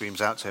Jackson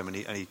screams out to him, and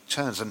he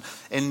turns. And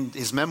in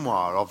his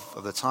memoir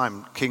of the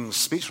time, King's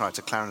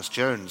speechwriter, Clarence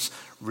Jones,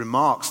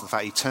 remarks the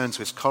fact he turned to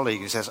his colleague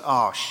and he says,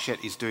 "Oh,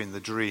 shit, he's doing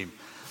the dream."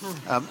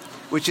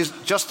 Which is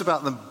just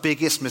about the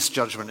biggest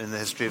misjudgment in the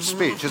history of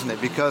speech, isn't it?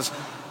 Because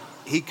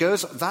he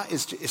goes,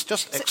 it's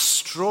just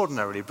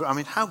extraordinarily, I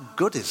mean, how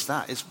good is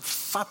that? It's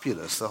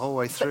fabulous the whole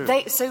way through.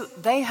 So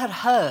they had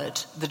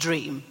heard the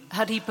dream.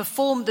 Had he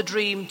performed the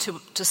dream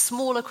to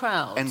smaller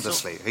crowds?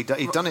 Endlessly.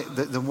 He'd done it.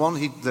 The one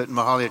that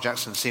Mahalia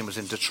Jackson had seen was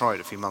in Detroit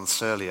a few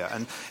months earlier.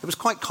 And it was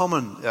quite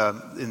common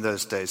in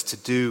those days to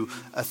do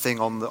a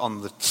thing on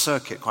the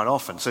circuit quite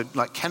often. So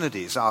like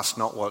Kennedy's Ask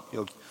Not What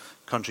Your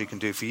Country Can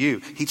Do For You.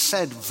 He'd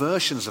said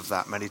versions of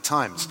that many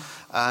times.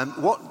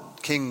 What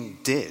King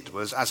did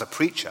was, as a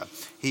preacher,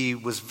 he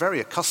was very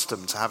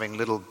accustomed to having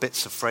little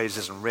bits of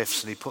phrases and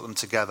riffs, and he put them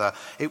together.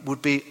 It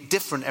would be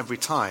different every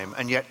time,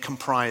 and yet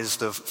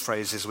comprised of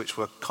phrases which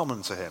were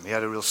common to him. He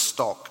had a real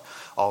stock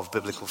of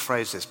biblical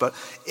phrases. But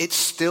it's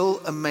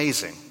still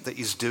amazing that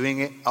he's doing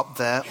it up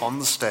there on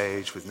the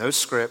stage with no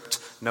script,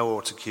 no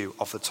autocue,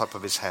 off the top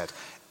of his head.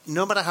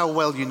 No matter how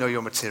well you know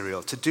your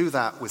material, to do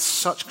that with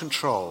such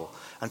control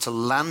and to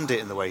land it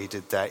in the way he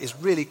did there is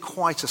really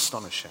quite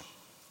astonishing.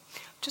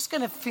 Just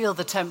going to feel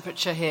the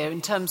temperature here in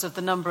terms of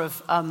the number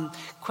of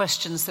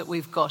questions that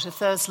we've got. If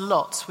there's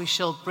lots, we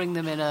shall bring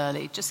them in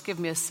early. Just give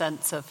me a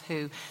sense of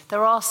who.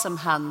 There are some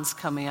hands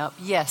coming up.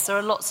 Yes, there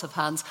are lots of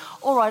hands.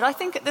 All right, I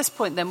think at this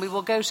point then we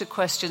will go to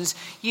questions.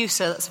 You,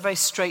 sir, that's a very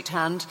straight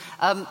hand.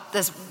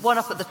 There's one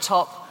up at the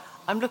top.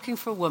 I'm looking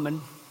for a woman.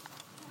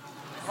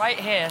 Right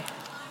here.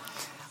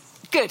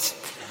 Good.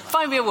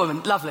 Find me a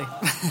woman. Lovely.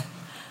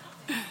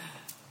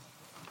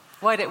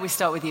 Why don't we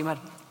start with you,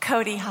 madam?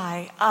 Cody,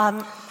 hi.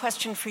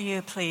 Question for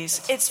you,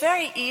 please. It's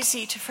very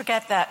easy to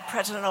forget that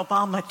President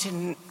Obama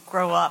didn't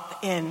grow up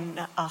in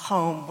a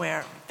home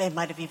where they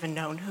might have even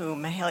known who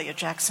Mahalia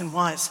Jackson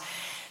was.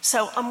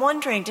 So I'm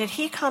wondering, did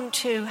he come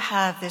to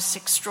have this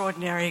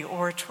extraordinary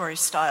oratory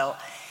style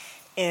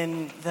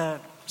in the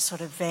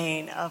sort of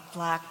vein of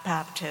Black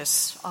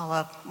Baptists a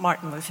la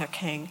Martin Luther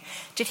King?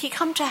 Did he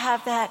come to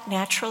have that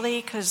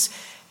naturally? Because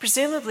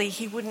presumably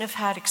he wouldn't have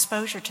had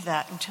exposure to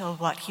that until,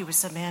 he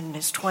was a man in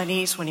his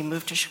 20s when he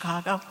moved to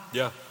Chicago?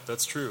 Yeah,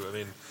 that's true. I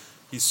mean,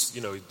 he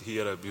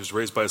was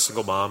raised by a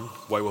single mom,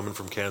 white woman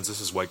from Kansas.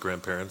 His white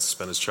grandparents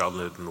spent his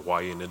childhood in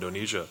Hawaii and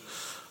Indonesia.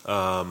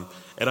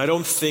 And I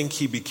don't think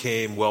he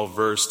became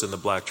well-versed in the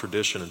black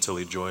tradition until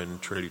he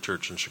joined Trinity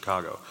Church in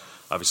Chicago.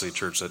 Obviously a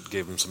church that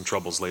gave him some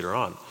troubles later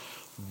on.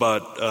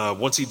 But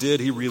once he did,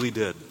 he really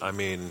did. I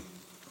mean,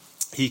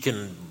 he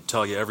can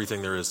tell you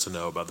everything there is to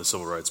know about the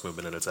civil rights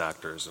movement and its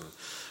actors, and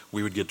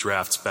we would get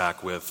drafts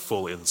back with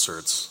full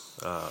inserts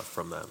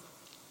from them.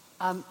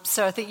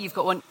 So I think you've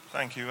got one.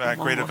 Thank you.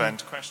 Great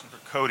event. Question for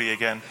Cody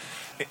again.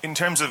 In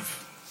terms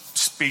of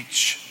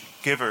speech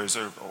givers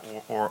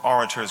or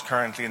orators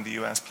currently in the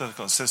U.S.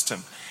 political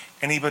system,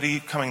 anybody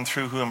coming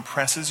through who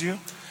impresses you?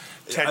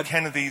 Ted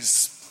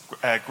Kennedy's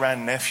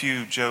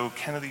grandnephew, Joe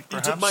Kennedy,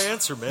 perhaps? You took my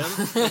answer, man.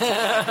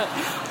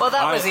 Well,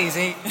 that was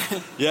easy.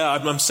 Yeah,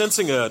 I'm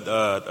sensing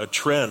a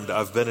trend.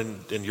 I've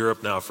been in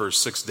Europe now for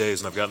 6 days,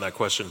 and I've gotten that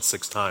question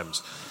 6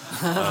 times.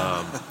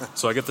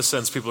 So I get the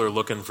sense people are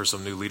looking for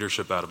some new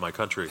leadership out of my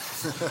country.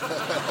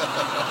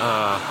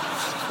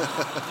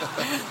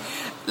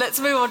 Let's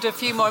move on to a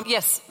few more.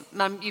 Yes,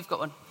 ma'am, you've got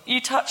one. You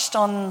touched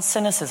on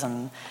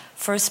cynicism.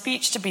 For a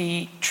speech to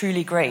be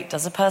truly great,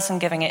 does a person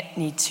giving it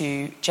need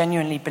to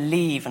genuinely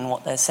believe in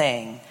what they're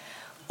saying?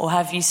 Or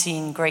have you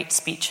seen great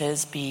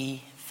speeches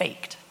be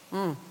faked?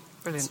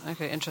 Brilliant.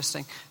 Okay,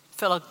 interesting.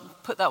 Phil, I'll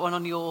put that one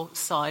on your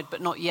side,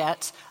 but not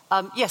yet.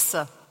 Yes,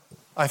 sir.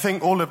 I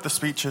think all of the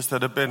speeches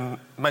that have been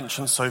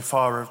mentioned so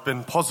far have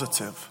been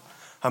positive.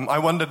 I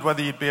wondered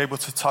whether you'd be able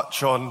to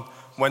touch on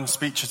when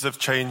speeches have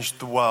changed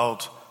the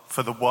world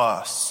for the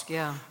worse.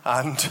 Yeah.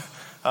 And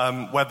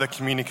whether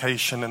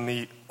communication and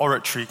the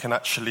oratory can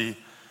actually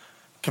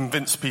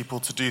convince people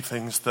to do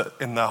things that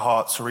in their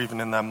hearts or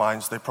even in their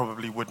minds they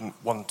probably wouldn't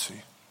want to.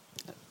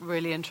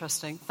 Really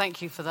interesting.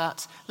 Thank you for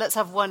that. Let's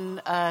have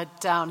one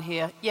down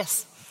here.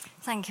 Yes.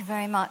 Thank you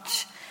very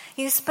much.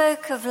 You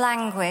spoke of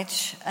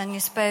language and you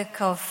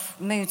spoke of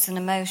moods and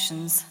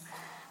emotions.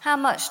 How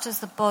much does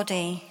the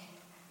body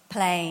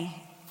play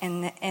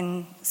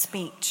in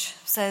speech?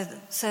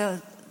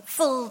 So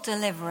full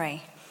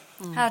delivery.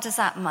 How does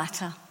that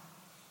matter?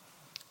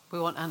 We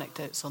want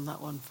anecdotes on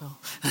that one, Phil.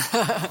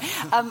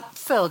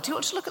 Phil, do you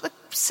want to look at the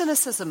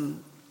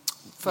cynicism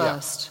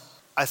first? Yeah.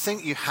 I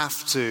think you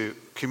have to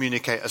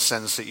communicate a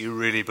sense that you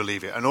really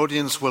believe it. An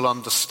audience will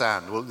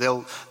understand.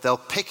 They'll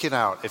pick it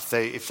out if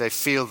they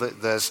feel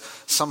that there's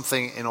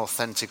something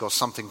inauthentic or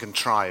something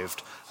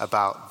contrived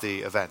about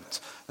the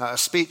event. Now, a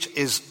speech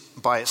is,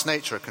 by its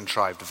nature, a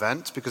contrived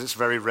event because it's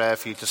very rare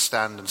for you to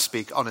stand and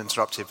speak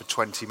uninterrupted for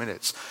 20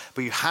 minutes.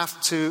 But you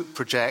have to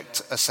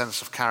project a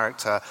sense of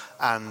character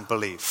and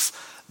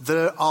belief.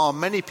 There are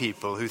many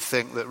people who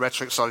think that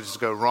rhetoric started to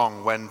go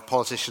wrong when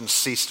politicians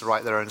ceased to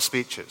write their own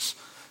speeches.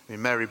 I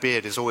mean, Mary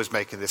Beard is always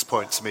making this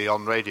point to me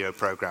on radio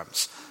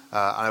programmes. And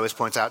I always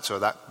point out to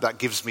her that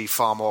gives me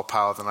far more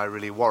power than I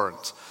really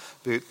warrant.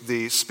 The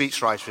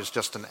speechwriter is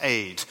just an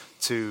aid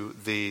to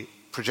the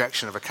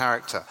projection of a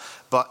character.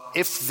 But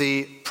if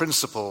the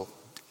principal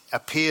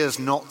appears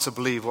not to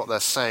believe what they're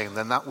saying,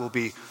 then that will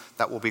be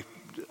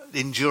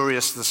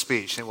injurious to the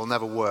speech and it will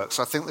never work.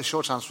 So I think the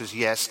short answer is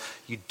yes,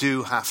 you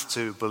do have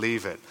to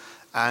believe it.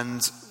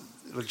 And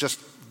just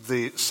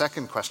the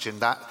second question,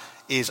 that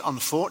is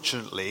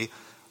unfortunately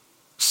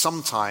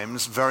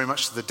sometimes very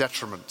much to the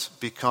detriment,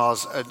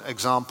 because an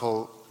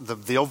example,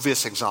 the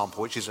obvious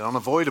example, which is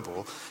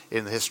unavoidable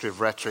in the history of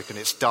rhetoric and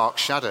its dark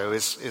shadow,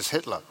 is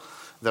Hitler.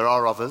 There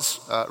are others.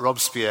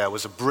 Robespierre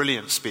was a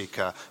brilliant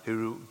speaker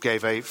who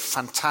gave a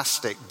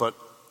fantastic but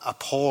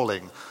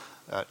appalling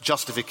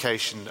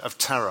justification of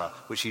terror,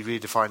 which he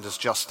redefined as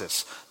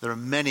justice. There are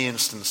many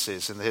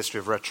instances in the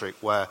history of rhetoric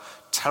where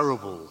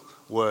terrible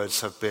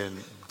words have been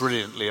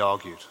brilliantly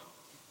argued.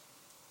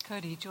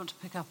 Cody, do you want to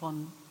pick up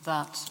on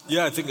that?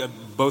 Yeah, I think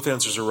both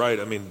answers are right.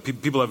 I mean, we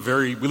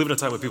live in a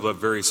time when people have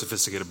very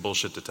sophisticated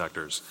bullshit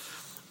detectors.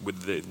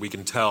 We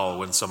can tell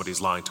when somebody's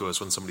lying to us,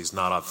 when somebody's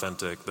not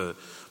authentic. The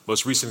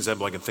most recent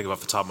example I can think of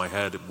off the top of my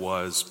head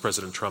was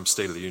President Trump's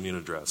State of the Union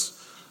address.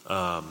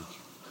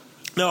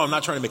 No, I'm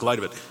not trying to make light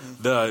of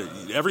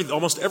it.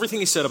 Almost everything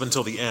he said up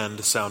until the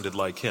end sounded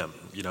like him.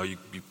 You know, you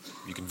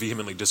can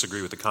vehemently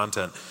disagree with the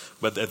content,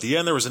 but at the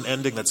end there was an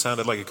ending that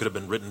sounded like it could have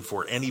been written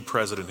for any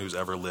president who's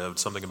ever lived.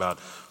 Something about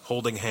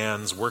holding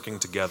hands, working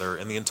together,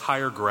 and the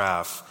entire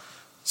graph.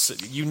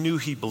 You knew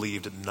he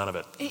believed none of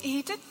it.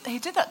 He did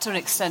that to an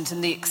extent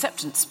in the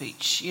acceptance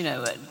speech, you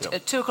know,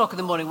 at 2 o'clock in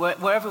the morning,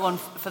 where everyone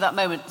for that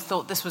moment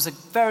thought this was a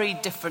very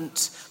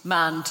different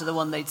man to the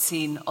one they'd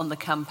seen on the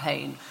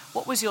campaign.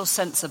 What was your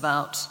sense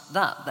about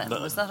that then?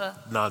 Was that a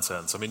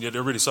nonsense? I mean,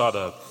 everybody saw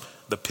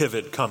the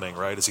pivot coming,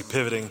 right? Is he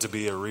pivoting to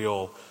be a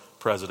real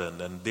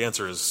president? And the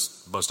answer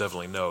is most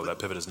definitely no. That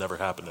pivot has never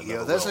happened.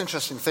 And there's an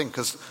interesting thing,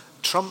 because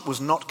Trump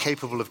was not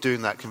capable of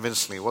doing that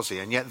convincingly, was he?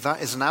 And yet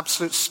that is an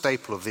absolute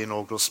staple of the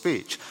inaugural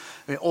speech.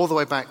 I mean, all the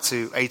way back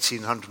to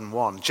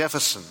 1801,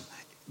 Jefferson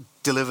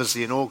delivers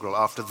the inaugural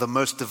after the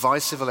most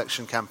divisive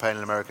election campaign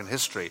in American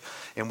history,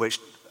 in which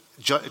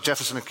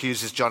Jefferson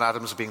accuses John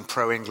Adams of being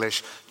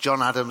pro-English.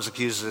 John Adams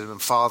accuses him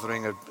of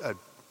fathering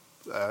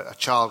a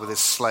child with his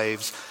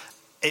slaves.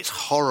 It's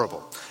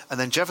horrible. And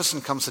then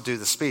Jefferson comes to do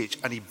the speech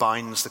and he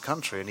binds the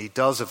country, and he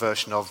does a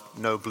version of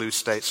no blue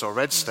states or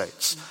red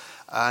states.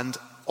 And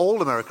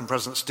all American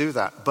presidents do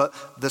that. But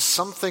there's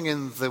something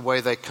in the way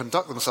they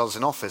conduct themselves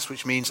in office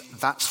which means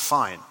that's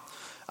fine.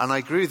 And I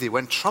agree with you,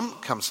 when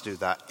Trump comes to do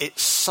that, it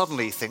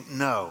suddenly you think,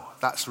 no,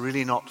 that's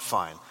really not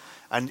fine.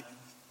 And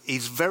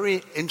he's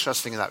very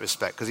interesting in that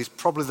respect, because he's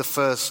probably the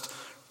first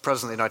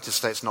president of the United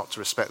States not to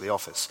respect the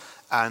office.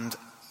 And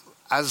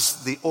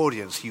as the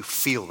audience, you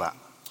feel that.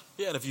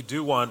 Yeah, and if you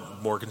do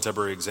want more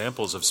contemporary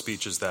examples of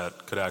speeches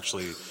that could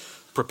actually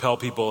propel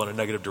people in a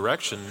negative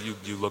direction,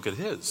 you look at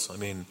his. I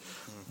mean,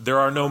 there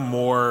are no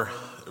more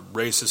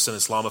racists and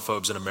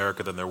Islamophobes in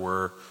America than there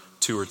were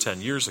 2 or 10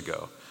 years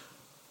ago.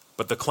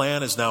 But the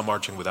Klan is now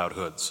marching without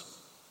hoods.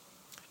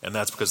 And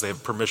that's because they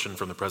have permission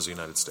from the President of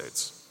the United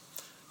States.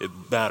 It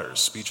matters.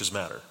 Speeches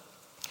matter.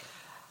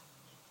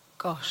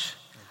 Gosh.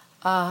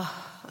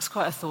 That's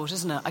quite a thought,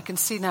 isn't it? I can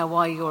see now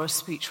why you're a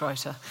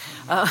speechwriter.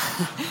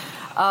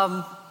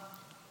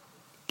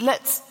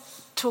 Let's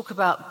talk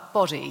about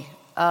body.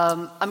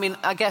 I mean,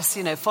 I guess,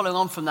 following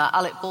on from that,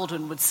 Alec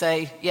Baldwin would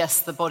say,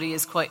 yes, the body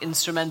is quite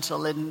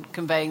instrumental in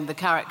conveying the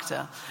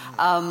character.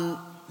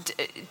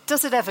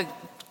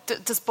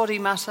 Does body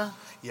matter?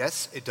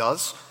 Yes, it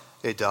does.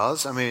 It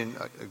does. I mean,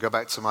 I go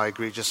back to my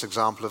egregious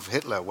example of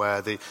Hitler,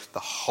 where the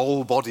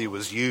whole body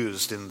was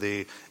used in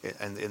the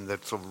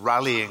sort of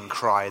rallying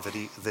cry that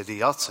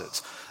he uttered.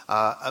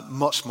 A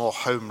much more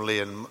homely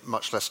and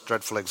much less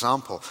dreadful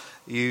example.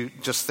 You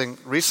just think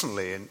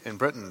recently in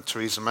Britain,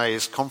 Theresa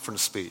May's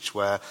conference speech,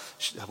 where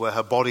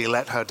her body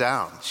let her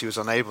down. She was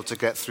unable to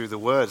get through the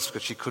words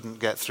because she couldn't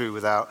get through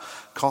without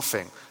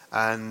coughing.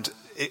 And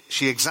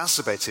she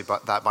exacerbated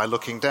that by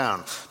looking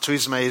down.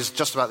 Theresa May is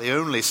just about the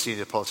only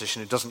senior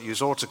politician who doesn't use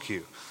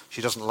autocue.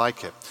 She doesn't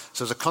like it.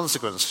 So as a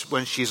consequence,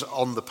 when she's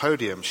on the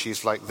podium,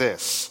 she's like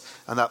this,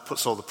 and that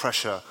puts all the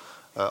pressure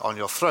on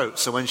your throat.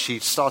 So when she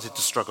started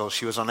to struggle,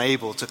 she was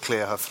unable to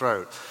clear her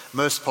throat.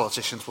 Most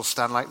politicians will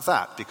stand like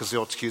that because the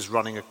autocue is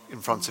running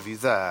in front of you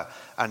there,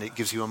 and it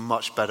gives you a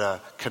much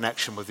better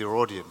connection with your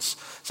audience.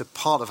 So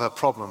part of her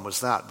problem was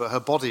that, but her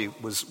body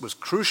was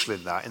crucial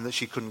in that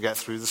she couldn't get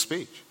through the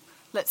speech.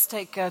 Let's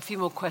take a few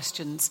more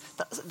questions.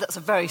 That's a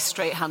very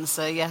straight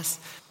answer, yes.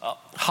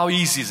 How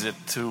easy is it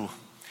to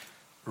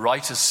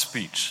write a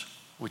speech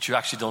which you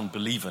actually don't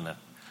believe in it?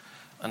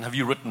 And have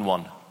you written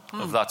one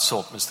of that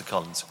sort, Mr.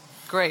 Collins?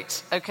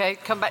 Great. Okay,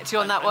 come back to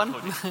you on that one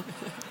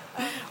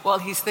while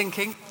he's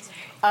thinking.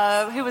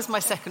 Who was my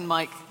second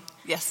mic?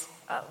 Yes.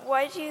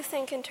 Why do you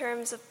think, in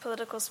terms of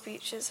political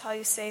speeches, how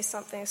you say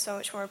something is so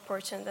much more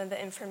important than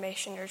the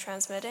information you're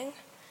transmitting?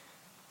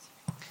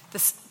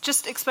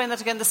 Just explain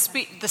that again. The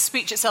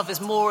speech itself is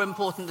more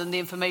important than the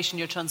information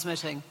you're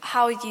transmitting.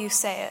 How you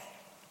say it.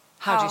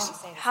 How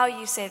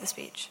you say the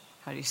speech.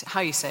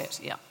 How you say it,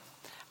 yeah.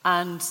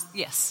 And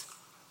yes.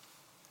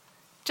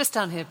 Just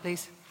down here,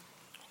 please.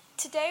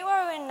 Today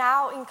we're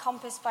now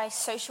encompassed by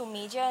social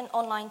media and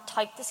online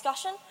type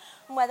discussion,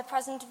 and where the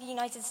President of the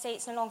United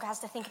States no longer has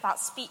to think about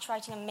speech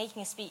writing and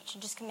making a speech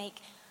and just can make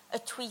a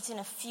tweet in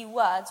a few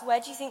words. Where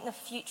do you think the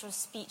future of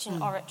speech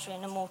and oratory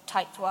in a more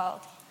typed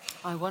world?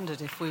 I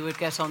wondered if we would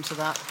get onto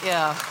that.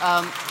 Yeah.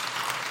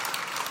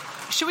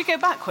 Should we go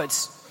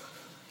backwards?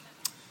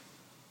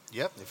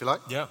 Yep, if you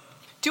like. Yeah.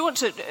 Do you want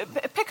to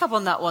pick up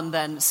on that one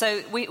then?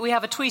 So we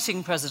have a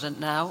tweeting president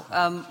now.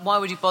 Why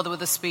would you bother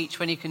with a speech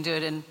when you can do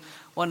it in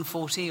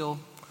 140 or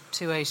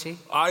 280?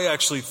 I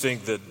actually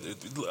think that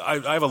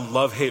I have a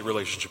love-hate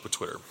relationship with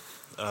Twitter.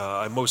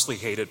 I mostly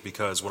hate it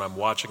because when I'm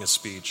watching a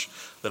speech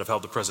that I've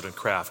held to President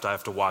Kraft, I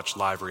have to watch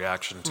live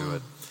reaction to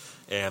it.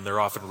 And they're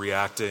often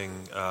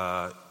reacting.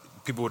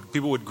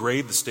 People would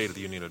grade the State of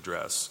the Union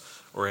address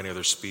or any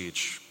other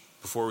speech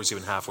before it was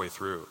even halfway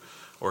through,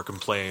 or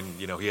complain,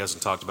 he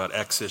hasn't talked about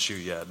X issue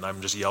yet, and I'm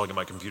just yelling at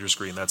my computer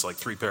screen. That's like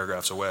 3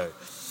 paragraphs away.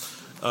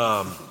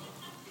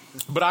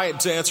 But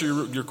to answer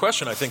your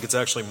question, I think it's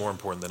actually more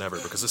important than ever,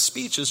 because a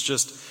speech is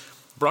just,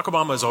 Barack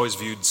Obama has always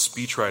viewed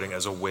speech writing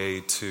as a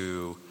way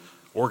to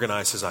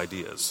organize his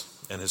ideas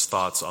and his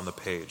thoughts on the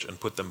page and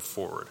put them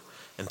forward,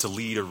 and to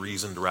lead a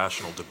reasoned,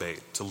 rational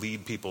debate, to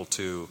lead people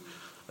to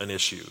an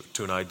issue,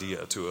 to an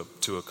idea,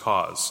 to a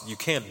cause. You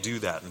can't do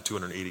that in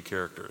 280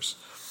 characters.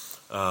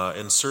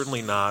 And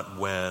certainly not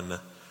when,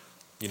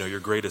 your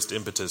greatest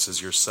impetus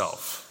is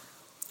yourself.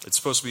 It's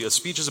supposed to be, a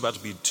speech is about to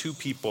be 2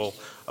 people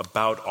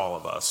about all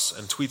of us,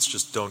 and tweets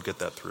just don't get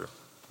that through.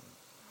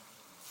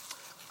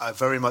 I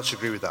very much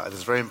agree with that.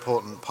 It's a very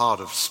important part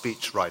of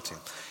speech writing,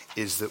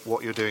 is that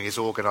what you're doing is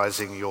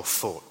organizing your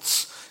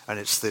thoughts. And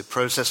it's the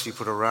process you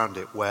put around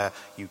it where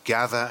you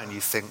gather and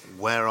you think,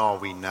 where are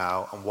we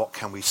now and what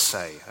can we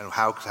say and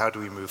how do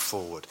we move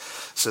forward?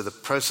 So the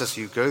process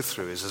you go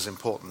through is as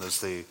important as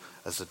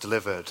the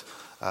delivered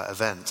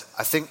event.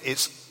 I think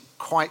it's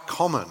quite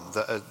common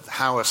that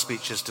how a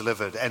speech is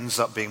delivered ends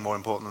up being more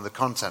important than the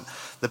content.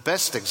 The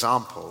best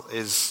example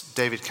is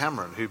David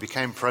Cameron, who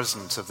became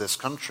president of this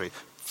country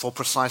for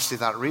precisely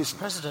that reason.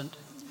 President.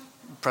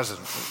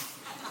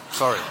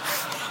 Sorry.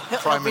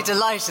 I'll be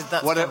delighted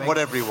that's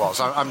whatever he was.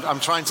 I'm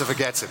trying to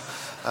forget him.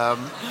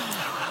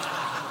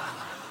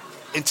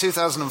 In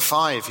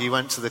 2005, he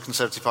went to the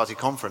Conservative Party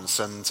conference,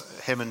 and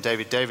him and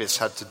David Davis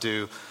had to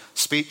do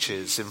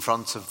speeches in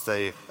front of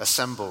the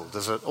assembled,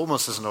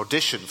 almost as an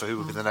audition for who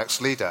would be the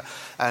next leader.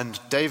 And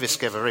Davis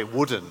gave a very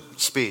wooden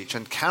speech,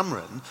 and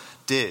Cameron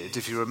did,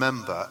 if you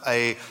remember,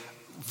 a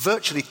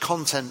virtually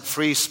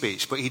content-free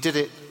speech, but he did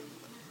it,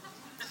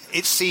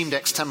 it seemed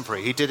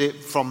extempore. He did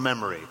it from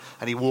memory,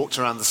 and he walked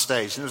around the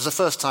stage. And it was the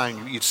first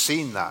time you'd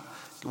seen that.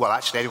 Well,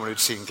 actually, anyone who'd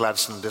seen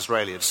Gladstone and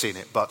Disraeli had seen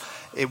it, but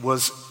it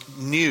was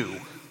new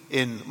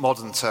in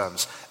modern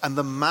terms. And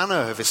the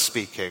manner of his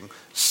speaking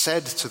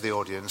said to the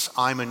audience,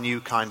 I'm a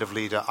new kind of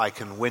leader, I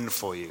can win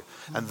for you.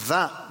 And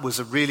that was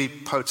a really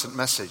potent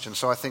message, and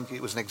so I think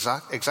it was an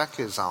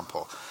exactly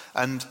example.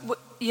 And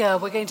yeah,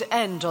 we're going to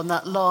end on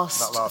that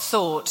last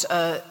thought.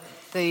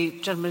 The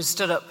gentleman who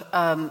stood up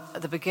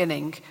at the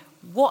beginning,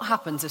 what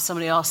happens if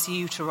somebody asks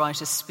you to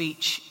write a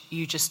speech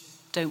you just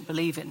don't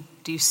believe in?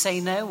 Do you say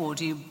no, or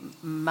do you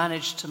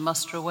manage to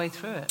muster a way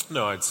through it?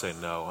 No, I'd say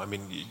no. I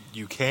mean,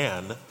 you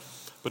can,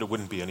 but it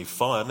wouldn't be any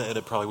fun, and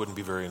it probably wouldn't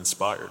be very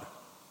inspired.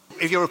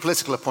 If you're a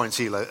political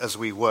appointee, as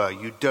we were,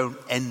 you don't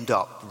end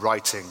up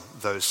writing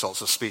those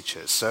sorts of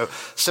speeches. So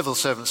civil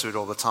servants do it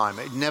all the time.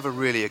 It never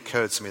really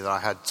occurred to me that I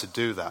had to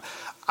do that.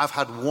 I've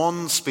had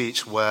one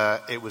speech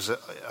where it was a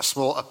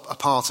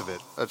part of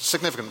it, a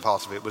significant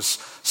part of it was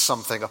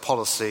something, a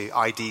policy,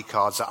 ID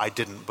cards that I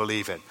didn't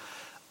believe in.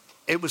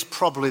 It was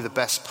probably the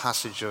best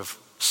passage of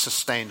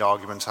sustained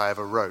argument I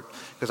ever wrote,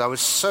 because I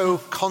was so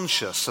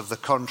conscious of the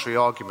contrary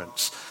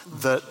arguments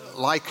that,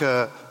 like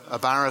a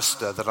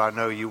barrister that I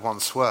know you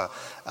once were,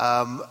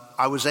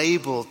 I was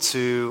able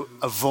to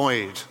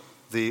avoid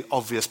the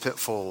obvious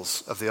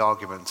pitfalls of the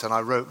argument, and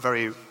I wrote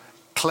very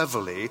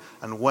cleverly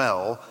and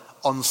well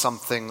on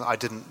something I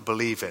didn't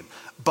believe in.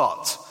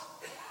 But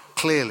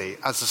clearly,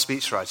 as a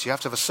speechwriter, you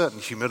have to have a certain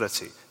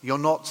humility. You're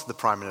not the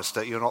Prime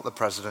Minister, you're not the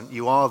President.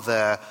 You are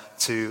there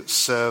to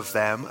serve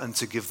them and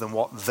to give them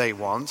what they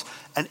want.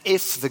 And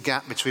if the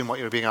gap between what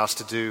you're being asked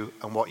to do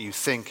and what you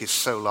think is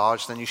so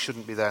large, then you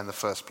shouldn't be there in the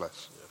first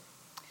place.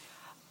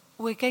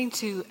 We're going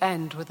to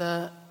end with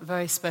a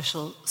very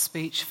special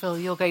speech. Phil,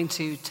 you're going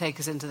to take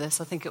us into this.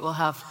 I think it will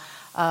have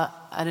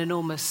an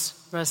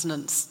enormous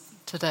resonance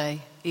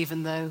today,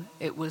 even though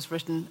it was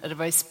written at a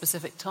very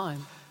specific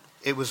time.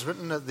 It was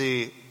written at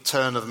the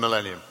turn of the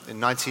millennium. In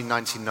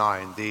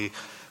 1999, the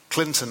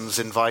Clintons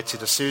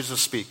invited a series of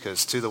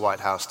speakers to the White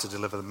House to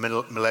deliver the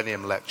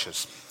Millennium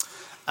Lectures.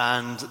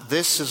 And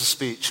this is a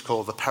speech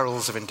called The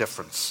Perils of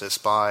Indifference. It's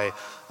by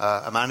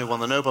a man who won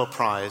the Nobel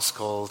Prize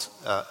called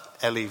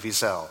Elie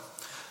Wiesel.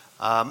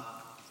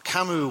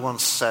 Camus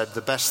once said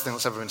the best thing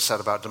that's ever been said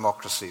about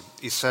democracy.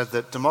 He said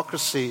that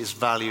democracy is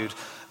valued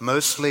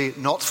mostly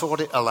not for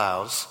what it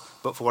allows,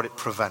 but for what it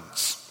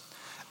prevents.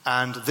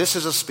 And this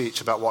is a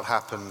speech about what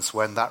happens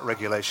when that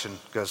regulation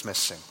goes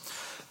missing.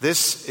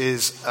 This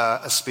is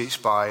a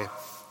speech by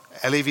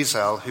Elie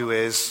Wiesel, who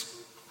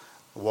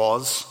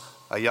was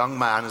a young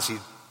man, as he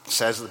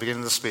says at the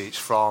beginning of the speech,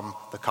 from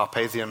the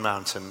Carpathian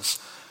Mountains,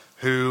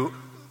 who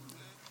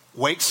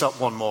wakes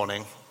up one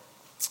morning,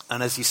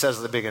 and as he says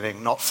at the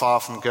beginning, not far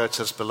from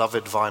Goethe's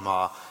beloved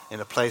Weimar, in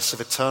a place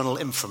of eternal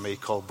infamy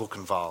called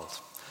Buchenwald.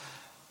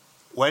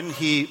 When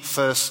he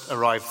first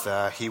arrived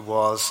there, he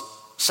was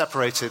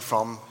separated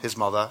from his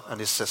mother and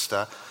his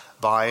sister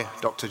by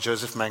Dr.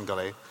 Joseph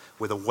Mengele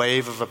with a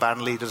wave of a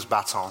band leader's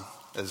baton,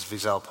 as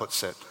Wiesel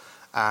puts it.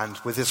 And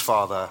with his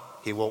father,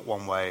 he walked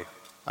one way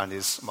and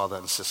his mother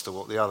and sister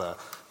walked the other.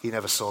 He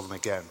never saw them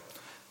again.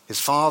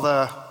 His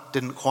father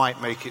didn't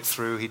quite make it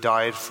through. He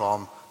died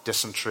from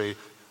dysentery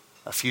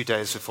a few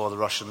days before the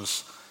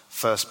Russians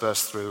first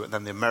burst through, and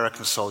then the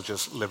American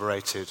soldiers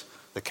liberated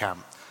the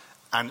camp.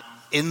 And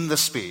in the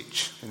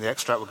speech, in the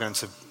extract we're going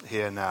to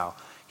hear now,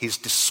 he's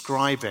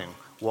describing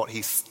what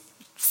he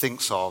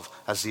thinks of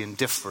as the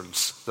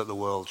indifference that the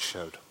world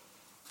showed.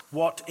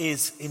 What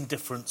is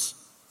indifference?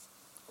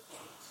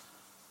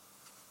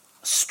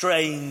 A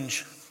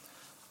strange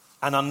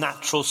and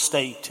unnatural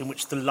state in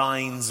which the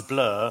lines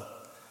blur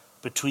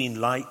between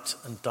light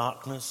and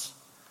darkness,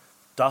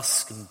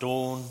 dusk and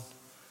dawn,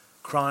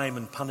 crime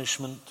and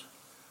punishment,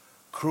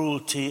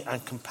 cruelty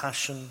and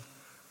compassion,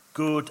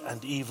 good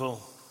and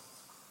evil.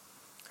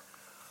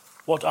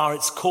 What are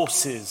its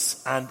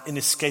causes and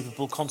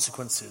inescapable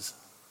consequences?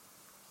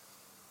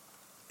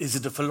 Is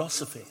it a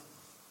philosophy?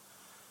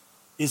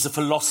 Is a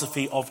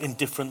philosophy of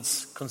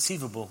indifference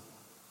conceivable?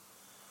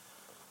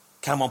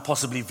 Can one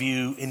possibly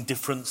view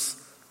indifference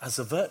as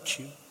a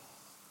virtue?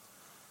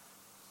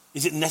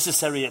 Is it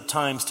necessary at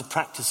times to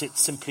practice it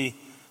simply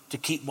to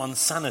keep one's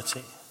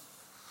sanity,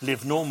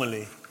 live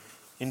normally,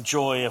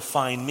 enjoy a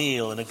fine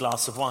meal and a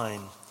glass of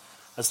wine,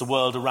 as the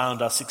world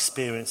around us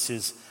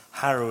experiences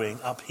harrowing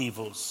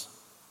upheavals?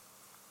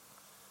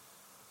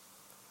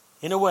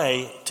 In a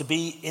way, to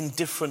be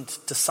indifferent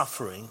to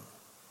suffering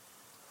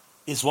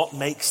is what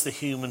makes the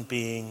human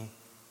being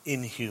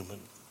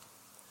inhuman.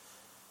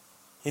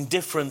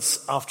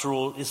 Indifference, after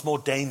all, is more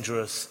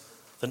dangerous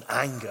than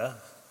anger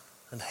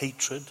and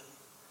hatred.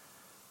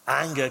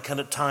 Anger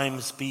can at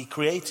times be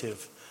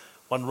creative.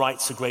 One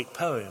writes a great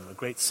poem, a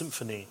great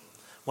symphony.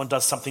 One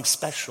does something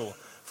special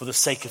for the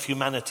sake of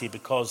humanity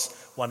because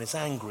one is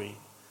angry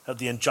at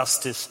the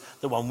injustice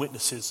that one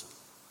witnesses.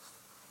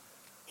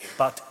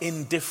 But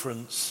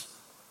indifference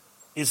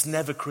is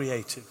never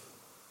creative.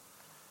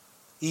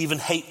 Even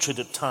hatred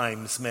at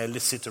times may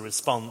elicit a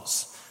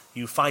response.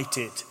 You fight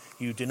it,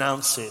 you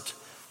denounce it,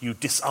 you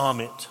disarm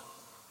it.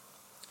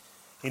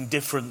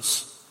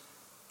 Indifference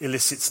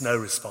elicits no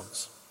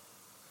response.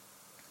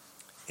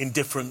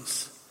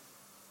 Indifference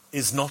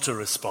is not a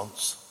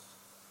response.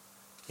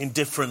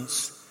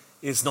 Indifference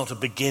is not a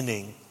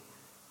beginning,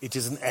 it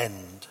is an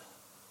end.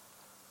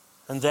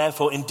 And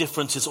therefore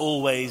indifference is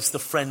always the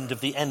friend of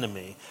the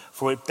enemy,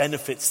 for it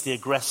benefits the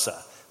aggressor,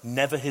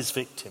 never his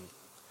victim,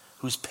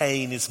 whose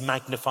pain is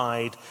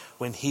magnified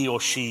when he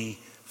or she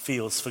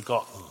feels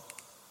forgotten.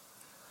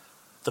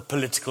 The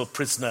political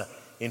prisoner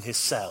in his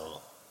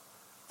cell,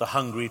 the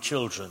hungry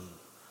children,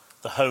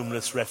 the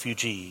homeless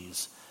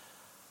refugees,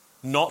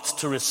 not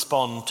to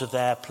respond to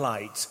their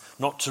plight,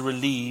 not to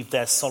relieve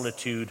their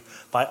solitude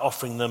by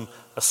offering them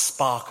a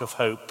spark of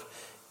hope,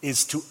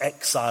 is to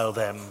exile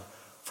them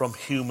from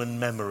human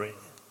memory.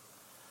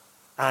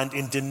 And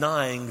in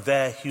denying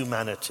their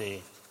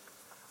humanity,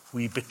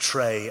 we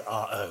betray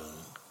our own.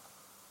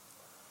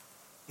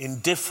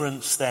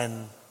 Indifference,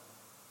 then,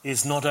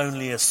 is not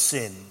only a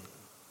sin,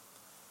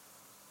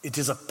 it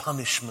is a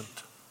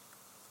punishment.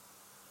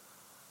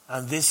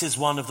 And this is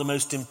one of the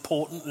most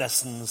important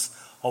lessons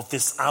of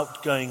this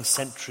outgoing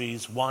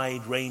century's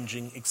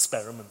wide-ranging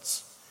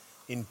experiments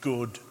in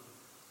good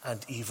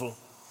and evil.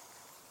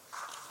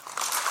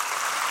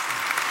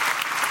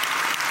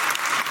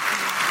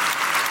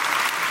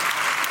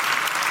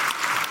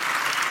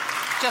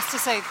 Just to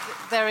say,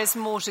 there is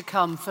more to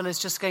come. Phil is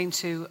just going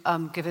to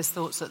give his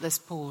thoughts at this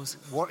pause.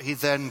 What he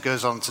then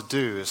goes on to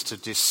do is to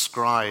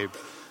describe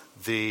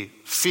the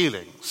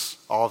feelings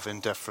of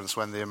indifference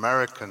when the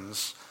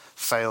Americans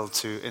failed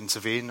to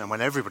intervene and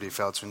when everybody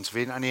failed to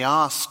intervene. And he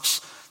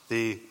asks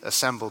the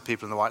assembled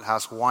people in the White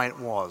House why it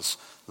was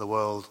the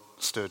world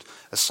stood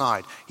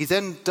aside. He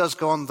then does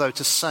go on, though,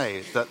 to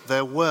say that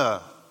there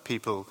were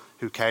people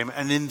who came,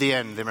 and in the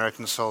end the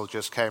American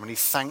soldiers came, and he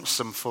thanks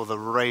them for the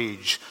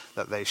rage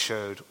that they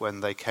showed when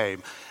they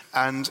came.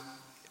 And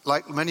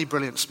like many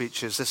brilliant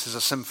speeches, this is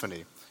a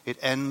symphony. It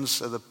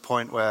ends at the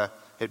point where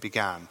it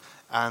began,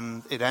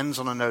 and it ends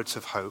on a note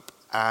of hope.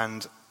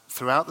 And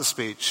throughout the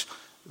speech,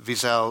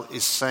 Wiesel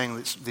is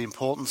saying the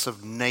importance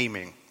of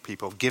naming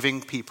people,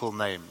 giving people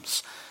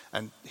names.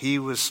 And he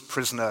was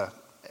prisoner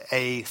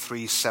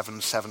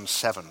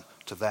A3777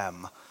 to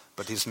them,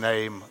 but his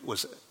name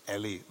was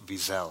Elie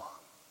Wiesel.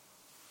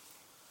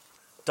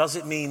 Does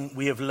it mean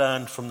we have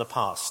learned from the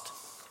past?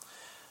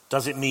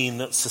 Does it mean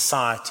that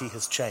society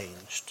has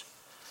changed?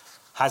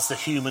 Has the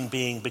human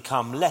being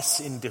become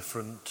less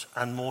indifferent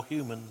and more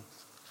human?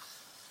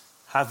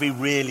 Have we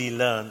really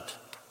learnt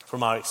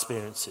from our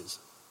experiences?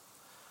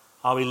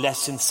 Are we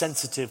less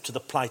insensitive to the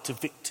plight of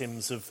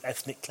victims of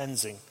ethnic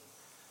cleansing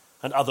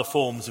and other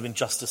forms of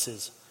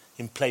injustices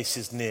in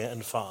places near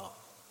and far?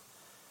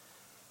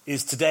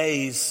 Is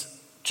today's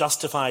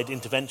justified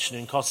intervention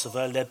in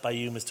Kosovo, led by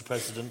you, Mr.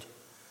 President,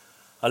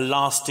 a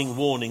lasting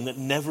warning that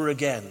never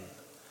again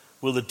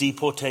will the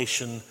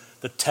deportation,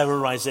 the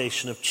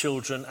terrorization of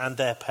children and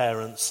their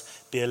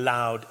parents be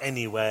allowed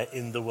anywhere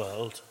in the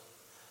world?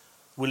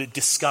 Will it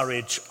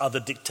discourage other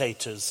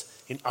dictators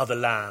in other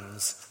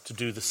lands to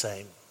do the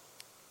same?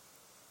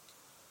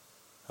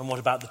 And what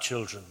about the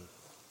children?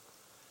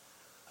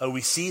 Oh,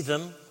 we see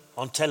them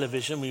on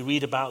television, we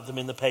read about them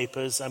in the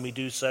papers, and we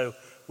do so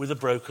with a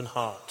broken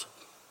heart.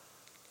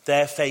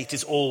 Their fate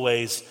is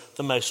always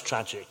the most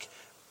tragic,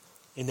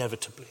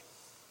 inevitably.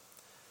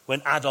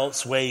 When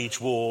adults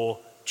wage war,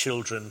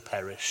 children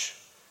perish.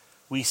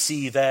 We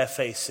see their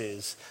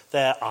faces,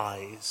 their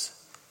eyes.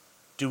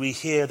 Do we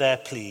hear their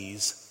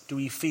pleas? Do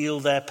we feel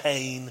their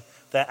pain,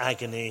 their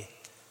agony?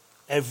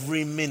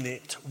 Every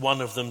minute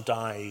one of them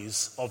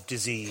dies of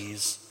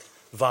disease,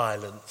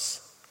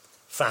 violence,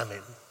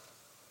 famine.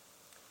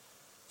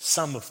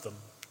 Some of them,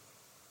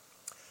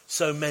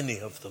 so many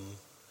of them,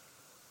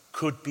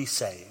 could be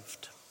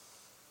saved.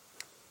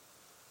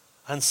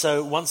 And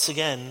so once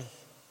again,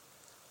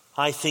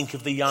 I think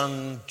of the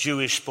young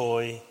Jewish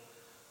boy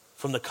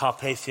from the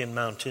Carpathian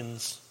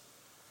Mountains.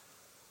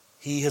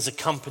 He has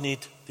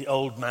accompanied the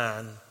old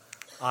man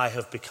I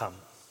have become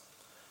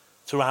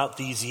throughout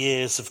these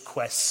years of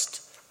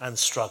quest and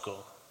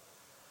struggle.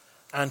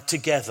 And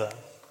together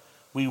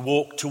we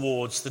walk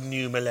towards the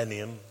new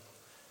millennium,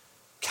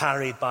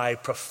 carried by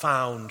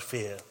profound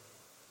fear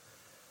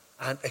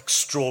and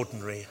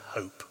extraordinary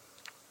hope.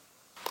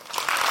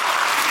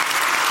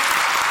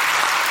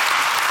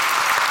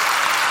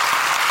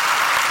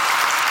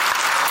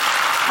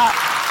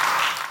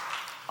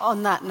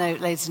 On that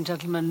note, ladies and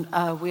gentlemen,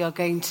 we are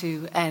going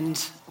to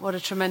end. What a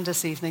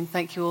tremendous evening.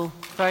 Thank you all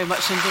very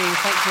much indeed.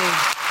 Thank you.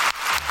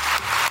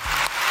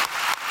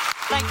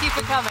 Thank you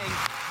for coming.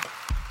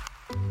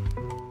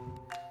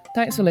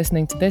 Thanks for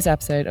listening to this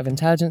episode of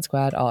Intelligence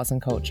Squared Arts and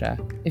Culture.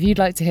 If you'd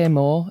like to hear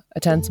more,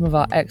 attend some of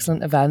our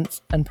excellent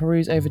events, and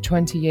peruse over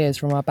 20 years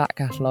from our back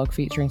catalogue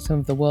featuring some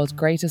of the world's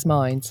greatest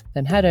minds,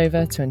 then head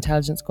over to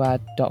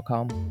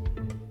intelligencesquared.com.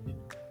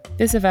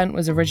 This event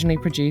was originally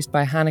produced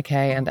by Hannah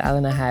Kay and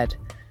Eleanor Head.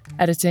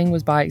 Editing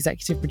was by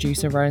executive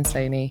producer Rowan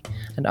Slaney,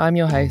 and I'm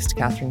your host,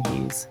 Catherine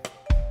Hughes.